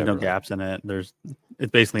whatever. There's no gaps in it. It's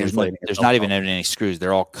basically there's not even any screws.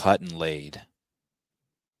 They're all cut and laid.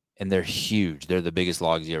 And they're huge. They're the biggest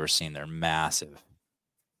logs you ever seen. They're massive.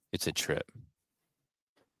 It's a trip.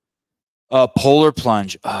 Polar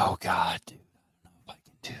plunge. Oh God, dude. I don't know if I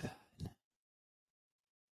can do that.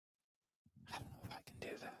 I don't know if I can do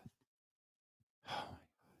that. Oh my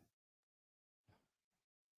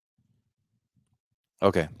God.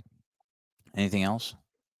 Okay. Anything else?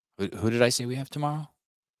 Who did I say we have tomorrow?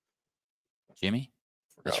 Jimmy?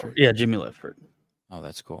 Litchford? Yeah, Jimmy Litchford. Oh,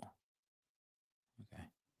 that's cool. Okay.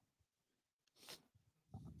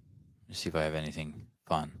 Let's see if I have anything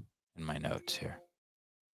fun in my notes here.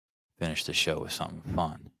 Finish the show with something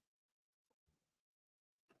fun.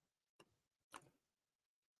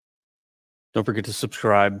 Don't forget to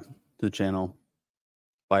subscribe to the channel.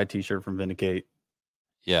 Buy a t-shirt from Vindicate.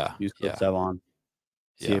 Yeah. Use code Yeah. Sevon.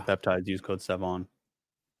 CA Yeah. Peptides. Use code Sevon.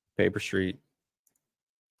 Paper Street.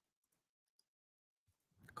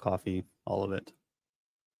 Coffee. All of it.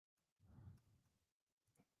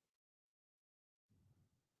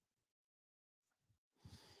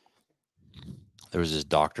 There was this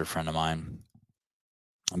doctor friend of mine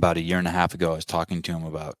about a year and a half ago. I was talking to him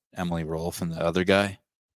about Emily Rolfe and the other guy.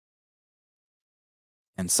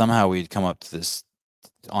 And somehow we'd come up to this,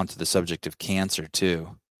 onto the subject of cancer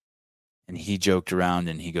too. And he joked around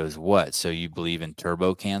and he goes, "What? So you believe in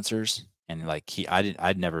turbo cancers?" And like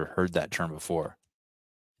I'd never heard that term before.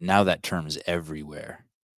 Now that term is everywhere.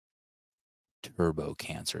 Turbo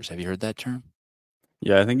cancers. Have you heard that term?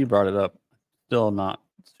 Yeah, I think you brought it up. Still not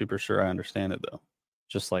super sure I understand it though.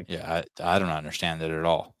 Just like Yeah, I don't understand it at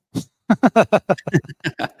all.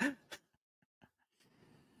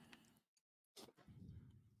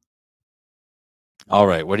 All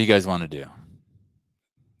right, what do you guys want to do?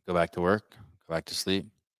 Go back to work? Go back to sleep?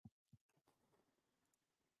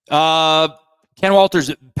 Ken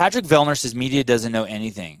Walters, Patrick Vellner says media doesn't know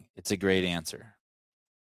anything. It's a great answer.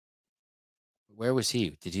 Where was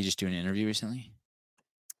he? Did he just do an interview recently?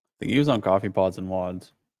 I think he was on Coffee Pods and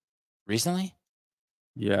Wads. Recently?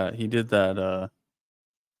 Yeah, he did that.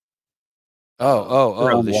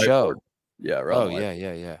 Oh, the Whiteboard. show. Yeah, Oh,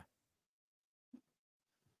 yeah.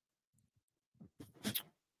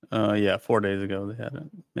 Yeah, 4 days ago they had it.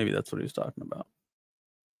 Maybe that's what he was talking about.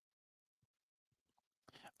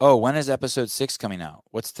 Oh, when is episode 6 coming out?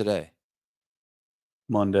 What's today?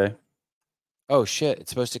 Monday. Oh, shit. It's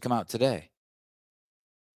supposed to come out today.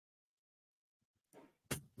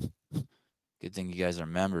 Good thing you guys are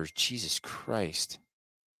members. Jesus Christ.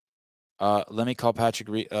 Let me call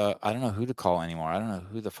Patrick. I don't know who to call anymore. I don't know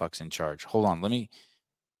who the fuck's in charge. Hold on. Let me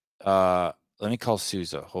call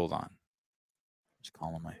Sousa. Hold on. Just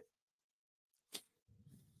call him.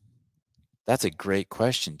 That's a great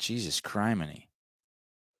question. Jesus criminy.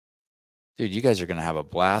 Dude, you guys are going to have a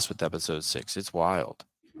blast with episode 6. It's wild.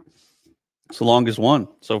 It's the longest one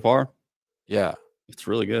so far. Yeah. It's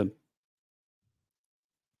really good.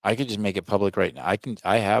 I could just make it public right now.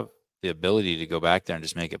 I have the ability to go back there and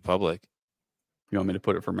just make it public. You want me to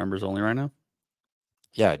put it for members only right now?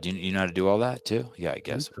 Yeah. Do you know how to do all that too? Yeah, I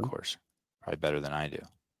guess, of course. Probably better than I do.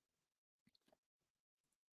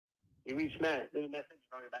 You reached Matt. There's a message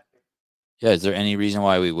on your back there. Yeah. Is there any reason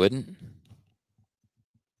why we wouldn't?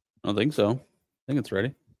 I don't think so. I think it's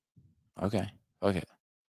ready. Okay. All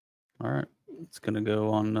right. It's going to go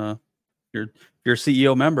on. If you're a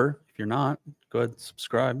CEO member. If you're not, go ahead and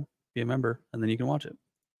subscribe, be a member, and then you can watch it.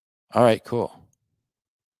 All right, cool.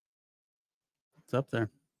 It's up there.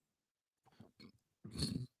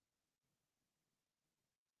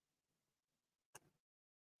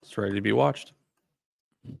 It's ready to be watched.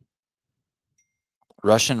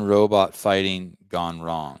 Russian robot fighting gone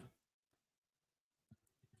wrong.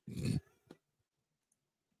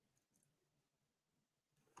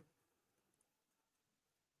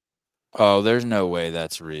 Oh, there's no way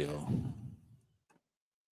that's real.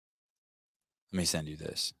 Let me send you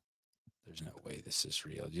this. There's no way this is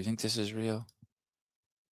real. Do you think this is real?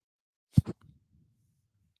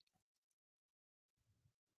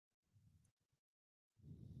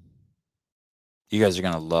 You guys are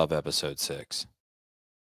going to love episode 6.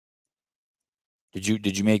 Did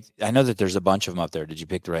you make, I know that there's a bunch of them up there. Did you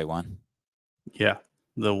pick the right one? Yeah.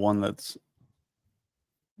 The one that's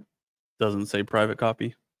doesn't say private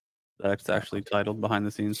copy. That's actually titled Behind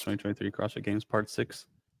the Scenes 2023 CrossFit Games Part 6.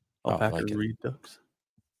 Alpaca like it. Redux.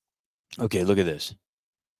 Okay, look at this.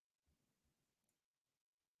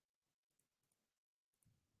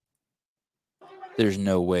 There's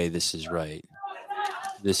no way this is right.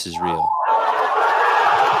 This is real.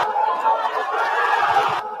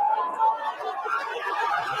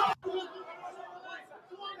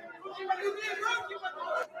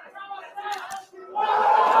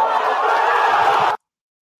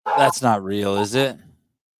 That's not real, is it?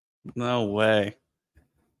 No way.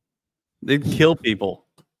 They'd kill people.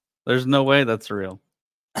 There's no way that's real.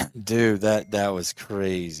 Dude, that was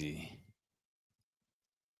crazy.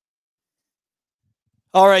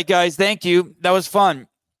 All right, guys, thank you. That was fun.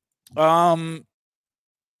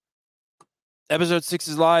 Episode 6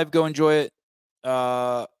 is live. Go enjoy it.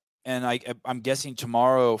 And I'm guessing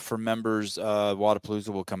tomorrow for members, Wadapalooza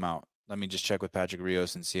will come out. Let me just check with Patrick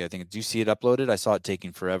Rios and see. Do you see it uploaded? I saw it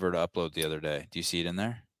taking forever to upload the other day. Do you see it in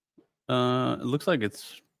there? It looks like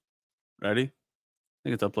it's ready. I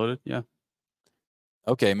think it's uploaded. Yeah.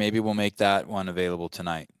 Okay, maybe we'll make that one available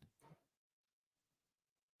tonight.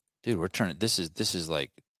 Dude, we're turning. This is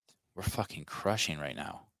like, we're fucking crushing right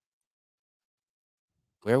now.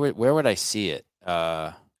 Where would I see it?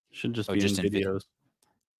 Should just Oh, be just in in videos.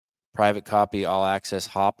 Private copy, all access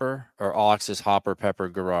Hopper or all access Hopper Pepper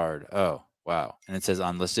Gerard. Oh, wow. And it says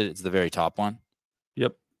unlisted. It's the very top one.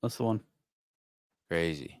 Yep, that's the one.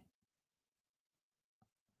 Crazy.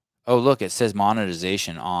 Oh, look, it says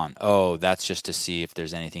monetization on. Oh, that's just to see if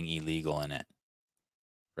there's anything illegal in it.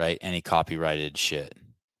 Right? Any copyrighted shit.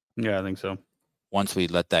 Yeah, I think so. Once we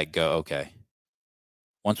let that go, okay.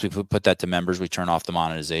 Once we put that to members, we turn off the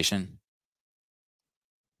monetization.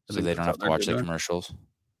 I So think they that's don't how have to they're watch the doing. commercials.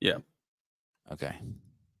 Yeah. Okay.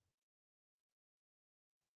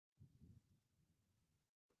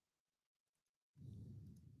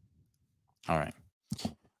 All right.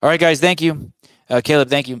 All right, guys. Thank you. Caleb,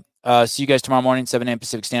 thank you. See you guys tomorrow morning, 7 a.m.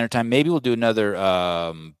 Pacific Standard Time. Maybe we'll do another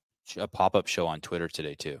a pop-up show on Twitter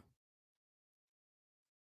today, too.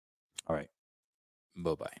 All right.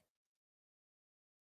 Bye-bye.